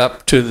get it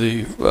up to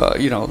the,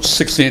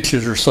 6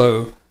 inches or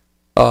so,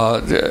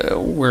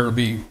 where it'll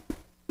be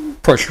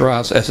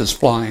pressurized as it's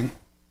flying.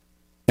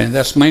 And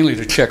that's mainly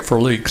to check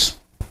for leaks.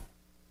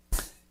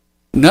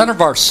 None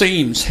of our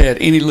seams had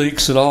any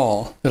leaks at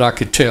all that I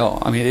could tell.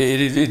 I mean,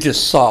 it's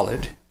just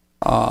solid.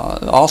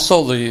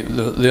 Also,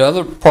 the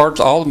other parts,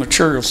 all the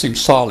material seemed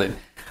solid.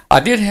 I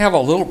did have a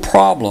little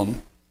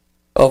problem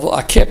of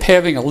I kept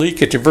having a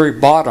leak at the very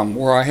bottom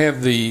where I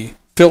have the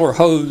filler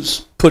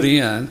hose put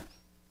in.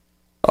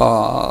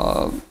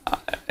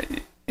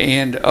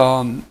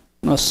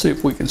 Let's see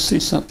if we can see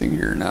something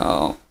here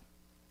now.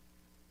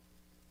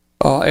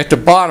 At the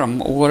bottom,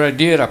 what I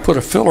did, I put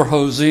a filler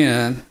hose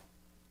in,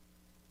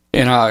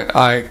 and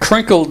I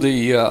crinkled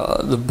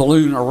the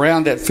balloon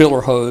around that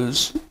filler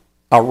hose.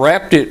 I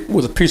wrapped it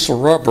with a piece of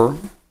rubber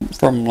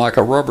from like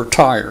a rubber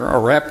tire. I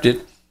wrapped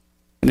it,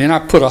 and then I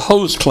put a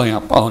hose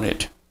clamp on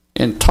it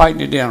and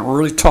tightened it down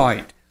really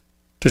tight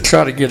to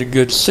try to get a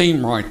good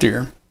seam right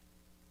there.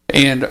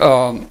 And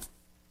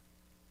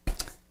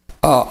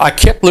I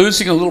kept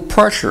losing a little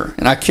pressure,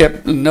 and I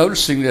kept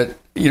noticing that,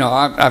 you know,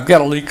 I've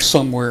got a leak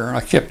somewhere, and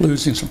I kept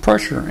losing some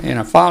pressure. And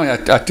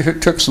I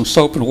took some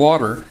soap and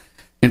water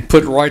and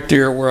put it right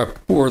there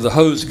where the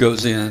hose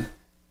goes in,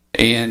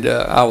 and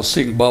I was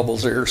seeing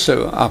bubbles there.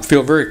 So I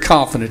feel very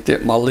confident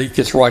that my leak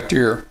is right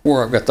there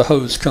where I've got the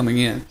hose coming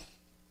in.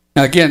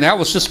 Now, again, that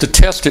was just to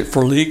test it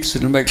for leaks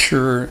and to make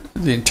sure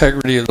the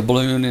integrity of the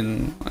balloon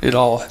and it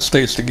all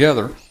stays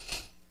together.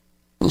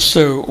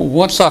 So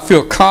once I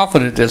feel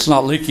confident that it's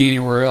not leaking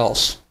anywhere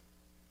else,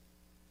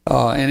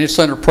 and it's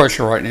under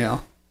pressure right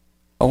now,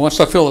 once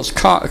I feel it's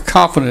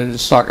confident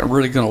it's not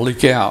really going to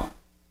leak out,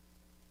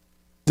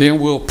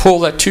 then we'll pull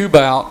that tube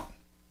out,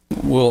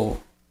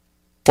 we'll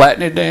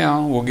flatten it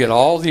down, we'll get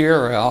all the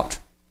air out,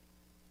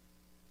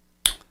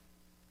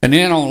 and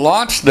then on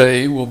launch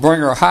day we'll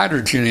bring our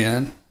hydrogen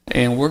in,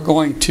 and we're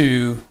going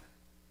to,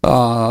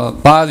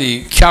 by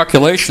the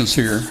calculations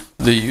here,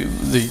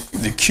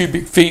 the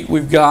cubic feet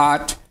we've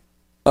got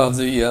of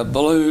the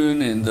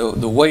balloon and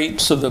the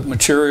weights of the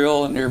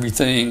material and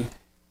everything,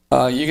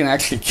 you can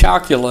actually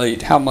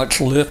calculate how much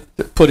lift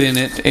to put in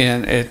it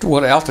and at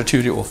what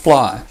altitude it will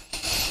fly.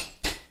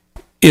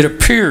 It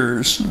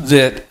appears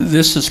that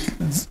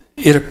the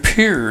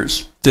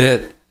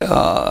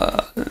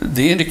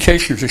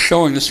indications are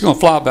showing this is going to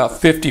fly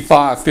about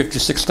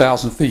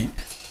 56,000 feet.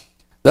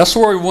 That's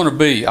where we want to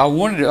be.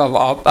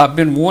 I've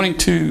been wanting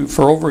to,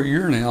 for over a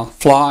year now,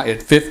 fly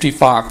at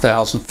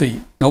 55,000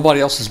 feet.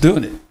 Nobody else is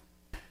doing it.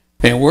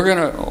 And we're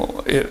going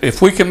to, if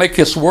we can make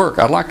this work,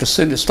 I'd like to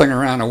send this thing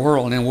around the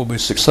world and then we'll be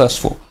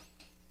successful.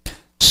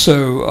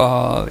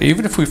 So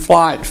even if we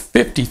fly at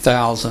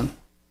 50,000,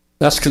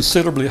 that's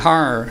considerably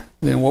higher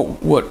than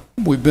what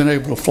we've been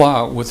able to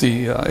fly with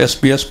the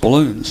SBS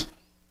balloons.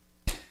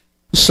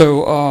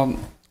 So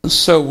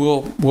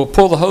we'll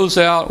pull the hose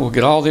out, we'll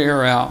get all the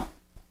air out.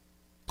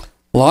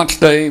 Launch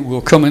day, we'll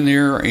come in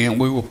there and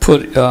we will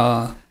put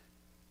our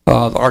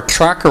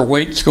tracker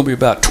weight is going to be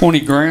about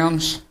 20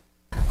 grams.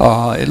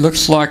 It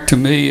looks like to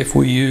me if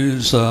we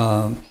use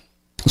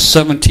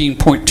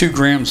 17.2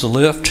 grams of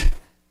lift,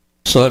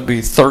 so that'd be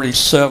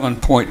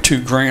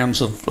 37.2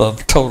 grams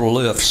of total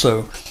lift.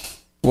 So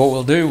what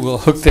we'll do, we'll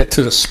hook that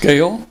to the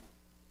scale,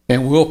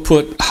 and we'll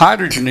put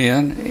hydrogen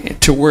in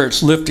to where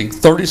it's lifting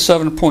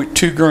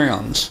 37.2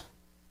 grams.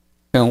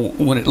 And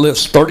when it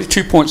lifts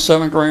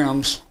 32.7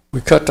 grams, we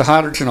cut the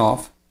hydrogen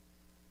off.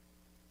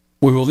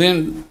 We will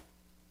then,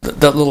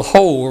 that little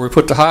hole where we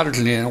put the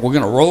hydrogen in, we're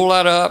going to roll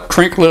that up,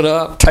 crinkle it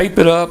up, tape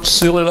it up,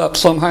 seal it up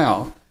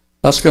somehow.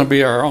 That's going to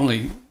be our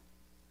only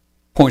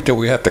point that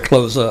we have to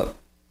close up.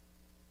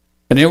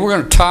 And then we're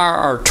going to tie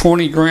our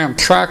 20-gram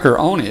tracker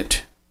on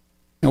it,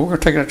 and we're going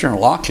to take it out there and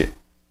lock it.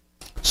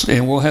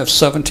 And we'll have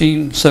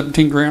 17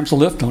 grams of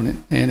lift on it,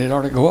 and it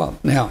ought to go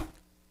up. Now,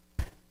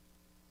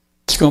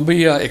 it's going to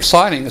be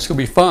exciting. It's going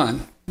to be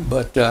fun,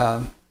 but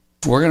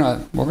we're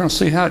gonna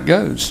see how it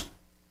goes.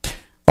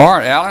 All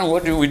right, Alan,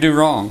 what did we do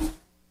wrong?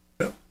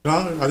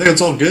 I think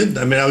it's all good.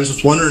 I mean, I was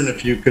just wondering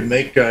if you could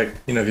make, if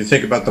you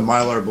think about the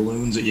Mylar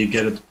balloons that you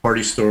get at the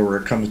party store where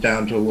it comes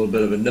down to a little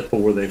bit of a nipple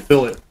where they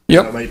fill it.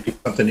 Yep. That might be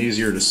something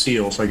easier to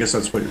seal, so I guess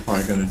that's what you're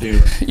probably going to do.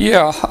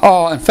 Yeah.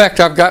 In fact,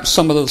 I've got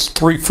some of those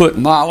 3-foot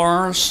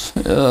Mylars,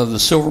 the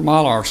silver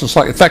Mylars. It's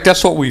like, in fact,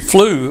 that's what we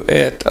flew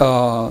at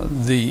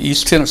the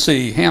East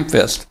Tennessee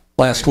Hamfest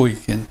last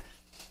week. And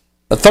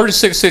a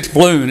 36-inch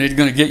balloon isn't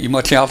going to get you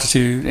much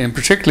altitude, and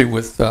particularly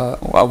with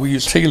we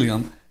used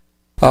helium.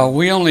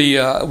 We only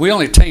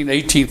attained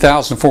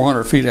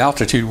 18,400 feet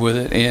altitude with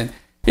it, and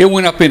it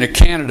went up into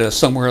Canada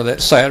somewhere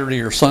that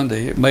Saturday or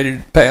Sunday. It made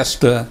it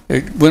past.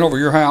 It went over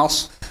your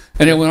house,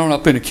 and it went on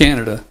up into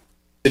Canada.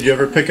 Did you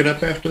ever pick it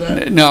up after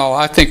that? No,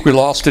 I think we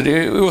lost it.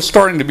 It was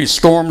starting to be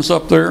storms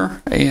up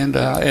there, and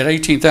at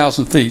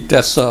 18,000 feet,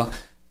 that's a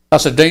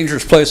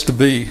dangerous place to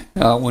be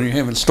when you're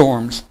having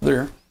storms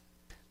there.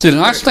 See, the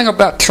nice thing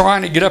about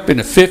trying to get up in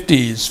the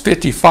 50s,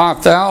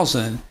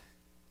 55,000,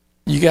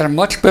 you got a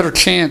much better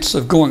chance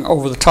of going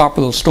over the top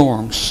of those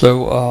storms.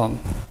 So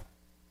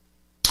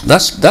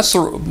that's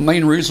the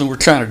main reason we're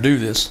trying to do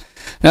this.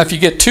 Now, if you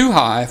get too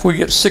high, if we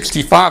get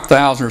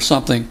 65,000 or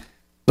something,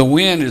 the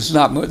wind is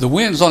not. The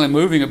wind's only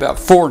moving about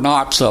 4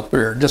 knots up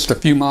there, just a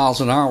few miles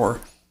an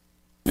hour,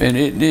 and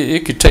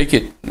it could take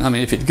it. I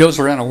mean, if it goes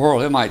around the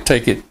world, it might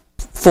take it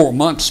 4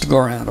 months to go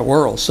around the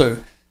world. So,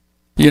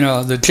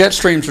 the jet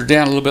streams are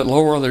down a little bit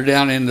lower. They're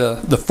down in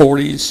the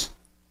 40s,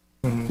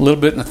 a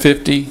little bit in the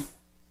 50,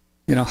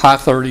 high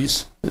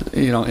 30s,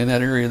 in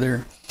that area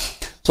there.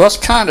 So that's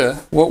kind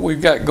of what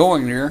we've got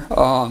going there.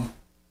 I'm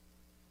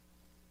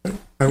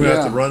going to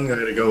have to run. I got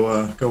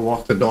to go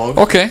walk the dog.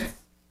 Okay.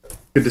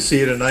 Good to see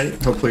you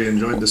tonight. Hopefully you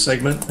enjoyed the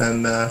segment,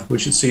 and we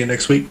should see you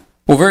next week.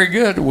 Well, very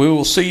good. We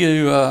will see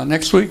you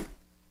next week.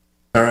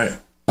 All right.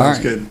 Sounds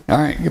good. All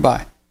right.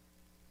 Goodbye.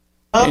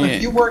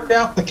 If you worked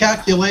out the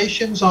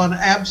calculations on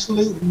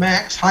absolute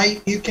max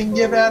height you can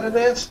give out of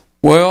this?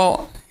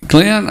 Well,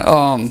 Glenn,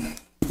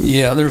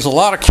 there's a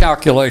lot of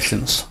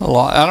calculations. A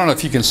lot. I don't know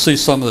if you can see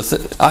some of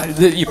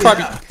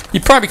the you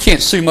probably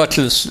can't see much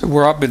of this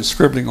where I've been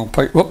scribbling on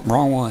paper. Whoop,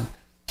 wrong one.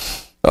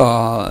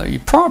 You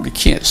probably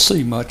can't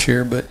see much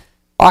here, but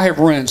I have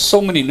run so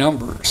many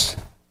numbers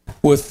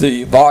with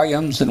the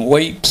volumes and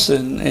weights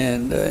and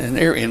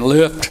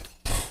lift.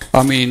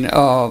 I mean,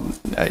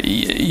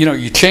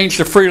 you change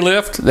the free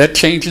lift, that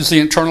changes the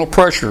internal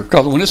pressure.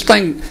 Because when this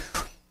thing,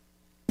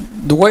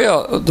 the way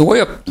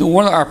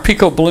one of our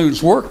Pico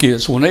balloons work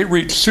is when they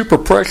reach super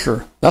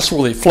pressure, that's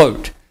where they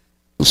float.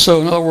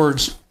 So in other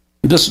words,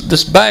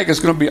 this bag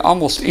is going to be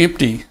almost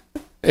empty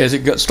as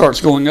it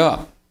starts going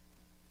up.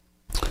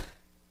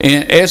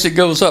 And as it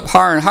goes up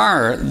higher and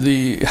higher,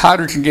 the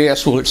hydrogen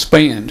gas will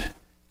expand.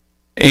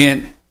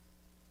 And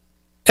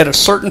at a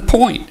certain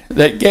point,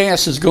 that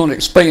gas is going to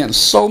expand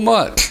so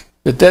much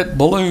that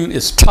balloon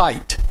is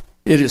tight.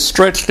 It is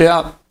stretched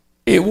out.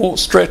 It won't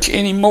stretch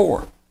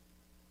anymore.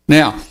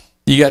 Now,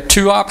 you got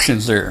two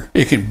options there.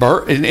 It can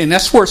burn, and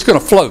that's where it's going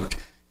to float.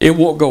 It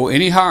won't go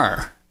any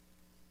higher.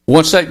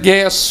 Once that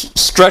gas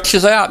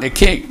stretches out and it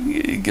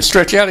can't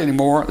stretch out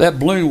anymore, that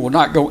balloon will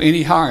not go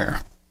any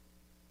higher.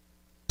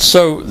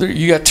 So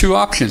you got two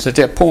options at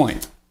that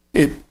point.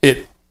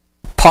 It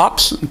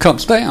pops and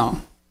comes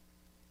down,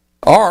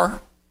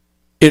 or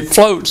it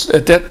floats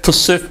at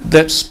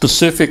that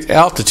specific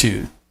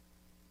altitude.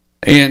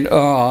 And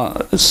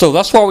so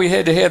that's why we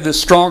had to have this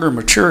stronger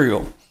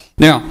material.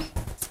 Now,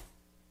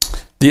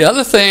 the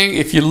other thing,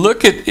 if you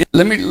look at it,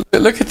 let me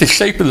look at the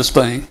shape of this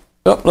thing.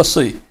 Let's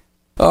see.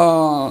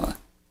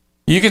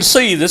 You can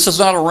see this is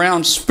not a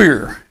round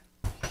spear.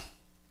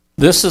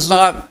 This is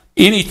not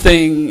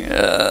anything.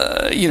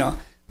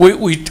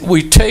 We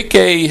take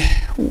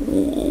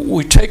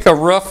a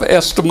rough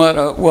estimate.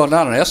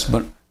 Not an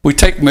estimate. We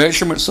take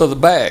measurements of the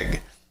bag.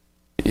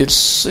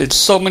 It's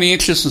so many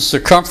inches in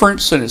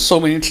circumference and it's so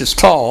many inches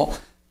tall.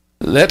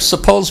 That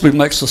supposedly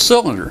makes a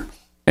cylinder,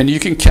 and you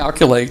can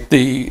calculate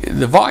the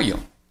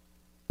volume.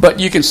 But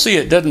you can see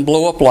it doesn't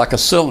blow up like a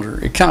cylinder.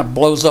 It kind of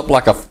blows up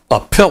like a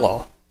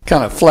pillow,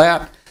 kind of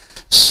flat.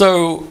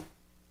 So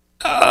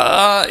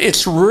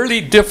it's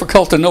really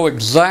difficult to know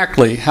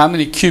exactly how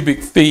many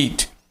cubic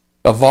feet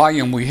of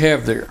volume we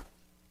have there.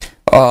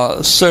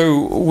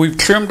 So we've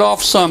trimmed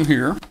off some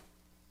here,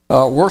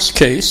 worst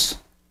case,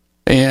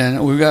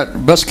 and we've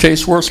got best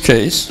case, worst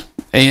case,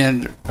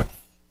 and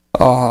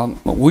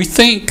we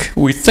think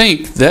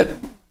that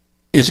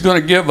is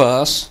going to give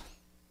us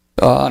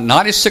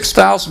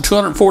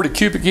 96,240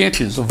 cubic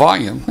inches of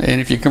volume, and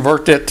if you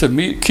convert that to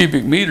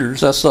cubic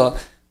meters, that's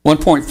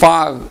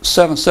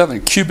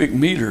 1.577 cubic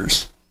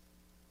meters.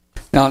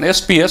 Now an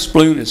SBS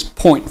balloon is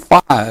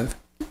 0.5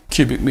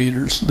 cubic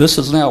meters. This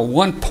is now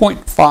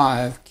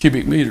 1.5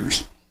 cubic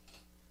meters.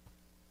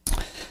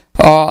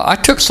 I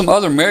took some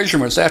other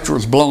measurements after it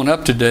was blown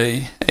up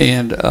today,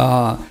 and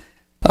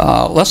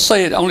let's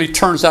say it only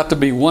turns out to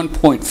be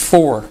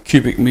 1.4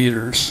 cubic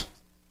meters.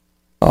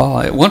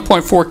 At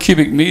 1.4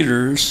 cubic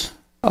meters,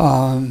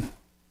 and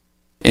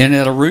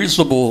at a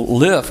reasonable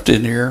lift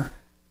in here,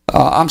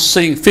 I'm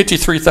seeing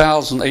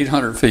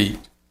 53,800 feet.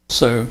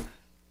 So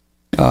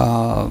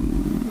I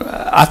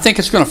think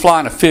it's going to fly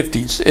in the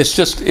 50s.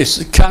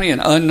 It's kind of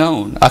an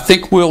unknown. I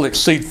think we'll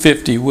exceed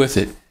 50 with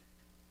it.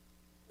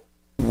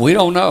 We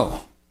don't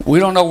know. We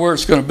don't know where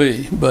it's going to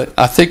be, but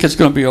I think it's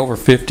going to be over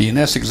 50, and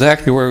that's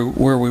exactly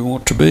where we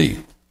want to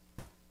be.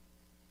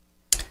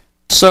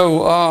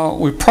 So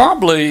we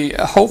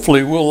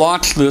hopefully, we'll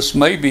launch this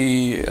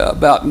maybe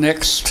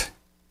next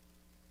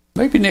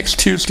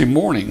Tuesday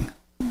morning,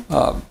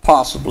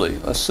 possibly.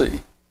 Let's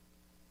see.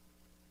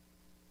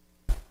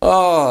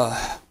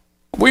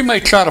 We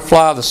may try to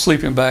fly the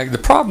sleeping bag. The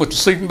problem with the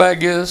sleeping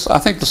bag is I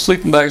think the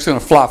sleeping bag is going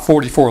to fly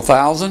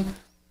 44,000,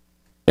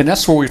 and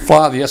that's where we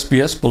fly the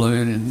SBS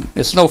balloon, and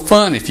it's no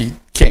fun if you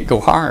can't go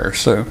higher.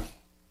 So,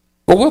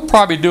 but we'll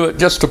probably do it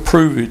just to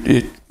prove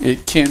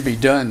it can be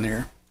done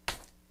there.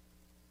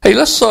 Hey,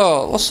 let's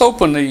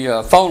open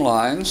the phone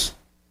lines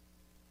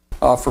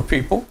for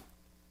people,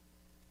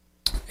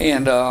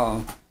 and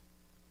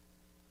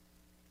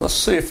let's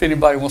see if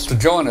anybody wants to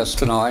join us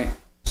tonight.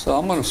 So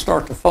I'm going to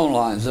start the phone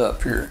lines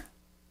up here.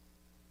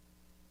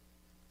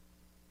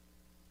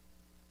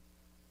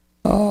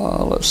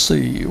 Let's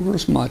see,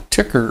 where's my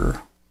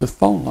ticker? The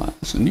phone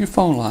lines, the new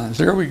phone lines.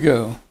 There we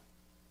go.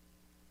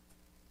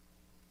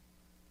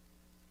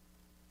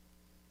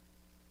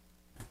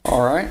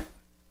 All right.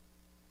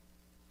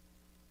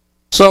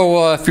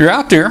 So if you're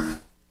out there,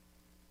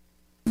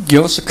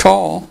 give us a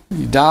call.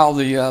 You dial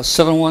the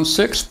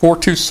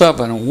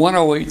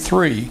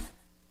 716-427-1083,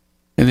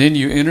 and then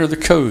you enter the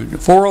code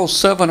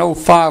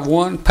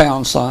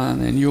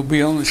 407051 #, and you'll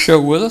be on the show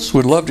with us.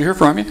 We'd love to hear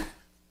from you.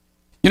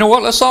 You know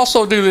what? Let's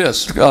also do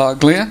this,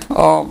 Glenn.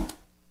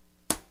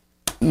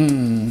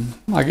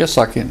 I guess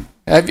I can.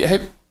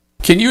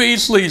 Can you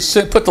easily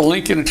put the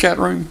link in the chat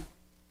room?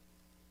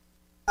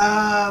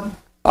 I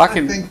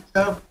can. think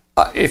so.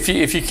 If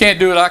you can't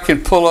do it, I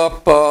can pull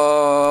up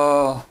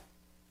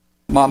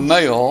my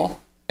mail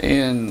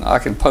and I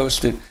can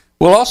post it.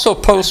 We'll also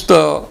post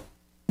a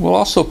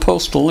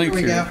link Here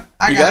we here. go.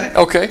 I You got it.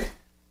 Okay.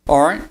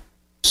 All right.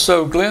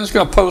 So Glenn's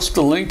going to post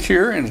the link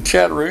here in the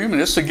chat room,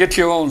 and this will get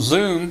you on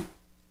Zoom,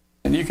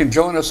 and you can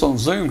join us on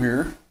Zoom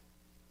here.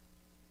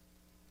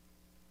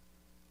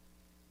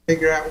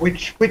 Figure out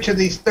which of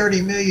these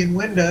 30 million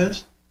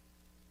windows.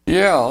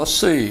 Yeah. Let's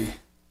see.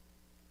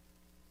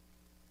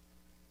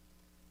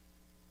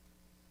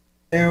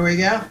 There we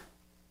go.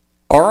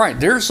 All right,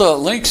 there's a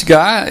links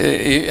guy.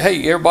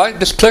 Hey, everybody,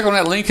 just click on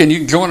that link and you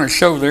can join our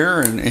show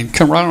there and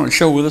come right on the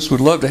show with us.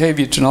 We'd love to have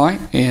you tonight.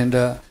 And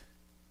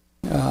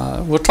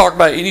we'll talk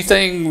about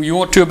anything you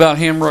want to about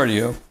ham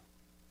radio.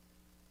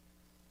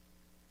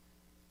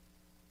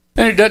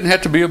 And it doesn't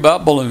have to be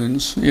about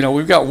balloons. You know,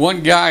 we've got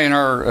one guy in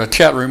our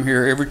chat room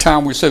here. Every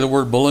time we say the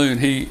word balloon,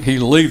 he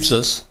leaves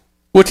us,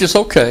 which is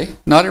okay.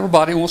 Not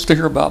everybody wants to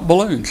hear about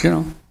balloons, you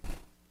know.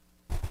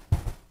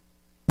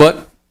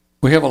 But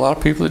we have a lot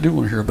of people that do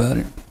want to hear about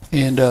it.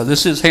 And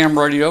this is ham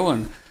radio,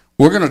 and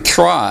we're going to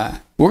try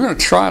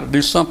to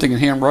do something in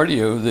ham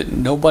radio that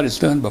nobody's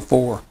done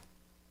before.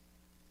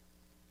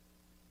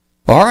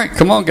 All right,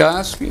 come on,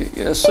 guys.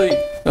 Let's see.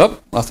 Oh,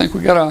 I think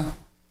we got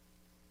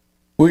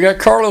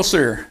Carlos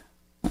there.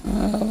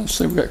 Let's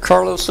see, we got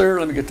Carlos there.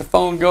 Let me get the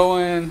phone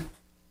going.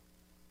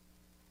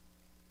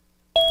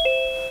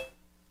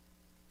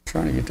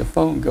 Trying to get the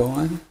phone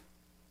going.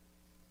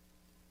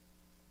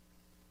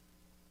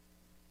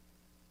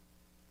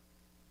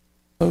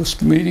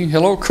 Host meeting.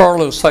 Hello,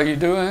 Carlos. How you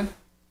doing?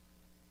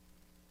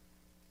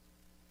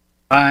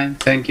 Fine,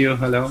 thank you.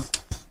 Hello.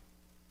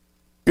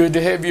 Good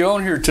to have you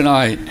on here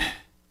tonight.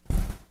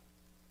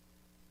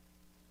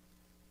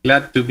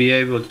 Glad to be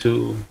able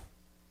to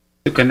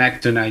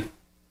connect tonight.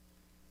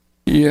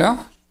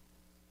 Yeah.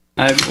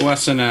 I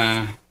was on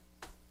a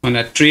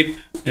trip,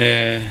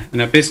 on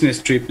a business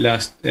trip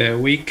last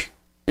week.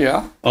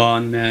 Yeah.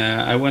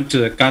 I went to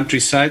the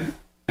countryside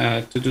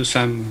to do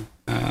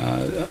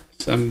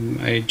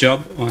a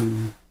job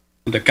on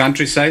the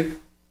countryside.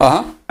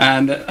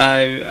 And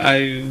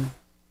I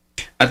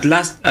at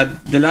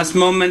the last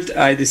moment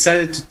I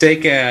decided to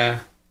take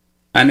an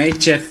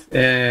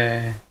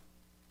HF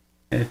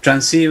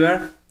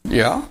transceiver.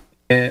 Yeah.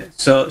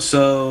 So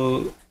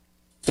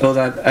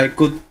that I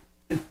could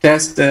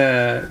test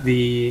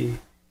the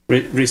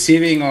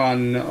receiving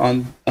on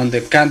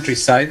the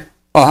countryside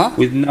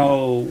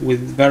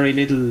with very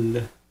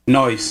little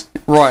noise.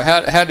 Right.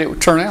 How did it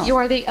turn out? You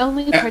are the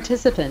only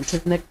participant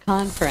in the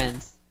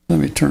conference. Let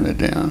me turn it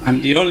down.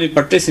 I'm the only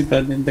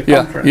participant in the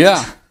conference.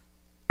 Yeah.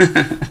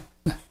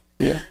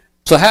 Yeah.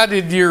 So how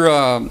did your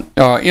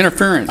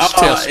interference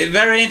test?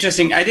 Very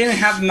interesting. I didn't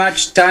have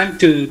much time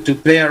to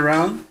play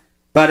around,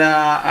 but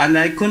and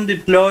I couldn't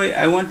deploy.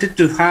 I wanted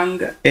to hang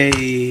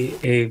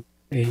a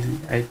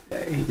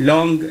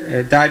long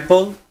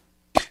dipole,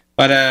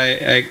 but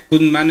I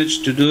couldn't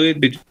manage to do it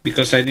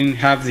because I didn't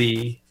have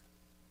the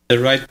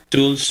right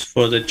tools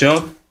for the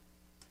job.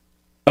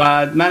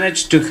 But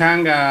managed to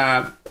hang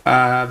a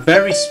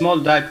very small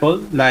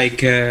dipole,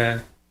 like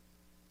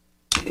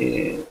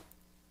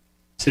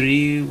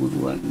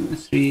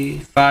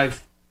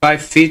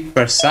 5 feet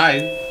per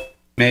side,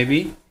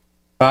 maybe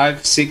 5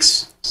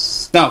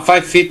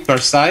 feet per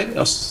side,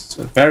 a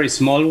very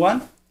small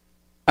one,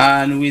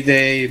 and with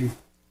a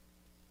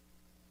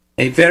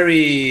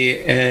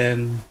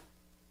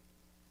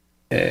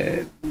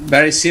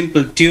very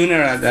simple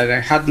tuner that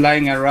I had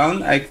lying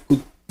around. I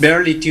could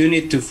barely tune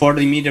it to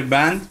 40-meter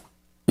band,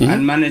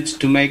 and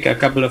managed to make a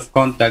couple of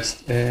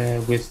contacts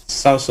with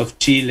south of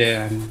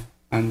Chile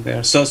and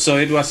there. So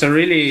it was a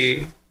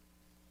really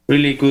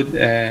good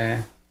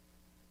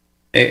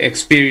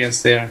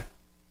experience there.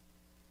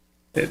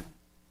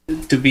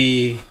 To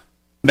be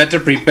better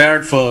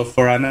prepared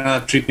for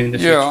another trip in the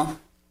future. Yeah.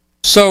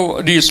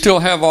 So do you still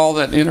have all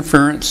that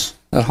interference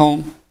at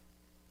home?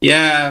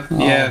 Yeah. Oh,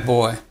 yeah.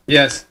 Boy.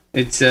 Yes,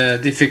 it's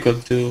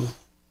difficult to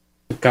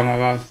come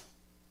about.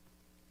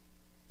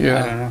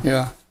 Yeah. I don't know.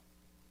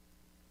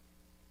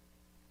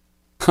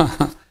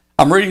 Yeah.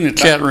 I'm reading the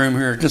chat room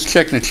here. Just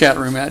checking the chat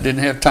room out.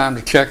 Didn't have time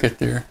to check it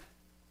there.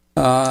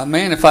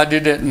 Man, if I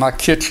did that in my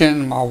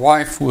kitchen, my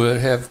wife would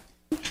have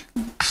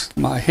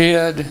my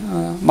head.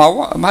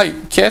 My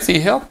Kathy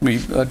helped me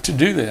to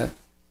do that.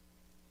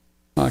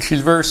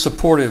 She's very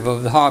supportive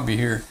of the hobby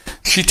here.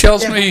 She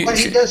tells Yeah, me but what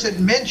he doesn't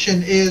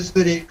mention is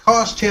that it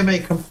cost him a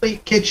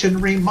complete kitchen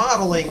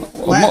remodeling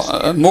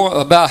last year. more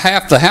about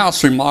half the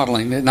house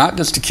remodeling, not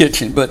just the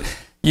kitchen. But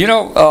you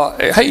know,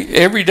 hey,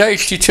 every day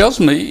she tells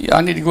me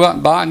I need to go out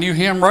and buy a new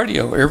ham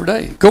radio every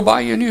day. Go buy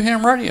you a new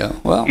ham radio.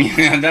 Well,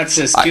 Yeah, that's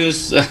an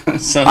excuse. So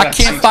I that's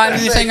can't find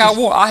expensive. anything I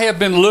want. I have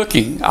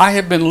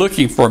been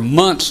looking for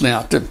months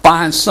now to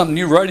find some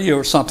new radio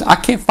or something. I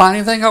can't find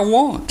anything I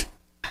want.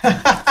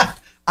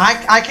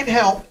 I can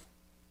help.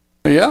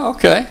 Yeah,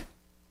 okay.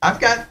 I've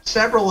got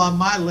several on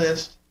my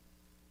list.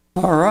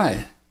 All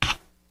right.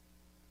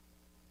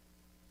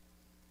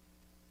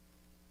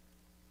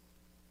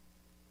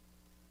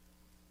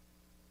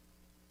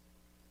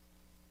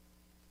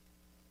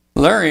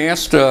 Larry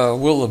asked,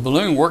 will the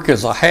balloon work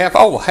as a half?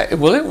 Oh,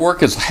 will it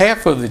work as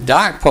half of the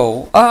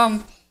dipole?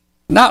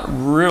 Not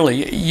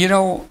really. You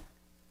know,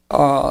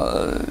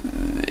 the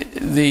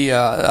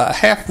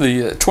half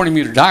the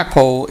 20-meter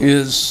dipole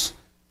is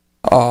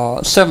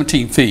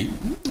 17 feet,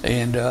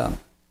 and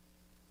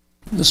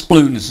this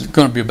balloon is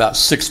going to be about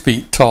 6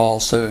 feet tall.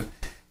 So,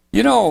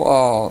 it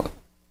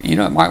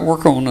might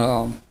work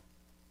on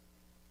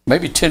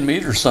maybe 10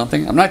 meters or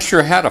something. I'm not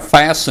sure how to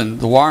fasten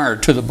the wire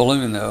to the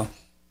balloon though,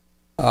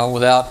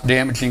 without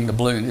damaging the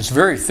balloon. It's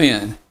very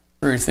thin,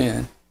 very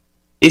thin.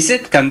 Is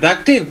it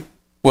conductive?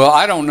 Well,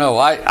 I don't know.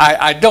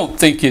 I don't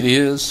think it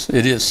is.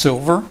 It is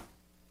silver.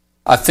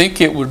 I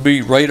think it would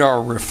be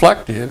radar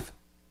reflective.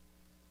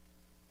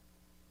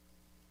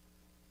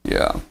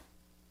 Yeah.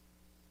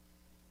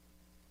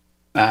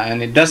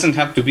 And it doesn't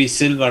have to be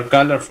silver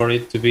color for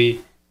it to be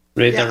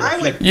radar Yeah,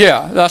 reflective.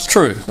 Yeah, that's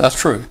true. That's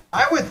true.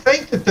 I would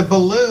think that the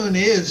balloon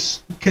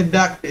is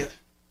conductive.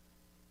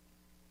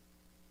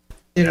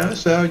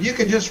 So you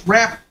can just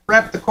wrap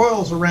the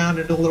coils around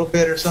it a little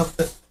bit or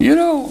something. I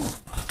don't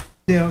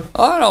Do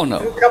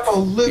know. a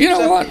couple of loops. You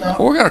know up what?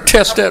 We're going to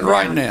test that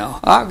right now.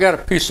 I've got a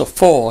piece of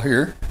foil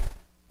here.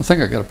 I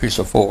think I got a piece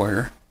of foil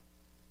here.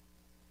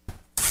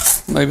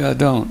 Maybe I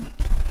don't.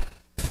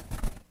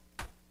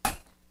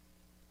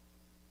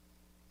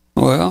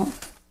 Well,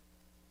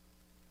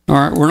 all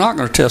right. We're not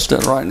going to test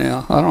that right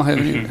now. I don't have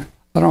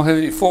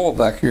any foil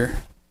back here.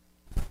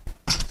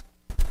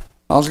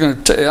 I was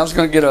going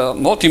to get a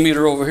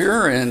multimeter over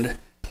here and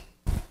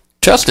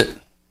test it.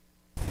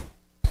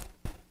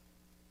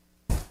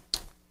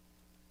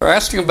 They're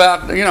asking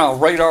about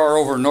radar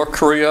over North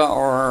Korea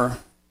or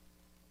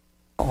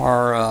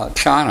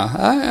China.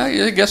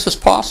 I guess it's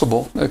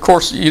possible. Of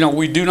course,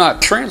 we do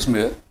not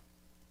transmit.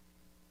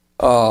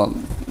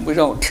 We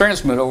don't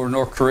transmit over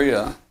North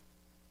Korea.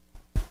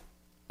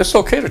 It's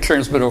okay to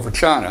transmit over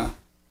China,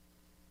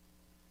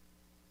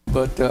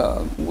 but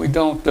we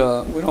don't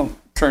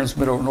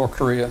transmit over North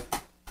Korea.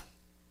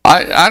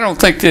 I don't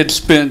think they'd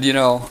spend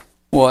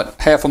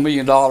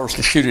 $500,000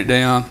 to shoot it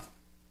down.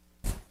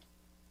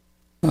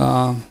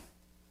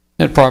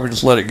 They'd probably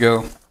just let it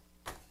go.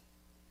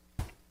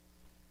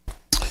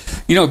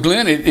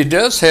 Glenn, it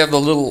does have the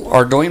little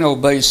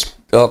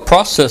Arduino-based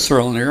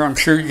processor on there. I'm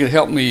sure you could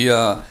help me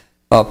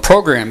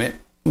program it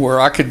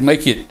where I could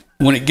make it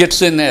when it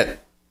gets in that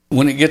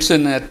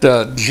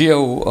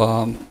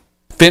geo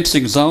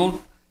fencing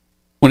zone.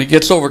 When it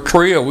gets over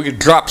Korea, we could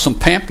drop some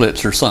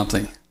pamphlets or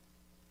something.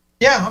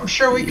 Yeah, I'm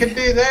sure we could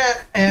do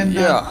that. And,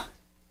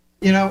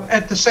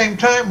 at the same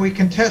time, we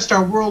can test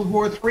our World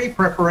War III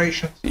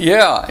preparations.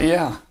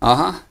 Yeah.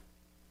 Uh-huh.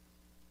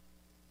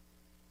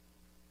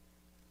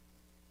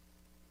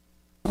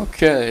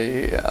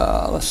 Okay,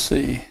 let's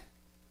see.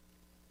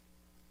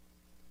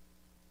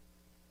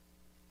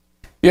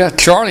 Yeah,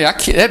 Charlie,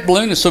 that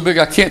balloon is so big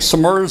I can't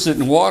submerge it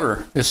in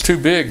water. It's too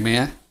big,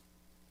 man.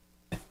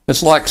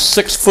 It's like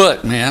 6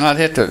 foot, man. I'd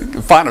have to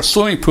find a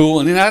swimming pool,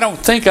 and then I don't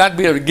think I'd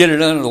be able to get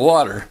it under the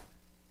water.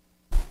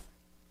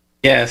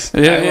 Yes,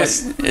 Yeah, I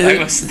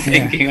was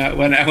thinking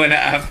when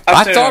I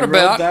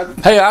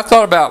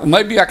thought about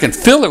maybe I can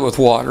fill it with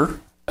water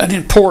and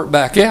then pour it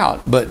back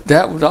out, but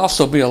that would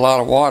also be a lot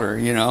of water,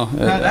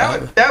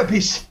 That would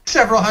be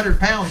several hundred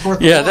pounds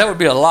worth. Yeah, of water. that would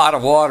be a lot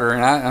of water,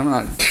 and I'm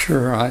not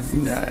sure.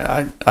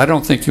 I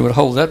don't think you would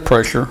hold that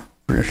pressure.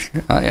 Look,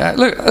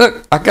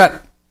 I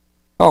got.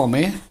 Oh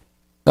man, I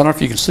don't know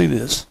if you can see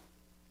this.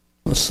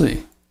 Let's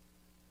see.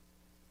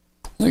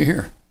 Look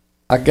here,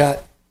 I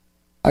got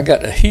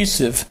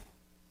adhesive.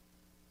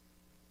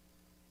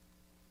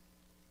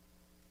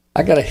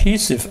 I got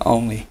adhesive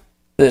on me.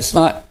 That's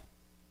not.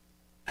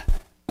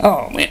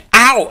 Oh man!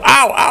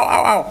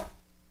 Ow!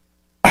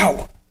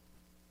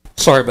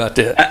 Sorry about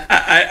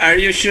that. Are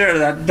you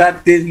sure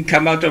that didn't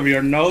come out of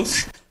your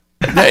nose?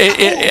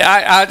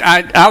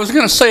 I was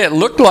going to say it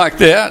looked like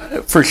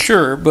that for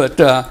sure, but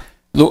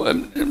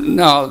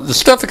no, the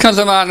stuff that comes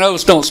out of my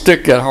nose don't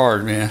stick that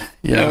hard, man.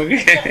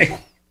 Okay.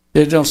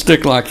 It don't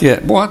stick like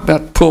that. Boy, I'm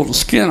about to pull the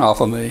skin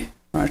off of me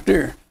right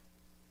there.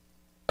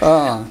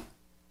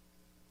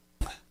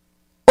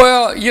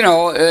 Well,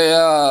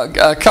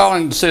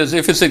 Colin says,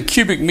 if it's in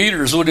cubic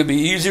meters, would it be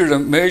easier to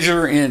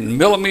measure in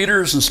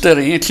millimeters instead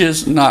of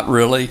inches? Not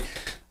really.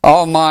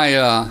 All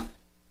my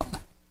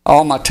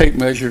tape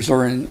measures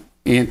are in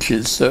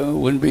inches, so it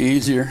wouldn't be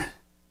easier.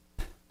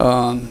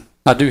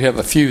 I do have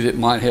a few that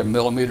might have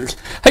millimeters.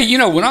 Hey, you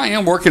know, when I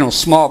am working on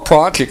small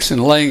projects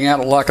and laying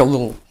out like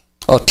a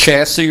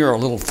chassis or a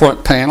little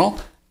front panel,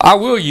 I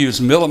will use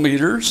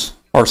millimeters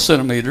or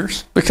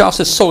centimeters because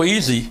it's so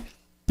easy,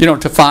 you know,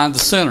 to find the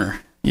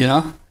center, you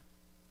know,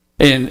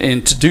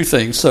 and to do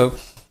things. So,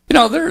 you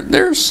know,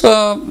 there's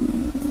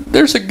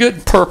a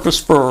good purpose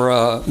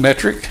for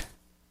metric.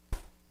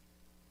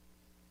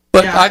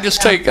 But Yeah, I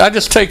just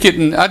take it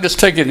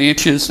in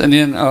inches, and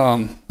then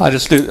I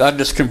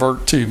just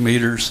convert to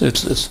meters.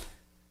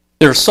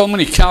 There are so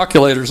many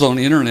calculators on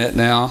the internet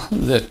now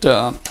that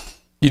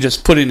you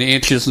just put in the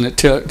inches and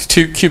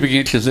 2 cubic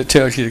inches. It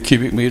tells you the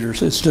cubic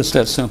meters. It's just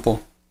that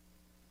simple.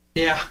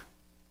 Yeah.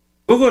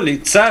 Google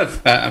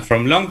itself,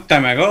 from long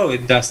time ago,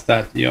 it does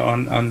that. You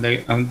on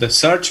the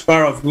search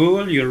bar of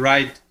Google, you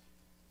write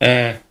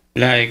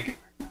like,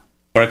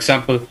 for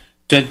example,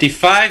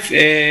 25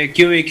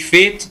 cubic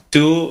feet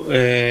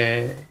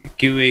to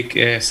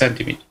cubic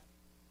centimeter.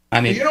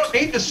 And You don't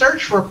need to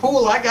search for a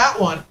pool. I got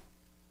one.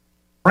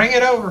 Bring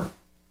it over.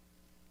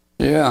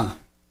 Yeah.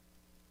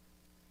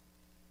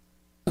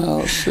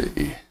 Let's see.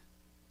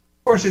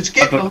 Of course, it's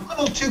getting a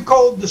little too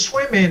cold to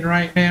swim in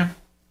right now.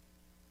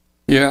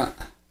 Yeah.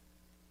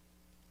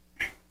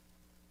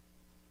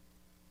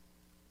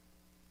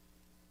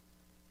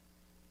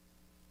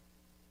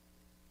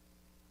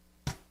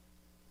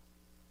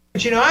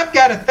 But you know, I've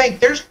got to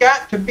think there's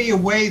got to be a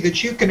way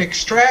that you can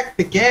extract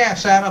the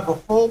gas out of a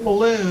full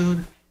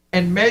balloon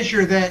and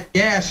measure that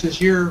gas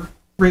as you're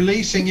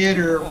releasing it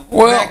or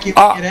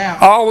vacuuming it out.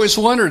 I always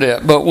wondered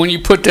that, but when you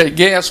put that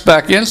gas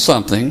back in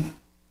something,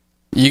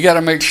 you got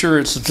to make sure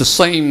it's at the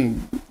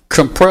same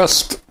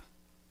compressed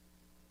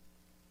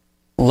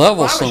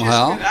level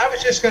somehow. I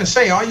was just going to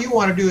say, all you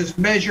want to do is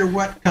measure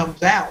what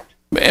comes out.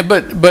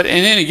 But and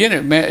then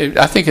again,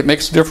 I think it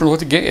makes a difference with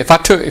the gas.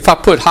 If I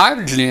put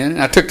hydrogen in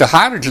and I took the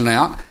hydrogen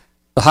out,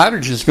 the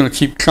hydrogen is going to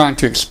keep trying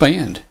to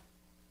expand.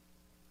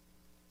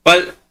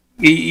 But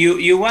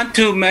you want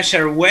to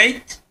measure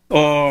weight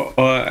or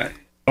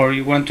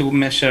you want to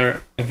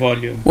measure the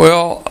volume?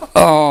 Well,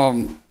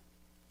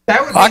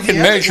 that would be I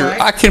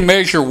can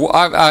measure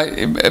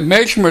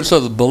measurements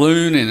of the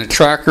balloon and the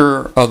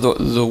tracker, of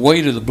the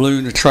weight of the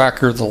balloon, the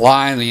tracker, the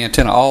line, the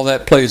antenna. All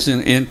that plays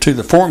into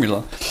the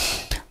formula.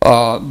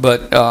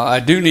 But I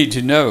do need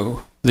to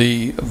know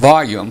the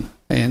volume,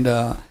 and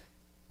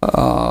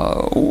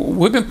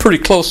we've been pretty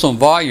close on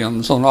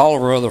volumes on all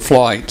of our other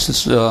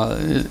flights.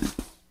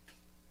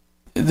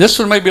 This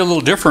one may be a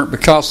little different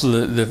because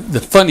of the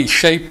funny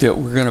shape that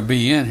we're going to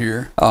be in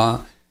here.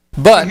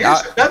 But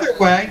here's another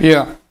way.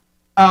 Yeah.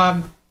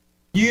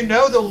 You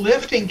know the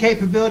lifting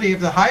capability of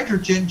the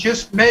hydrogen.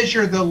 Just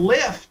measure the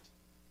lift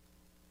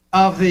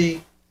of the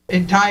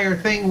entire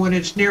thing when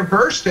it's near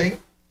bursting,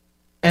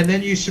 and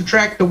then you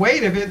subtract the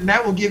weight of it, and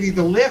that will give you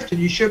the lift,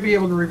 and you should be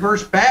able to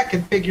reverse back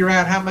and figure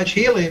out how much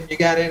helium you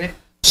got in it.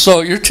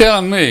 So you're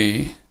telling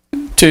me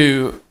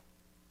to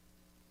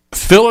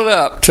fill it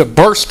up to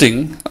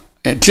bursting,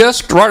 and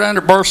just right under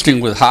bursting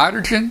with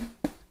hydrogen?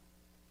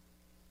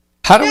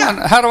 How do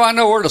I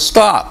know where to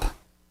stop?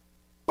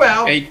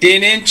 Well,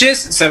 18 inches,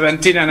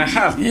 17 and a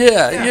half.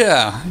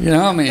 Yeah. You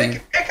know, I mean,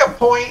 pick a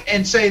point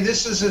and say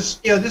this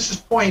is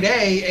point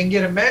A, and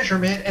get a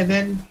measurement, and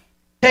then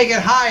take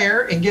it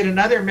higher and get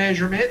another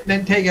measurement, and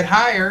then take it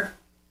higher.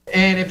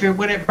 And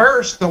when it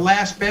bursts, the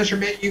last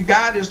measurement you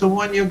got is the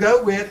one you'll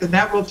go with, and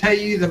that will tell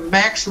you the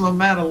maximum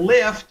amount of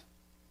lift,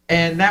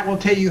 and that will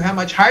tell you how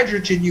much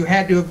hydrogen you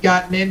had to have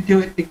gotten into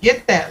it to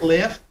get that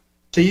lift.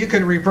 So you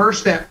can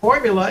reverse that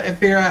formula and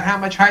figure out how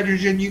much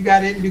hydrogen you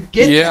got in to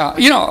get. Yeah,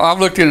 you know, I've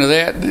looked into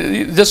that.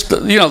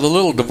 The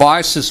little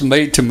devices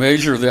made to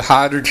measure the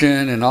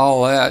hydrogen and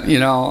all that. You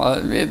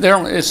know,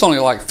 it's only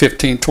like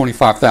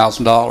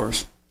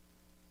 $15,000-$25,000.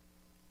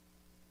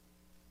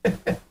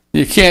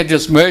 You can't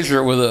just measure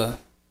it with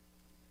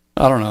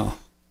I don't know.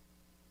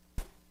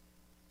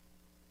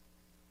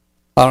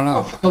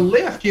 Well, for the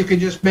lift, you can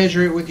just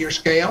measure it with your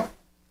scale.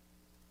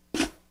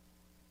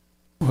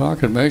 Well, I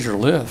could measure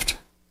lift.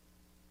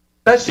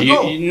 That's the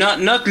goal.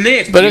 Not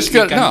lift. But it's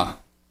going to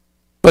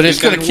But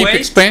it's going to keep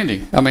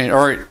expanding. I mean,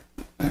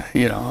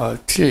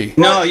 gee.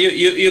 No,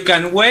 you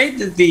can weight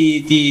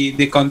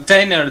the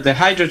container, the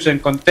hydrogen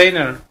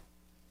container,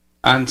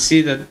 and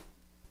see the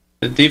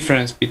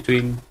difference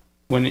between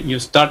when you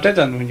started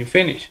and when you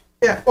finish.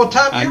 Yeah. Well,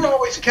 Tom, you're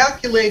always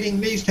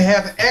calculating these to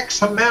have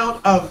X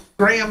amount of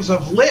grams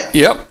of lift.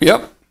 Yep.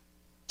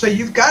 So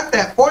you've got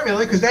that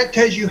formula because that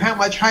tells you how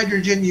much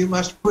hydrogen you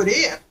must put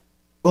in.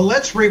 Well,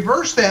 let's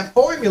reverse that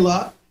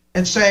formula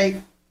and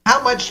say,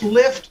 how much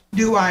lift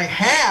do I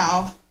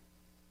have?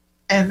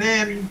 And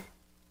then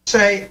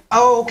say,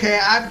 okay,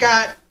 I've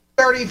got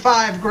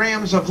 35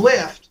 grams of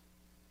lift.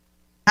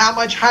 How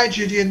much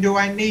hydrogen do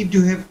I need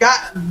to have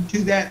gotten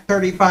to that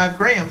 35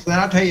 grams? Then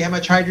I'll tell you how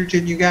much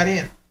hydrogen you got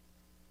in.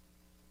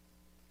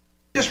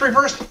 Just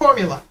reverse the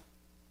formula.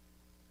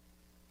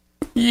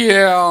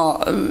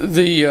 Yeah,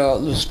 the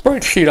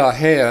spreadsheet I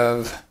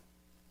have.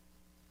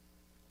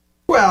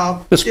 Well,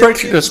 Well, The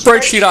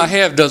spreadsheet I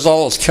have does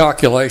all those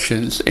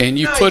calculations, and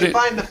you put it.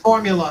 Find the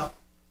formula.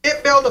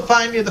 Get Bill to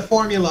find you the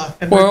formula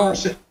and Well,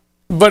 reverse it.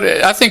 But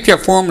I think that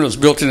formula is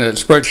built into that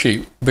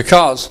spreadsheet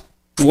because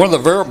one of the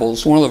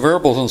variables on the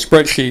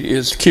spreadsheet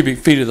is cubic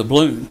feet of the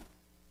balloon.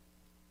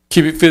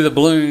 Cubic feet of the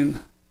balloon,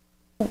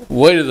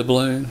 weight of the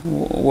balloon,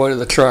 weight of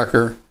the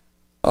tracker,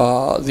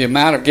 the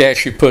amount of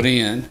gas you put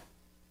in.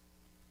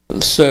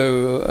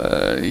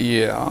 So,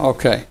 yeah,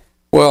 okay.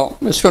 Well,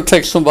 it's going to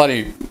take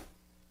somebody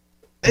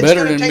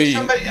better than me.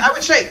 I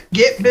would say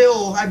get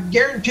Bill. I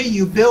guarantee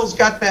you Bill's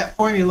got that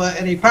formula,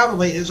 and he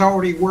probably has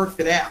already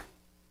worked it out.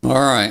 All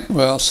right.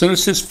 Well, as soon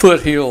as his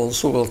foot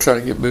heals, we'll try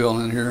to get Bill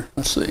in here.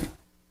 Let's see.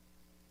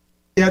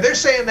 Yeah, they're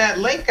saying that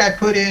link I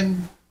put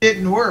in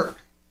didn't work.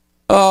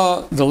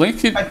 The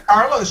link you... But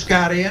Carlos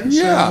got in,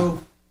 Yeah.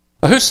 so...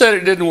 Who said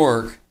it didn't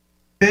work?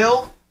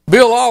 Bill?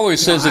 Bill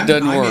always says it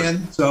doesn't work. I'm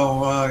in,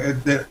 so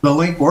the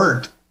link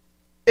worked.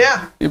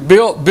 Yeah.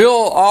 Bill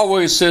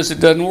always says it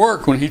doesn't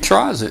work when he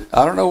tries it.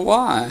 I don't know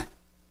why.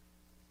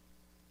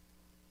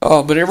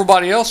 But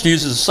everybody else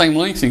uses the same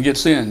link and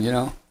gets in, you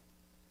know.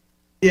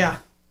 Yeah.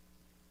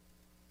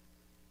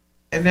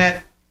 And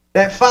that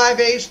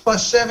 5/8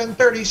 plus 7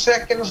 30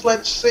 seconds,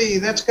 let's see,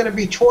 that's going to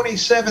be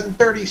 27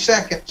 30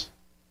 seconds.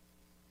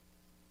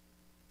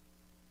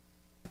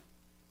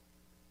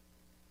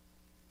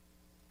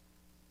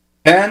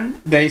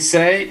 And they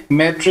say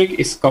metric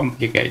is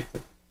complicated.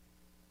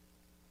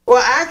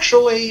 Well,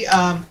 actually,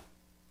 I'm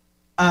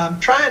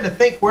trying to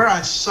think where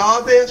I saw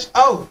this.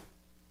 Oh,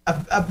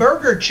 a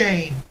burger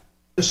chain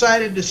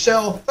decided to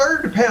sell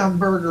third-pound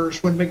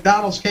burgers when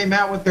McDonald's came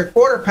out with their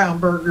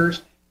quarter-pound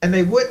burgers, and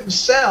they wouldn't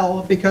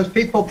sell because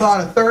people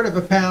thought a third of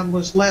a pound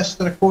was less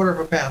than a quarter of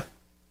a pound.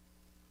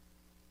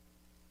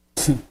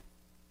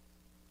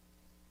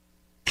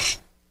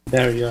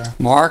 There you are.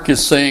 Mark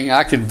is saying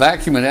I can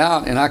vacuum it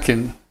out, and I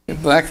can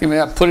vacuum it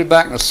out, put it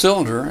back in a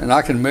cylinder, and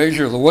I can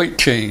measure the weight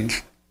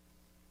change.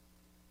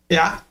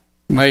 Yeah.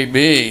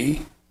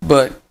 Maybe,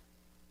 but...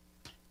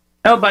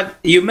 No, but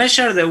you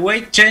measure the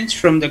weight change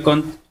from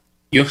the...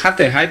 You have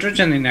the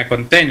hydrogen in a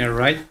container,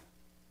 right?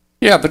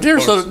 Yeah, but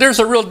there's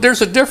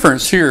a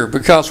difference here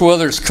because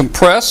whether it's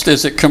compressed,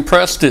 is it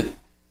compressed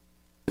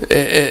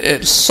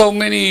at so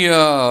many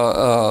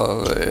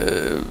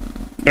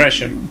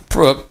pressure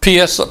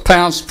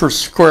pounds per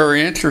square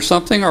inch or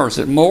something, or is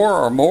it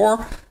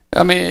more?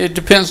 I mean, it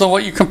depends on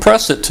what you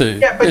compress it to.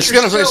 Yeah, but it's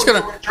you're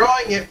gonna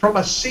drawing it from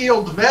a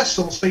sealed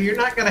vessel, so you're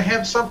not going to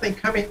have something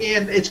coming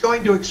in. It's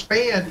going to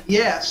expand,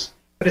 yes,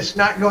 but it's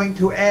not going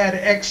to add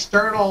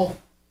external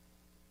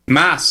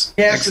mass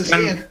gases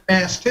in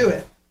mass to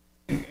it.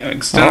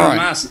 External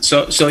mass.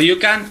 So you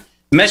can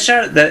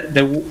measure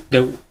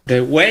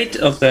the weight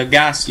of the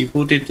gas you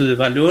put into the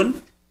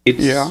balloon.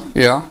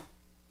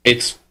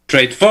 It's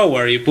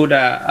straightforward. You put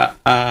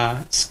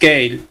a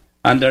scale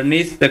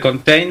underneath the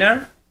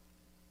container,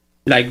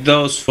 like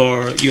those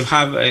for you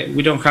have.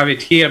 We don't have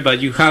it here,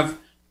 but you have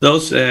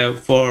those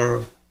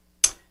for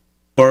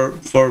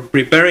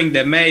preparing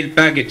the mail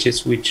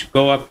packages, which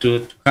go up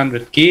to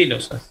 200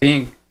 kilos, I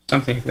think,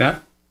 something like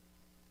that.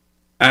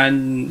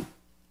 And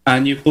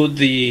you put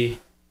the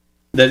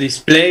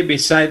display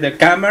beside the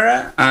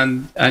camera,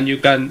 and you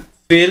can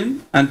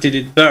film until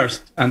it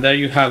bursts, and there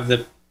you have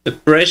the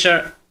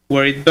pressure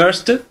where it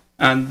bursted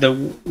and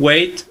the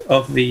weight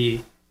of the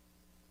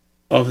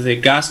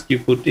gas you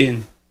put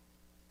in.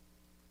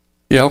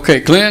 Yeah, okay,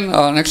 Glenn.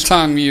 Next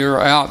time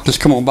you're out, just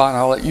come on by and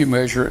I'll let you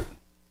measure it.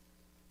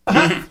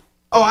 Uh-huh.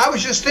 Oh, I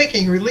was just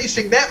thinking,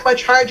 releasing that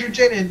much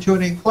hydrogen into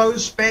an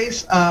enclosed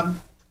space.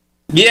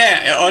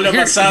 Yeah, all of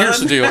a sudden.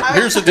 Here's the deal.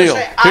 Here's the deal.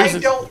 I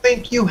don't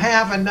think you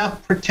have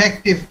enough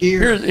protective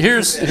gear.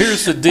 Here's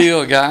the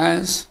deal,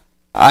 guys.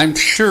 I'm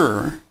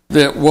sure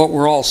that what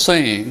we're all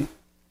saying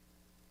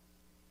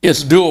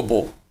is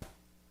doable,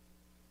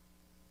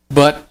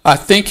 but I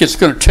think it's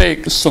going to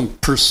take some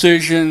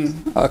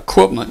precision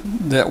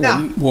equipment that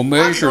will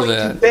measure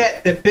that. I'm going to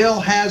bet that Bill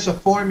has a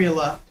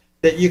formula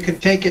that you can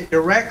take it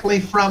directly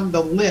from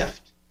the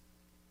lift.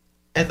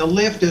 And the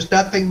lift is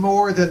nothing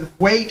more than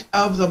weight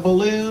of the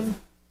balloon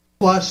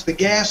plus the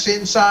gas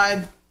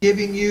inside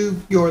giving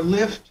you your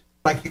lift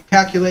like you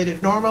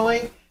calculated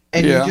normally.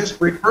 And you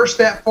just reverse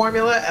that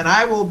formula, and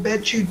I will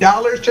bet you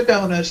dollars to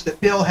donuts that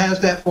Bill has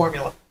that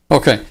formula.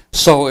 Okay,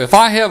 so if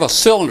I have a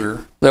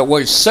cylinder that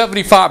weighs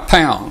 75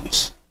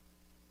 pounds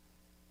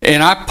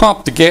and I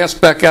pump the gas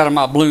back out of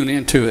my balloon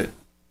into it,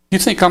 you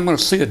think I'm going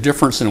to see a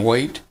difference in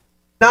weight?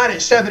 Not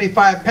at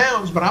 75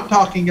 pounds, but I'm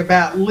talking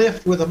about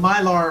lift with a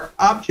Mylar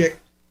object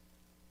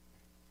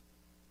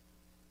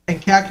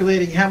and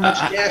calculating how much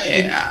gas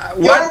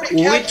you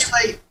already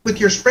calculate with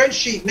your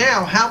spreadsheet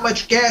now how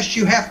much gas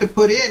you have to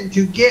put in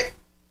to get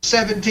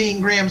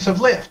 17 grams of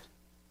lift.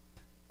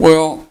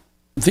 Well,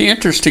 the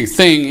interesting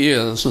thing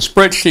is the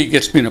spreadsheet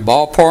gets me in a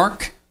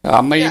ballpark,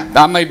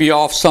 I may be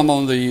off some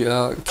on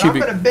the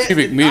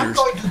cubic meters,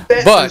 I'm going to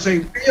bet but there's a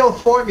real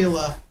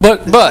formula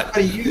but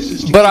somebody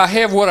uses to I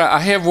have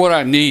what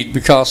I need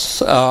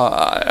because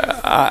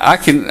I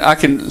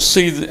can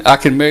see I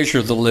can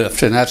measure the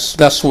lift, and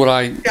that's what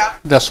I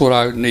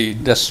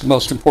need. That's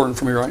most important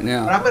for me right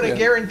now. But I'm going to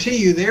guarantee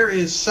you there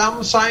is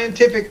some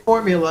scientific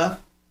formula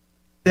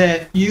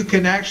that you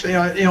can actually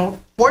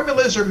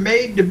formulas are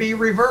made to be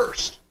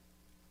reversed.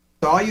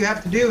 So all you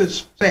have to do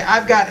is say,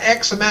 I've got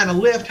X amount of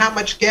lift. How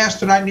much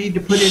gas did I need to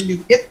put in to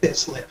get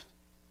this lift?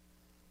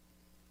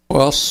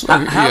 Well,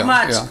 how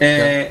much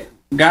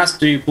gas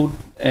do you put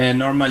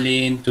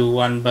normally into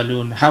one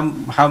balloon?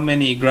 How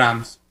many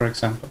grams, for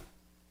example?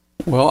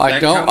 Well,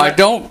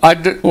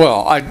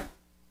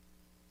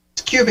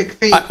 It's cubic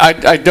feet.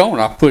 I don't.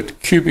 I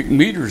put cubic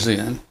meters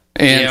in.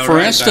 And for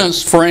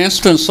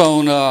instance,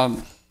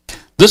 on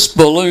this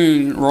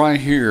balloon right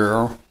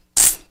here,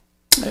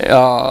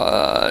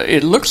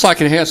 it looks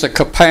like it has a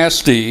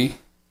capacity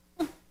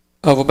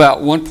of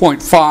about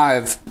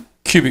 1.5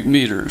 cubic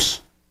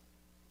meters,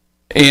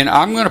 and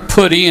I'm going to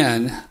put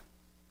in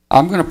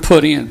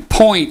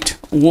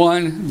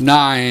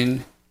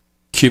 0.19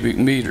 cubic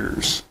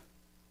meters,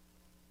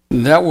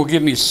 and that will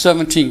give me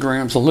 17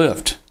 grams of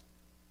lift.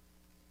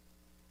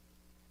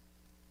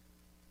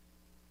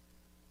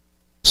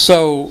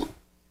 So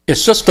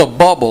it's just a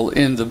bubble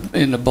in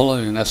the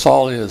balloon. That's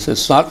all it is.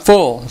 It's not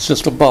full. It's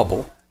just a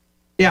bubble.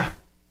 Yeah.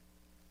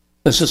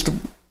 It's just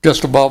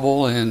a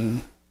bubble,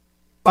 and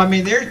I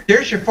mean,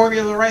 there's your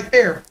formula right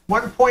there.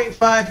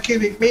 1.5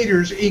 cubic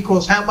meters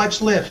equals how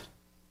much lift?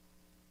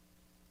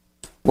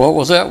 What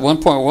was that?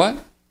 1 point what?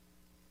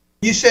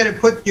 You said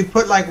you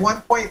put like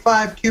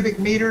 1.5 cubic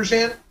meters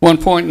in?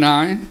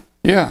 1.9.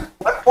 Yeah.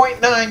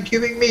 1.9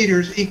 cubic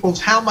meters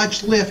equals how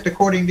much lift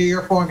according to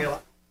your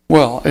formula?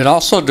 Well, it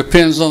also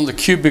depends on the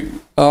cubic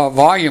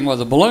volume of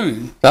the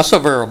balloon. That's a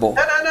variable.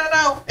 No.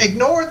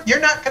 Ignore. You're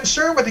not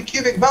concerned with the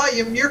cubic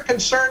volume. You're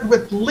concerned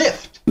with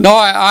lift. No,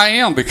 I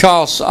am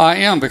because if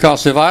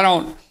I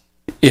don't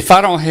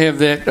have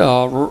that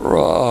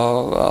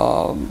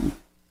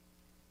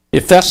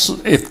if that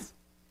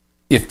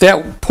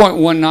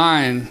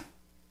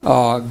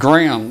 0.19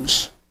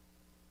 grams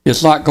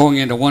is not going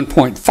into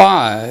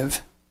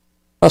 1.5,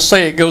 let's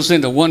say it goes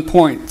into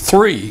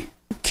 1.3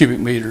 cubic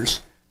meters,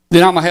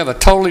 then I'm going to have a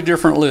totally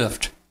different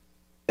lift.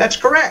 That's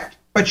correct.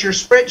 But your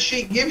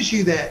spreadsheet gives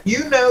you that.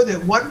 You know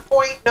that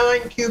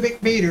 1.9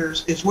 cubic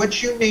meters is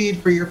what you need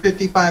for your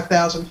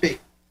 55,000 feet.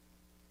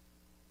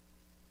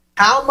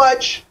 How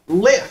much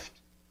lift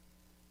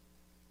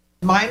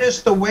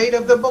minus the weight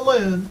of the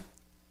balloon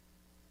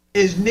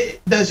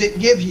does it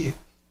give you?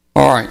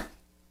 All right.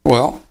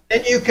 Well,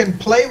 then you can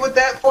play with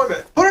that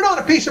formula. Put it on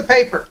a piece of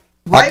paper.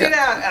 Write it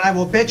out, and I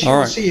will bet you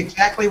will see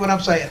exactly what I'm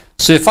saying.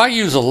 So if I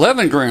use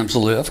 11 grams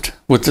of lift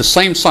with the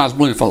same size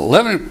balloon, for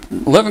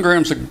 11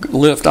 grams of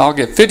lift, I'll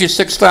get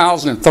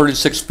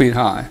 56,036 feet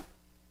high.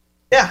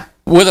 Yeah.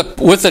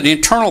 With an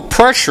internal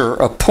pressure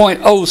of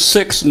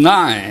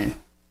 0.069.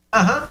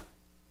 Uh-huh.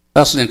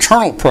 That's an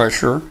internal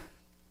pressure.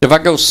 If I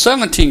go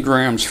 17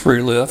 grams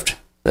free lift,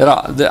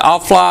 I'll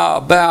fly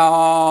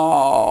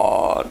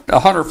about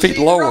 100 feet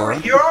lower.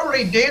 You're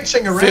already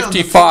dancing around.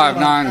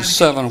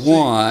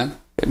 55,971.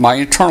 My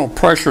internal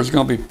pressure is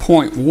going to be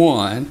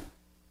 0.1.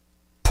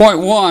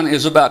 0.1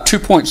 is about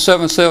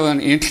 2.77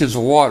 inches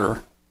of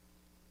water.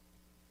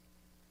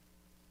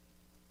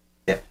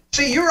 Yeah.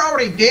 See, you're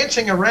already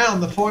dancing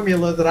around the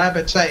formula that I've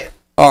been saying.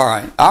 All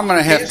right, I'm going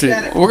to have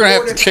to. We're going to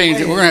have to change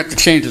it. We're going to have to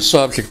change the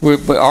subject.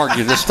 We'll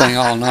argue this thing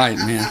all night,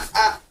 man.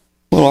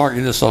 We'll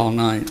argue this all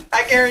night.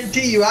 I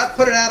guarantee you, I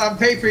put it out on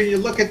paper, and you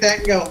look at that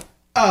and go,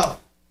 "Oh."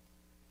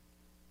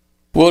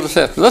 We'll just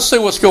have to. Let's see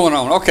what's going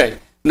on. Okay.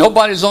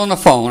 Nobody's on the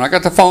phone. I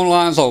got the phone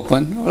lines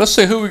open. Let's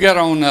see who we got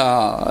on.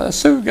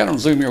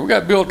 Zoom here. We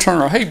got Bill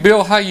Turner. Hey,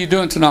 Bill, how you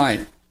doing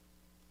tonight?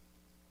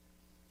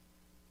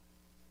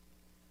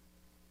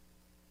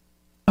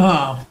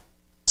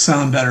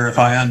 Sound better if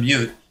I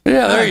unmute.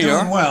 Yeah, there you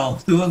are.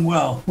 Doing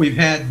well. We've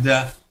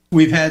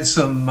had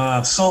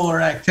some solar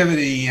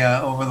activity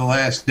over the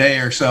last day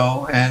or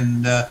so,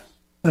 and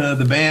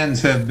the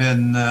bands have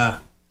been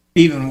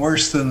even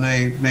worse than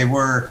they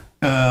were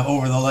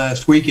over the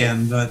last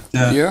weekend, but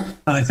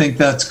I think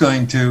that's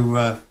going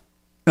to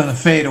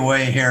fade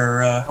away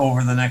here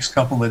over the next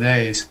couple of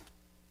days.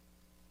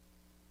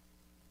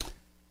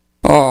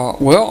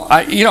 Well,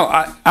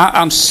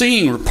 I'm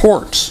seeing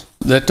reports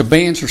that the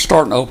bands are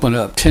starting to open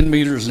up 10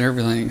 meters and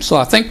everything. So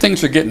I think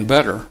things are getting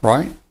better,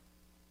 right?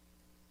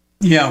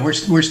 Yeah,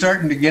 we're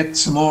starting to get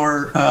some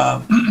more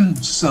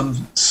some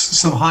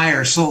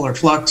higher solar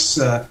flux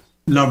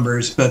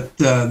numbers, but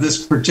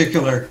this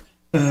particular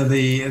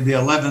the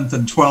 11th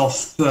and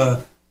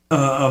 12th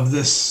of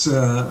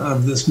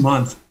this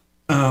month,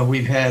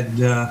 we've had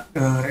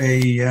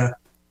a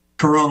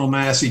coronal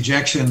mass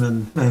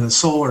ejection and a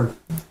solar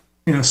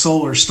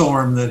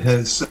storm that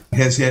has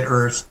hit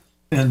Earth,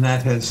 and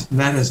that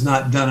has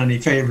not done any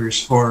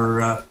favors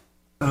for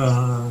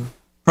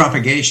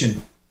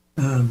propagation.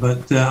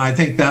 but I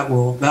think that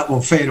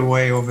will fade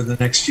away over the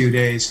next few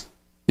days.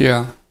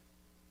 Yeah.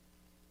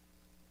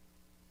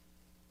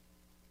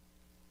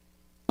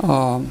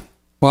 Well,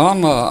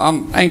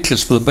 I'm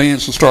anxious for the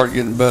bands to start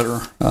getting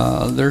better.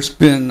 There's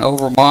been,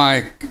 over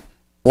my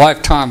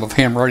lifetime of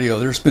ham radio,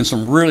 there's been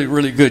some really,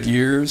 really good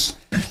years.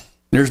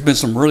 There's been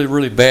some really,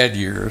 really bad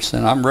years,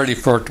 and I'm ready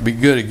for it to be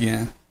good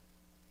again.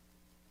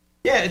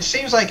 Yeah, it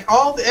seems like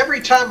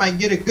every time I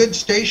get a good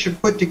station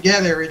put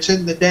together, it's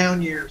in the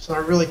down years, so I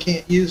really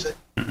can't use it.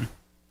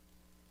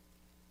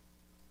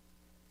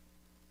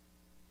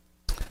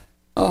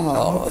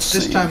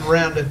 This time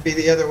around, it'd be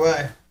the other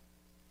way.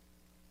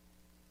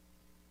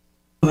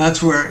 Well,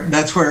 that's where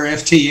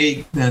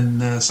FT8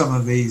 and some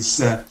of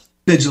these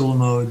digital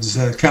modes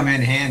come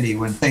in handy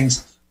when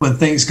things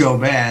go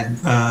bad.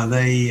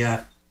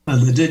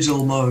 The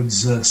digital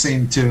modes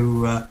seem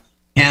to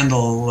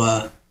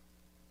handle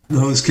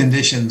those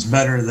conditions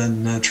better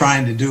than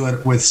trying to do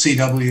it with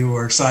CW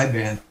or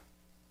sideband.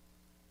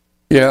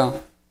 Yeah.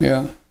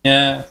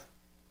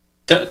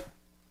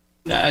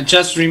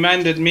 Just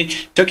reminded me,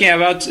 talking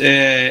about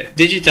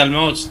digital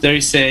modes, there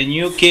is a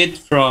new kit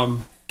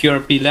from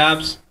QRP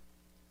Labs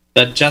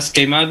that just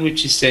came out,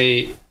 which is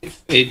a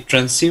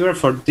transceiver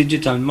for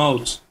digital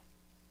modes.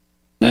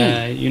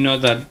 You know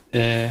that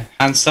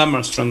Hans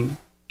Summers from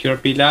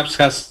QRP Labs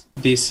has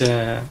this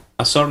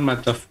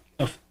assortment of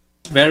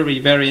very,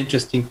 very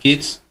interesting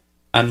kits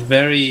and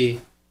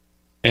with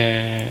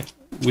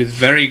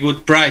very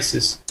good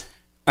prices.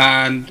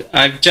 And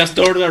I've just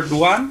ordered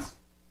one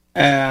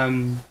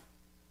to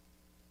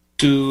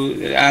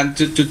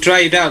try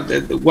it out.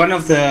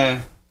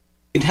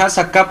 It has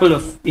a couple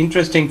of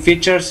interesting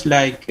features,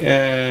 like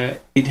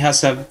it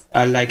has a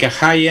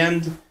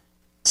high-end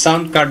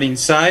sound card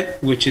inside,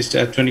 which is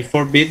a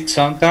 24-bit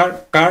sound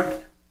card,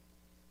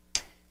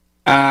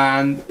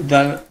 and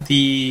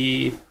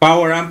the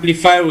power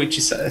amplifier, which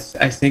is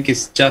I think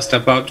is just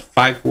about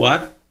 5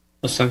 watt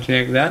or something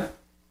like that.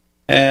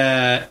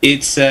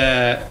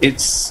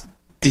 It's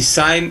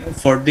designed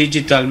for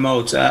digital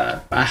modes.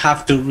 I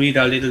have to read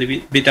a little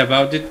bit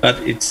about it, but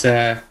it's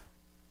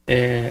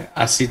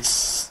as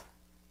it's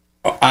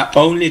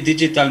only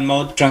digital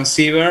mode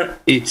transceiver,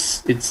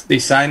 it's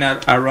designed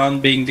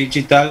around being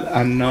digital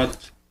and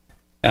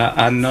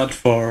not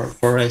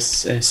for a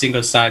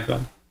single side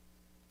one.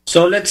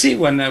 So let's see,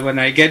 when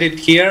I get it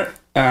here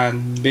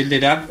and build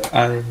it up,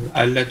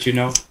 I'll let you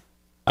know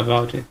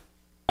about it.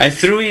 I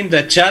threw in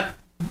the chat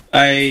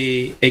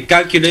a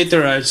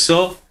calculator I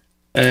saw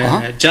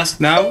just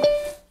now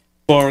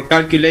for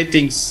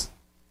calculating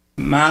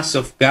mass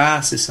of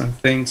gases and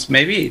things.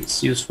 Maybe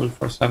it's useful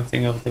for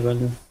something of the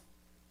balloon.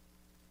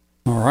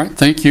 All right,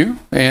 thank you.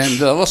 And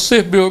let's see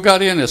if Bill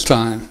got in this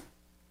time.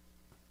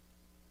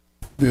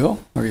 Bill,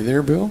 are you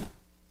there, Bill?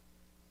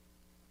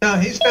 No,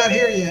 he's not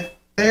here yet.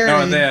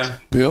 There.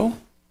 Bill?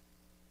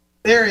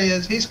 There he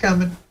is. He's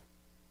coming.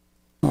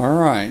 All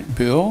right,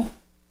 Bill.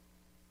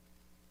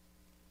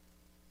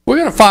 We're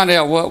going to find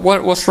out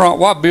what's wrong,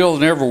 why Bill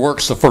never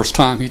works the first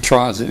time he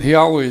tries it. He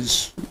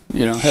always,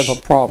 has a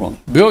problem.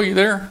 Bill, you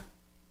there?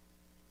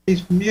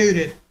 He's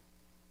muted.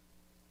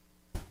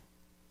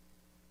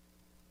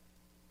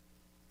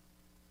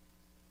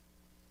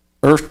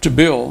 Earth to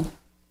Bill.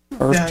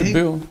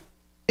 Bill.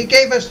 He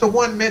gave us the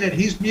 1 minute.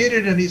 He's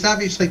muted and he's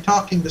obviously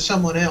talking to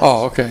someone else.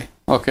 Oh, okay.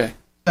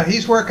 So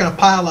he's working a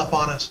pile up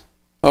on us.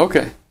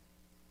 Okay.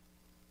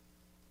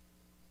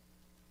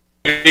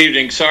 Good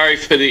evening. Sorry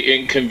for the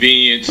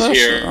inconvenience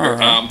here. All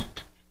right.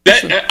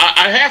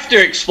 I have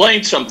to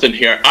explain something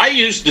here. I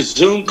use the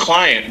Zoom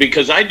client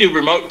because I do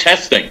remote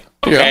testing.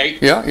 Okay.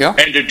 Yeah.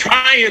 And to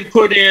try and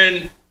put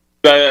in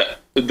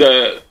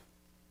the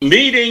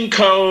meeting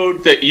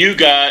code that you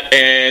got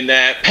and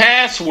that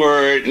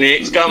password, and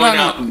it's coming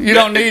up. You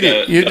don't need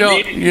it. You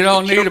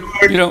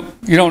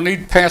don't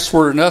need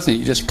password or nothing.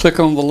 You just click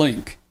on the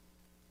link.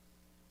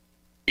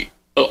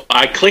 Oh,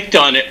 I clicked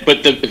on it,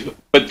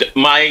 but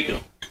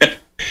my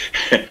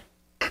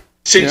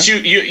since you're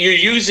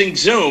using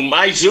Zoom,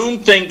 my Zoom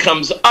thing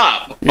comes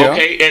up,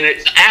 okay, and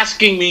it's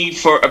asking me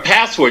for a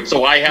password,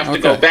 so I have to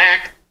go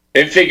back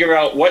and figure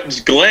out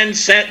what Glenn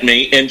sent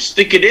me and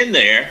stick it in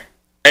there.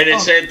 And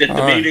it said that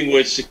the meeting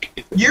was...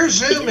 Your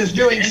Zoom is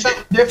doing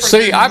something different.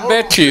 See, I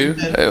bet you,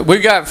 we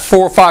got 4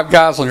 or 5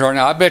 guys on here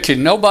now. I bet you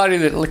nobody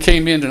that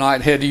came in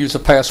tonight had to use a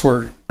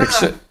password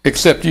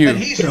except you.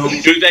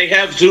 Do they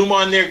have Zoom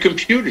on their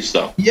computers,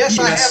 though? Yes.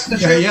 I have the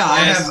Zoom. Yeah,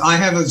 I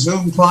have a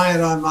Zoom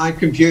client on my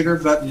computer,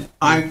 but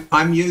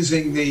I'm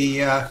using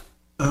the...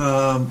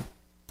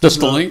 just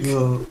the link?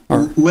 The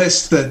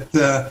list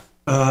that...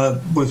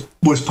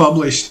 was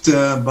published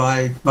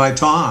by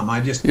Tom.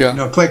 I just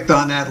clicked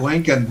on that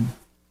link and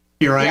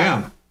here I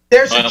am.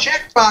 There's a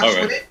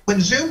checkbox when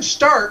Zoom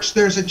starts.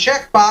 There's a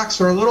checkbox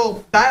or a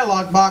little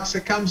dialog box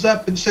that comes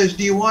up and says,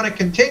 "Do you want to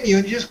continue?"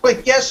 And you just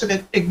click yes, and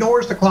it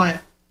ignores the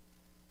client.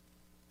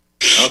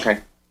 Okay.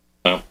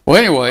 Well,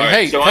 anyway,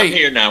 right, so I'm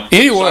here now.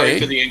 Anyway, sorry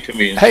for the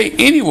inconvenience. Hey,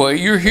 anyway,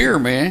 you're here,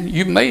 man.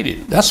 You made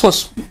it. That's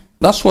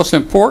what's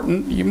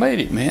important. You made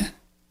it, man.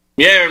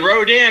 Yeah, and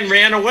Rodan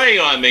ran away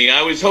on me.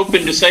 I was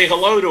hoping to say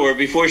hello to her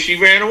before she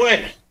ran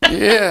away.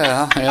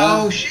 Yeah.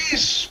 Oh,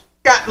 she's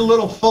gotten a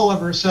little full of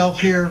herself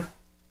here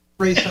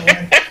recently.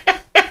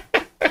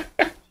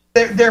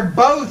 They're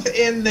both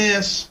in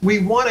this, we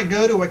want to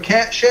go to a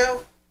cat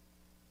show,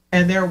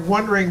 and they're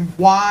wondering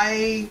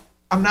why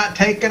I'm not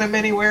taking them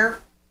anywhere.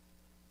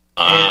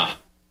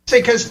 See,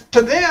 because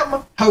to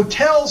them,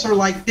 hotels are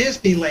like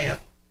Disneyland.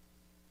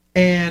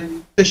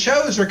 And the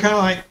shows are kind of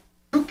like,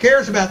 who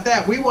cares about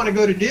that? We want to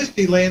go to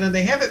Disneyland, and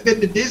they haven't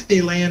been to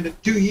Disneyland in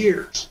 2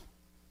 years.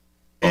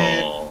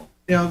 And,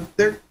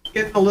 they're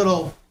getting a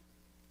little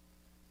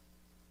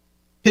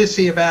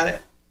pissy about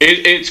it.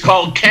 It's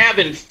called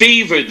cabin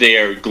fever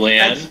there,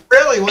 Glenn. That's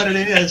really what it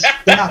is.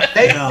 Yeah,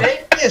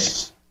 they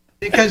miss.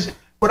 Because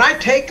when I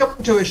take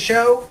them to a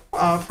show,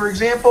 for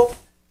example,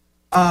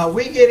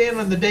 we get in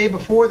on the day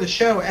before the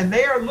show, and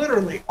they are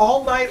literally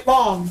all night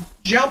long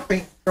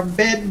jumping from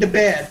bed to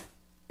bed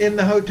in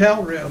the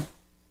hotel room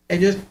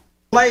and just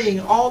playing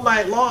all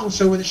night long.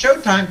 So when the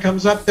showtime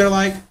comes up, they're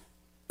like,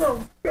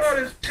 oh, God,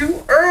 it's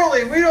too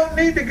early. We don't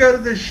need to go to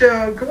the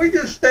show. Can we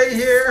just stay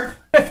here?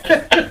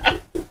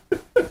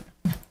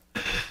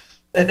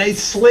 And they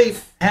sleep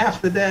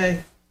half the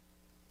day.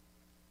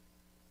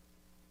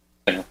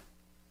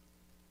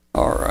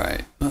 All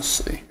right, let's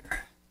see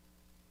here.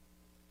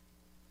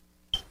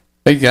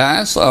 Hey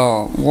guys,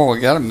 well, we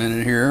got a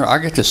minute here. I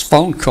get this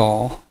phone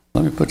call.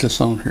 Let me put this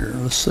on here.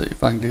 Let's see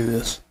if I can do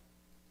this.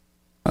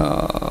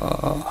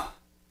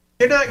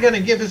 You're not going to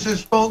give us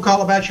this phone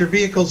call about your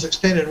vehicle's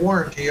extended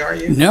warranty, are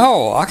you?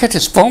 No, I got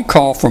this phone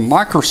call from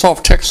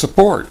Microsoft Tech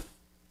Support.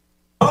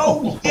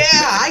 Oh, yeah,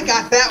 I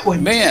got that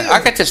one, Man, too.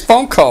 I got this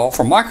phone call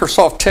from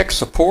Microsoft Tech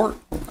Support,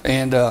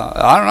 and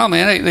I don't know,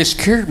 man, they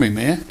scared me,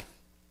 man.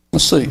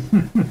 Let's see.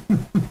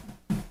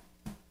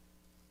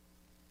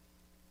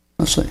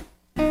 Let's see.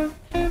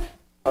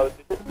 This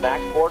is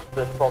Mac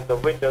Watson from the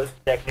Windows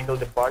Technical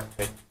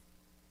Department.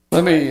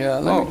 Let me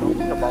about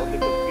the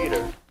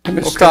computer. let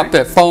me stop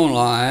that phone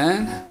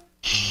line,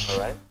 All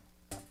right.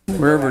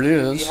 wherever it We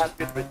is. have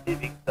been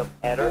receiving some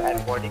error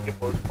and warning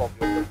reports from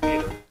your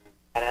computer.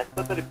 And as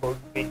per the reports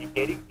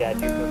indicating that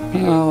your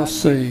computer Let's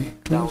see.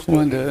 Close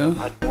window.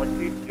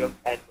 unwanted junk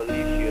and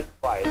malicious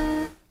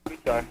files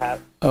which are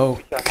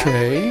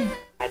Okay.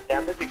 and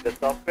damaging the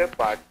software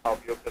part of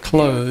your computer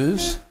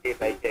Close. day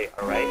by day,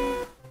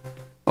 alright?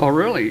 Oh,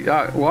 really?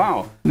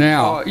 Wow.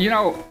 Now,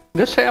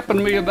 this happened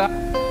to me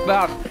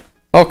about.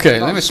 Okay,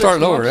 let me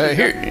start it over.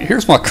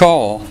 Here's my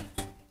call.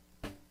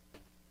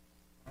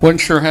 Wasn't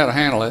sure how to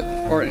handle it.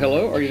 All right,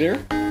 hello, are you there?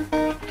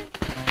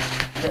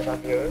 Yes,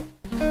 I'm here.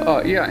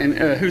 Yeah, and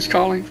who's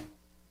calling?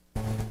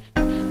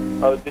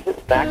 This is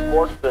Mac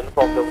Watson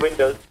from the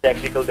Windows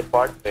Technical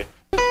Department.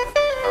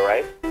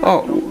 Alright?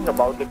 Oh.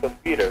 About the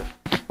computer.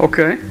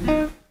 Okay.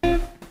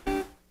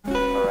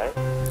 Alright?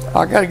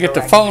 I got to get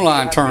the phone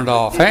line turned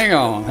off. Hang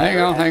on.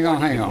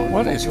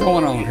 What is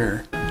going on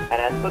here? And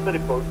as per the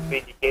reports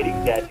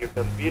indicating that your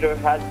computer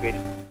has been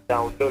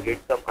downloaded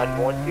some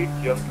unwanted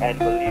junk and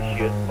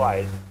malicious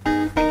files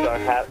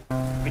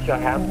which are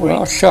hampering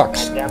Well,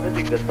 shucks. and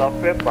damaging the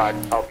software part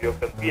of your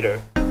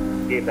computer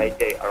day by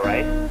day,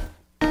 alright?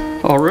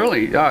 Oh,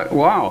 really?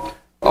 Wow.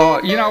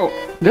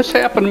 This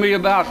happened to me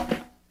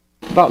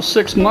about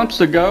 6 months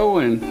ago,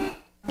 and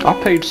I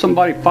paid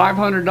somebody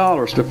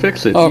 $500 to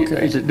fix it.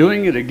 Okay. Is it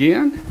doing it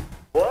again?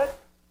 What?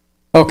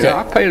 Okay. Yeah,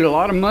 I paid a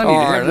lot of money All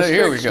to right, have this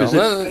here we fixed.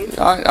 go. Is it-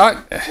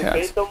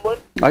 Pay someone?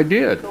 I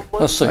did.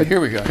 Let's see.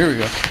 Here we go.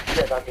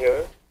 Yes, I'm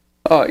here.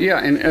 Yeah,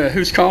 and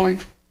who's calling?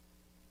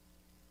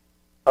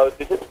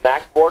 This is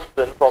Mac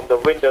Watson from the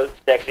Windows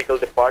Technical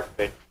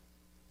Department.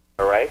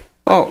 Alright?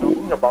 Oh.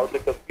 Talking about the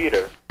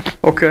computer.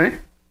 Okay.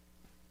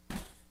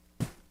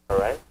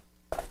 Alright?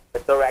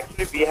 So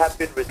actually we have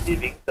been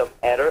receiving some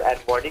error and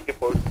warning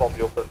reports from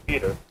your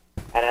computer.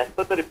 And as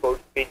per the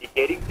reports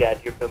indicating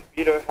that your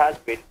computer has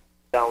been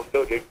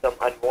downloaded some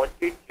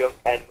unwanted junk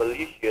and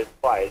malicious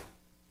files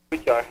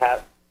which are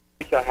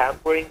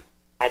hampering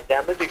and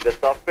damaging the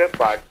software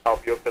part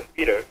of your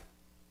computer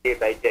day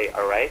by day,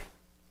 alright?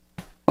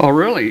 Oh,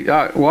 really?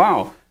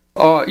 Wow.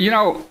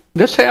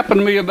 This happened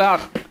to me about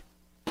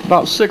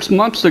 6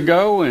 months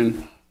ago,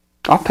 and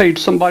I paid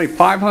somebody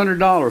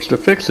 $500 to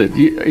fix it.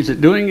 Is it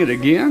doing it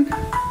again?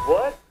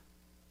 What?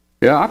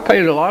 Yeah, I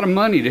paid a lot of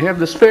money to have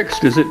this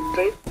fixed. Is it?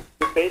 You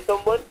pay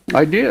someone?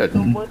 I did.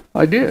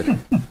 I did.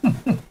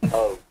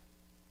 Oh.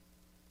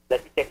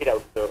 Let me check it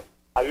out, sir.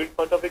 Are you in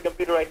front of your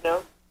computer right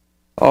now?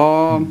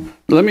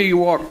 Let me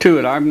walk to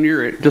it. I'm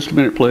near it. Just a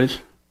minute, please.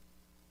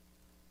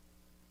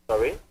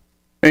 Sorry?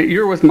 Hey,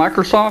 you're with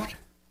Microsoft?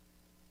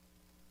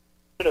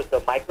 No, sir.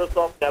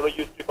 Microsoft never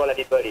used to call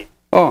anybody.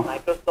 Oh.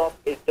 Microsoft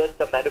is just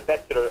a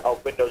manufacturer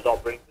of Windows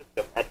operating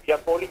system, and we are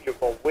calling you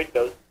from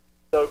Windows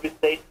Service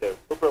Center,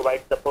 who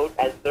provides support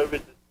and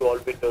services to all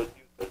Windows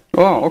users.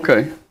 Oh,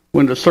 okay.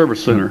 Windows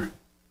Service Center.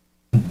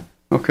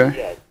 Okay.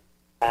 Yes.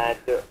 And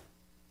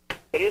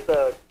is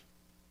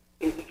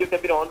your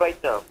computer on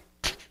right now?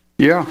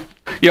 Yeah.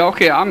 Yeah,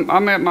 okay. I'm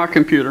at my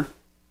computer.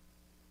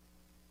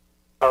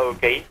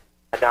 Okay.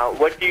 Now,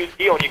 what do you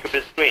see on your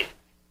computer screen?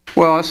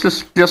 Well, it's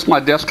just my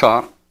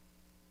desktop.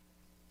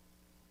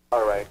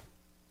 All right.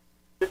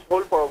 Just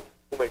hold for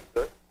a moment,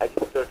 sir. I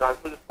just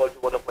transfer this call to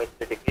one of my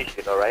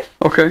technicians, all right?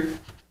 Okay.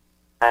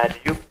 And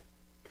you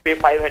pay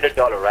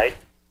 $500, right?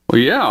 Well,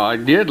 yeah, I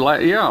did.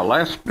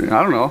 Last, I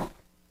don't know,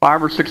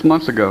 5 or 6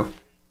 months ago.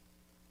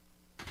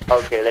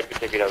 Okay, let me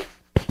check it out.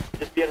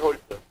 Just be on hold,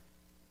 sir.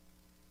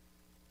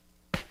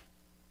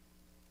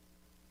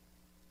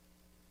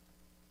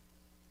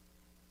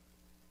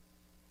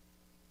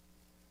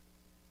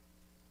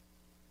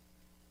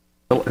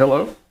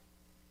 Hello?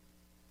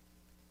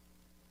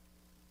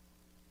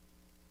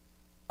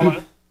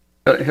 Hello?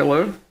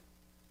 Hello?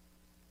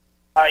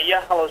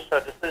 Yeah, hello, sir.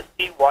 This is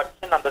Steve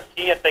Watson. I'm the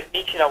senior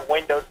technician of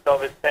Windows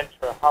Service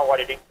Center. How are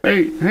you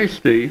doing? Hey,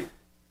 Steve.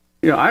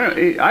 Yeah,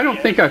 I don't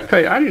think I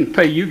didn't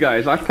pay you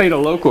guys. I paid a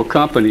local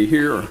company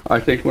here, I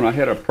think, when I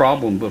had a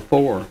problem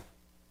before.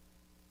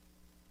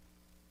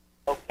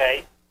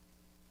 Okay.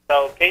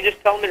 So, can you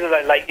just tell me,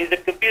 like, is the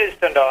computer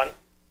turned on?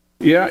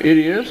 Yeah, it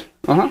is.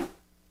 Uh-huh.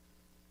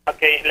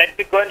 Okay, let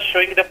me go and show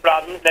you the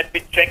problems. Let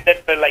me check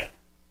that for, like,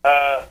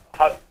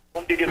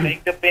 whom did you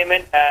make the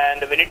payment,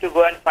 and we need to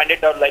go and find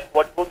it out, like,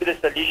 what would be the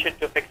solution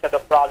to fix the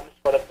problems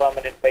for the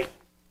permanent basis.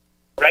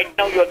 Right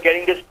now, you are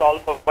getting this call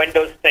from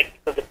Windows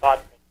Technical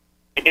Department.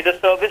 It is a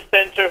service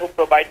center who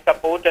provides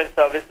support and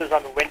services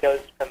on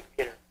Windows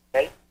computer.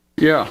 Okay?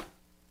 Yeah.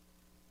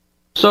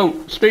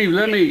 So, Steve,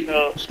 let me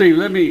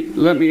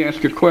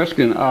ask you a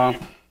question.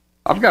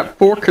 I've got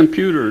 4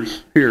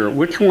 computers here.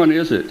 Which one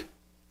is it?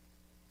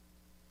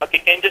 Okay,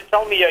 can you just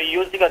tell me you're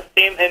using the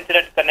same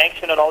internet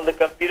connection on all the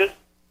computers?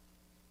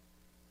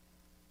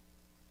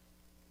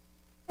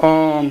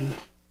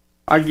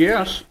 I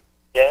guess.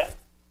 Yeah.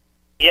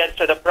 Yeah,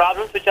 so the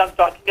problems which I'm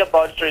talking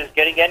about, sir, is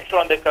getting entry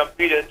on the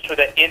computer through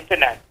the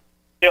internet.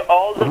 So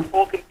all the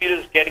 4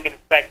 computers getting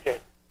infected.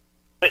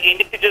 So you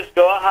need to just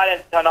go ahead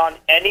and turn on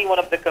any one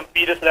of the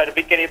computers so that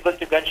we can able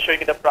to go and show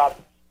you the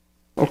problem.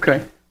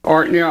 Okay. All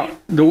right. Now,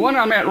 the one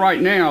I'm at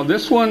right now,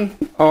 this one,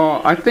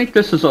 I think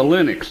this is a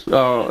Linux.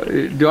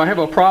 Do I have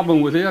a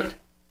problem with it?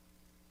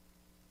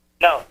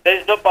 No, there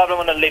is no problem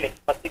on the Linux.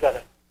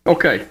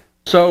 Okay.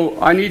 So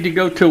I need to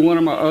go to one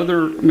of my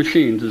other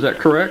machines. Is that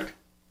correct?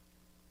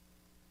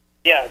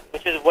 Yeah,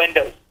 which is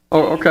Windows.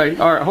 Oh, okay.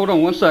 All right. Hold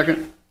on 1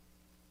 second.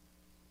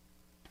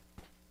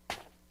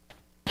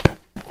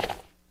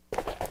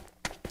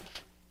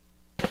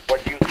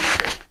 What do you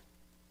see?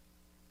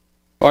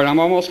 All right. I'm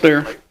almost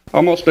there.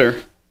 Almost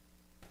there.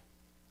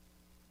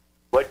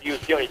 What do you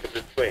see on your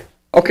computer screen?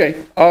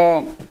 Okay.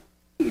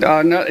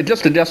 No,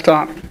 just a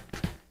desktop.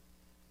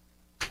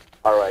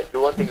 All right.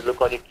 Do one thing,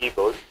 look on your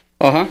keyboard.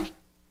 Uh-huh.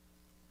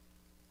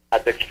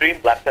 At the extreme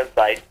left-hand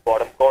side,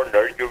 bottom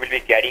corner, you will be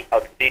getting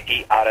a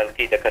CTRL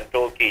key, the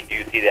control key. Do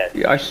you see that?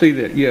 Yeah, I see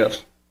that,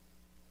 yes.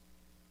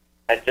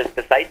 And just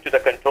beside to the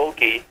control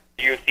key,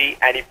 do you see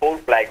any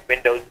 4-flag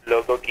Windows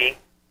logo key?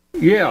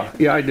 Yeah,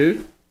 I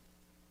do.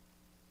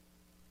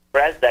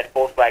 Press that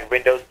 4-flag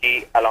Windows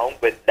key along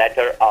with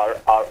letter R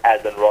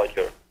as in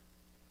Roger.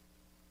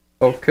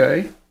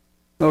 Okay.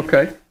 All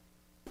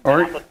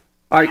right.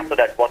 After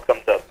that, what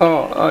comes up?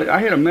 Oh, I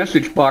had a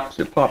message box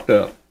that popped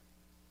up.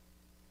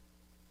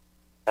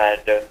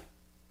 And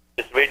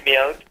just read me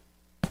out.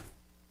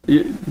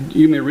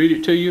 You may read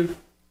it to you?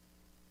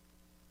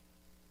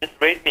 Just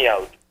read me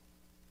out.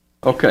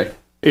 Okay.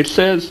 It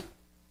says,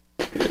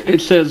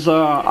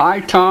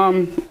 I,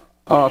 Tom,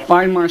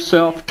 find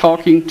myself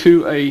talking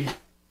to a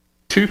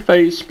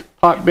two-faced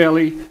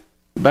potbelly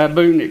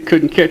baboon that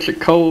couldn't catch a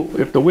cold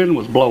if the wind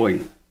was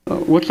blowing.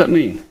 What's that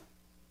mean?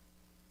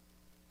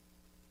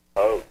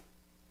 Oh.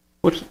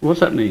 What's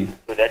that mean?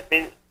 So that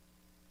means,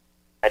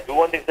 and do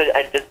one thing, sir,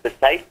 and just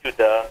beside to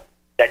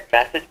that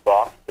message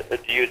box,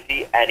 do you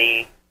see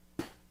any?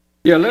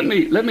 Yeah, let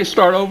me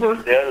start over.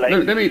 There, like,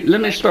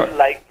 let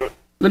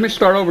me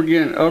start over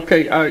again.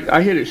 Okay,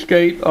 I hit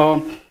escape.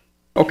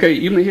 Okay,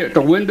 you may hit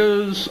the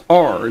Windows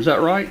R. Is that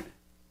right?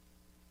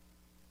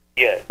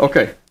 Yes.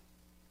 Okay.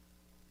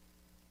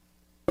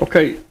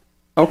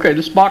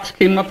 This box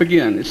came up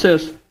again. It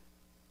says,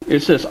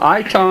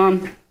 I,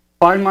 Tom,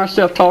 find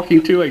myself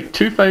talking to a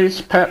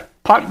two-faced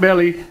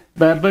potbelly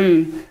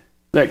baboon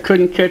that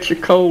couldn't catch a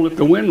cold if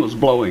the wind was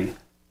blowing.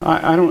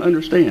 I don't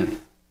understand.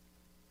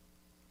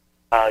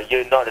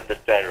 You not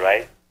understand,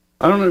 right?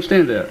 I don't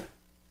understand that.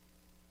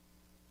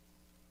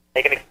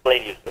 I can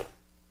explain you, sir.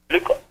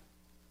 Look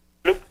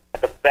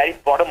at the very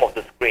bottom of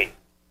the screen,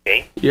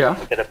 okay? Yeah.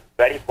 Look at the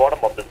very bottom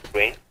of the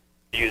screen.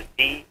 Do you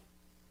see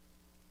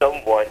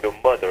someone, your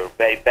mother,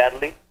 very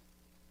badly?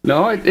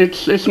 No,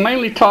 it's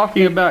mainly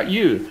talking about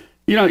you.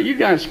 You know, you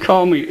guys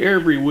call me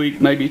every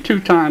week, maybe 2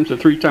 times or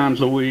 3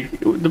 times a week.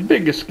 The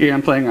biggest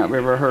scam thing I've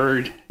ever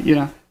heard. You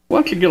know, why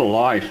don't you get a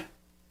life?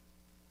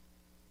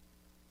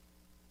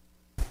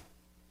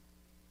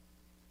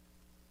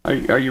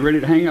 Are you ready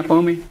to hang up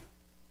on me?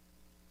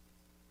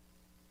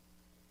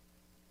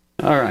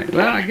 All right.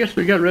 Well, I guess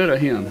we got rid of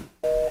him.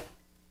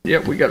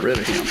 Yep, we got rid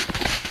of him.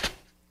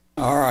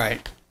 All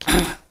right.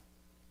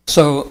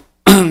 So,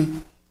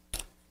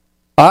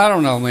 I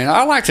don't know, man.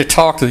 I like to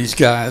talk to these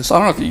guys. I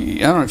don't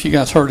know if you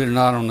guys heard it or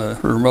not on the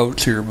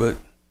remotes here, but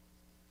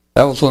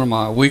that was one of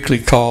my weekly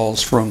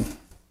calls from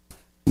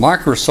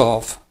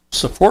Microsoft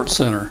Support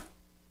Center.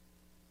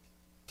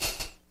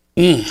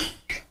 You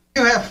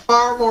have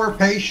far more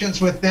patience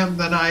with them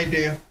than I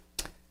do.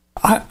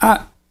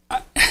 I've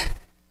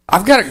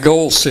got a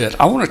goal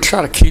set. I want to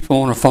try to keep them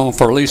on the phone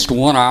for at least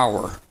 1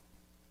 hour.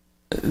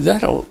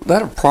 That'll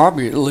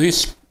probably at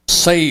least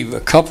save a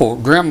couple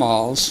of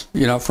grandmas,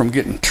 from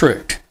getting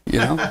tricked,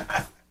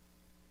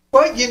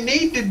 What you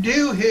need to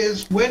do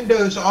is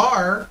Windows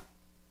R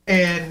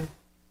and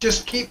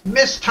just keep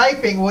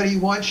mistyping what he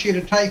wants you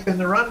to type in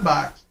the run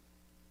box.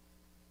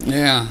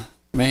 Yeah,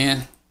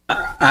 man.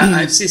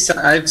 I've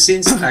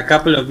seen a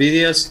couple of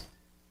videos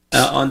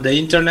on the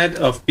internet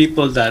of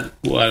people that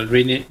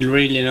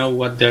really know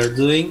what they're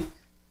doing,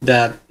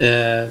 that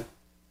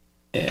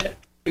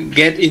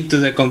get into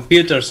the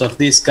computers of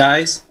these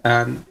guys,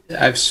 and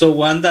I saw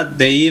one that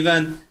they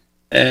even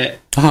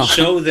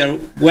show their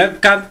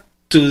webcam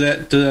to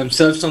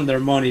themselves on their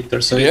monitor.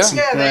 So it's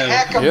incredible. They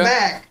hack them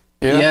back.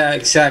 Yeah,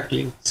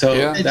 exactly.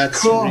 So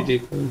that's cool. really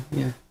cool.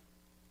 Yeah.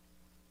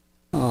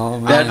 Oh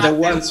man. The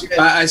ones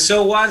I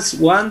saw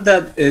one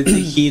that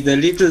he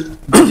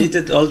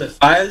deleted all the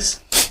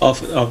files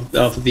of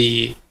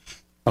the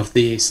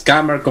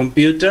scammer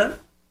computer,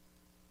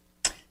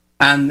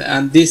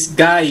 and this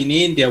guy in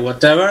India,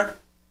 whatever,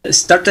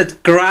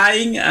 started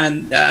crying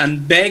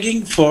and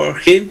begging for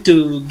him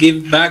to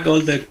give back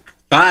all the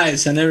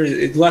files and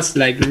everything. It was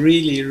like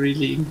really,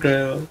 really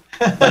incredible.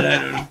 But I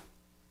don't know.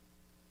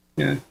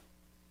 Yeah.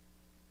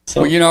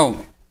 So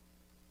Well,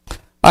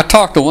 I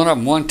talked to one of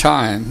them one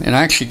time, and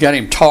I actually got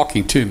him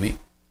talking to me.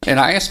 And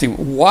I asked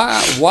him,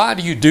 why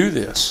do you do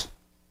this?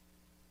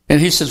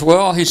 And he says,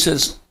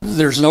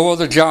 there's no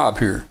other job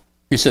here.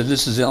 He said,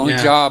 this is the only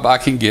job I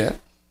can get.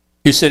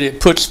 He said, it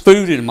puts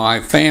food in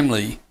my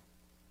family.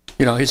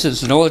 He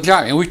says, there's no other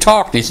job. And we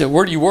talked, and he said,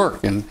 where do you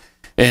work? And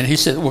he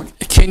said, well,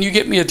 can you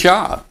get me a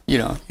job?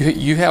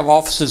 You have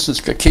offices,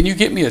 and can you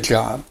get me a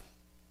job?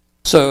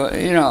 So,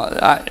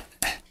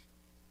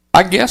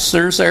 I guess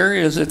there's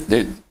areas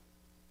that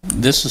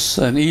this is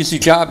an easy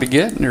job to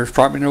get, and there's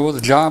probably no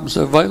other jobs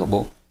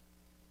available.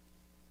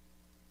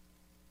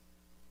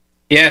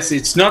 Yes,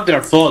 it's not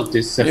their fault.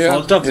 It's the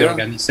fault of the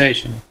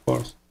organization, of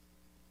course.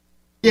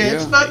 Yeah,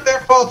 it's not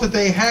their fault that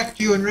they hacked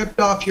you and ripped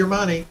off your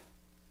money.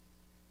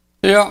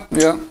 Yeah.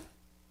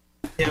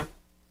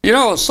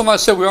 Somebody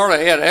said we ought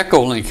to add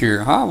Echolink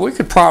here. We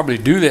could probably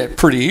do that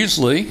pretty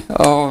easily.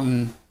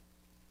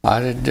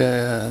 That's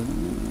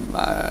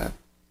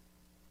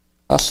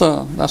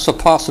a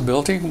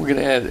possibility. We're going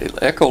to add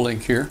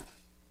Echolink here.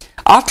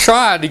 I'll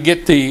try to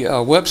get the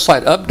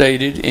website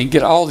updated and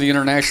get all the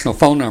international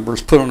phone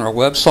numbers put on our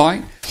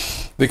website,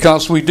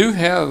 because we do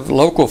have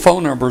local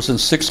phone numbers in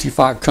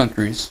 65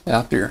 countries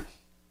out there.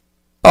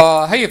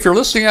 Hey, if you're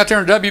listening out there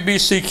on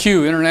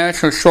WBCQ,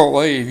 International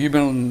Shortwave, you've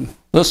been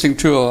listening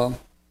to a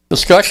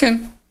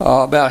discussion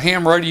about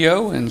ham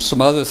radio and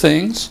some other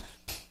things.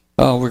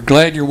 We're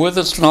glad you're with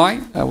us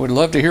tonight. I would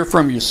love to hear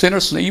from you. Send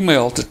us an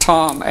email to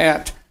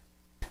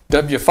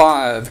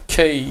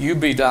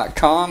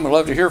tom@w5kub.com. We'd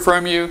love to hear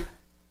from you.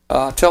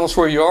 Tell us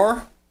where you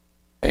are.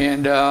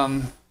 And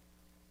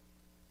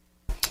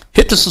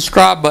hit the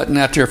subscribe button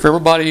out there. For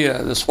everybody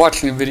that's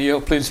watching the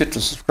video, please hit the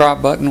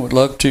subscribe button. We'd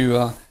love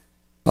to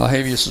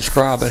have you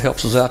subscribe. It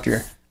helps us out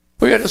there.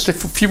 We got just a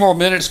few more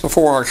minutes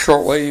before our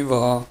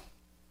shortwave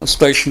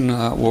station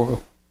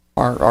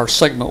our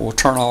segment will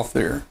turn off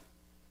there.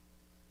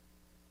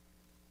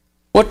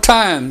 What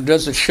time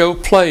does the show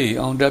play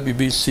on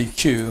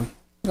WBCQ?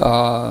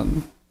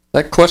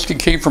 That question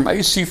came from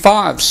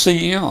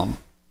AC5CM.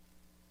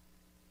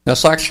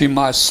 That's actually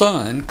my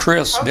son,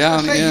 Chris,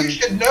 down in. You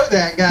should know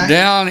that guy.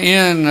 Down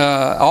in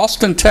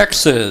Austin,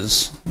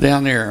 Texas,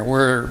 down there,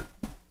 where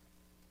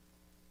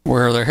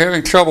they're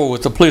having trouble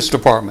with the police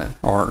department,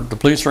 or the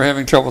police are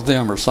having trouble with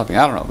them, or something.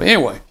 I don't know. But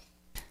anyway,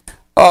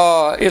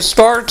 it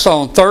starts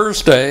on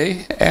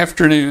Thursday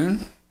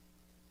afternoon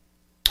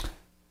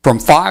from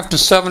 5 to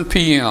 7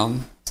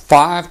 p.m.,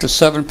 5 to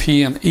 7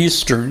 p.m.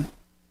 Eastern,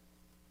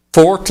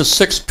 4 to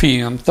 6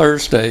 p.m.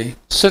 Thursday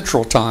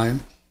Central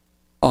Time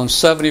on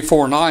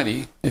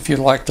 7490. If you'd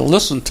like to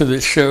listen to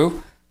this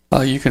show,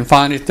 you can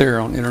find it there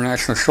on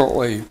International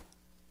Shortwave.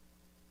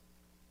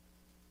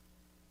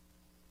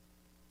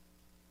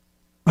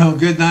 Well,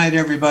 good night,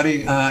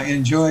 everybody.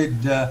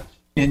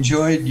 Enjoyed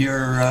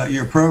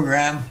your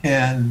program,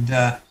 and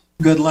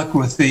good luck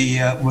with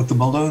the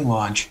balloon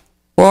launch.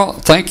 Well,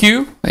 thank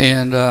you,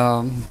 and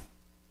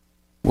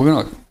we're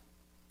gonna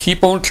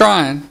keep on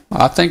trying.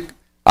 I think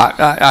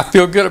I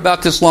feel good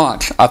about this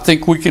launch. I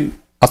think we can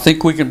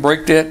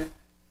break that.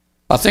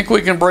 I think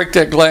we can break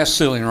that glass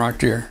ceiling right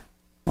there.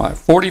 All right,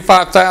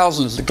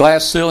 45,000 is the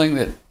glass ceiling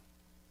that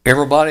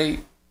everybody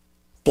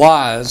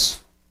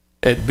flies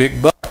at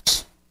big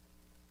bucks,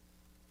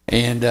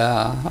 and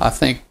I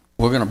think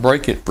we're going to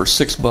break it for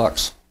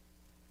 $6.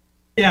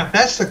 Yeah,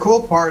 that's the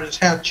cool part, is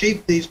how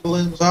cheap these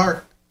balloons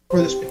are,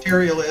 where this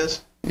material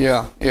is.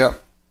 Yeah.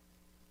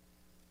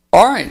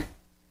 All right.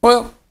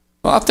 Well,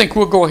 I think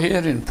we'll go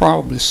ahead and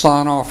probably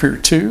sign off here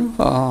too.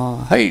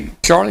 Hey,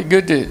 Charlie,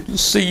 good to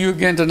see you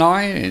again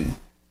tonight. And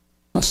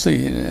let's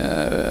see,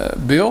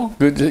 Bill,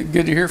 good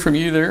to hear from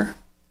you there.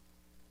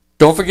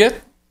 Don't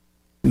forget,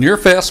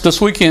 Nearfest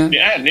this weekend.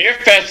 Yeah,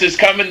 Nearfest is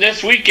coming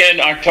this weekend,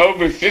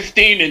 October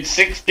 15 and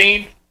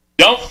 16.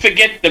 Don't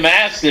forget the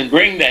masks and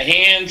bring the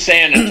hand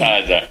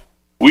sanitizer.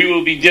 We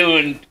will be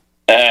doing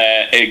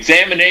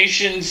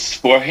examinations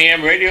for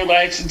ham radio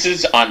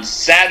licenses on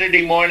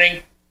Saturday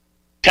morning,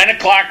 10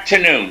 o'clock to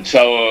noon.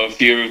 So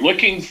if you're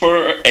looking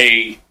for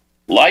a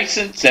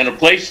license and a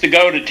place to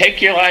go to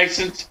take your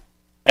license,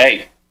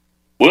 hey,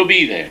 we'll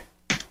be there.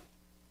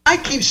 I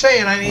keep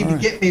saying I need to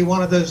get me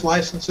one of those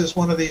licenses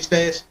one of these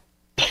days.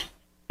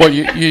 Well,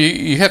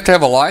 you have to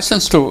have a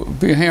license to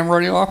be a ham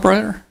radio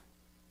operator?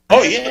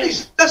 Oh, yeah.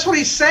 That's what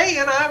he's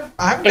saying.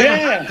 I've never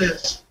heard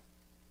this.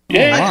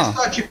 Yeah. I just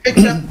thought you picked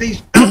up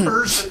these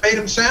numbers and made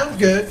them sound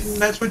good, and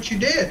that's what you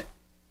did.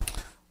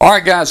 All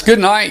right, guys, good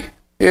night.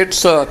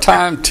 It's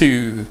time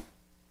to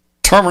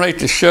terminate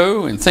the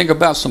show and think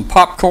about some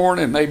popcorn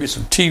and maybe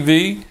some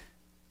TV.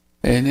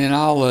 And then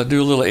I'll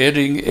do a little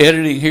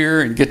editing here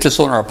and get this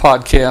on our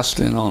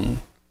podcast and on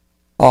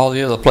all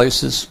the other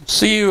places.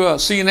 See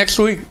you next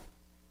week.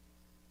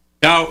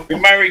 No.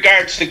 Give my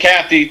regards to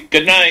Kathy.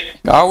 Good night.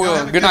 I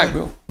will. Good night,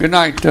 Bill. Good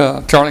night,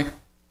 Charlie.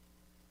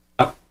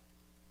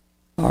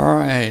 All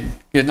right.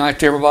 Good night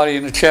to everybody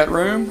in the chat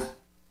room.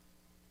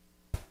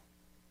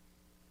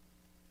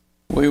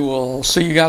 We will see you guys.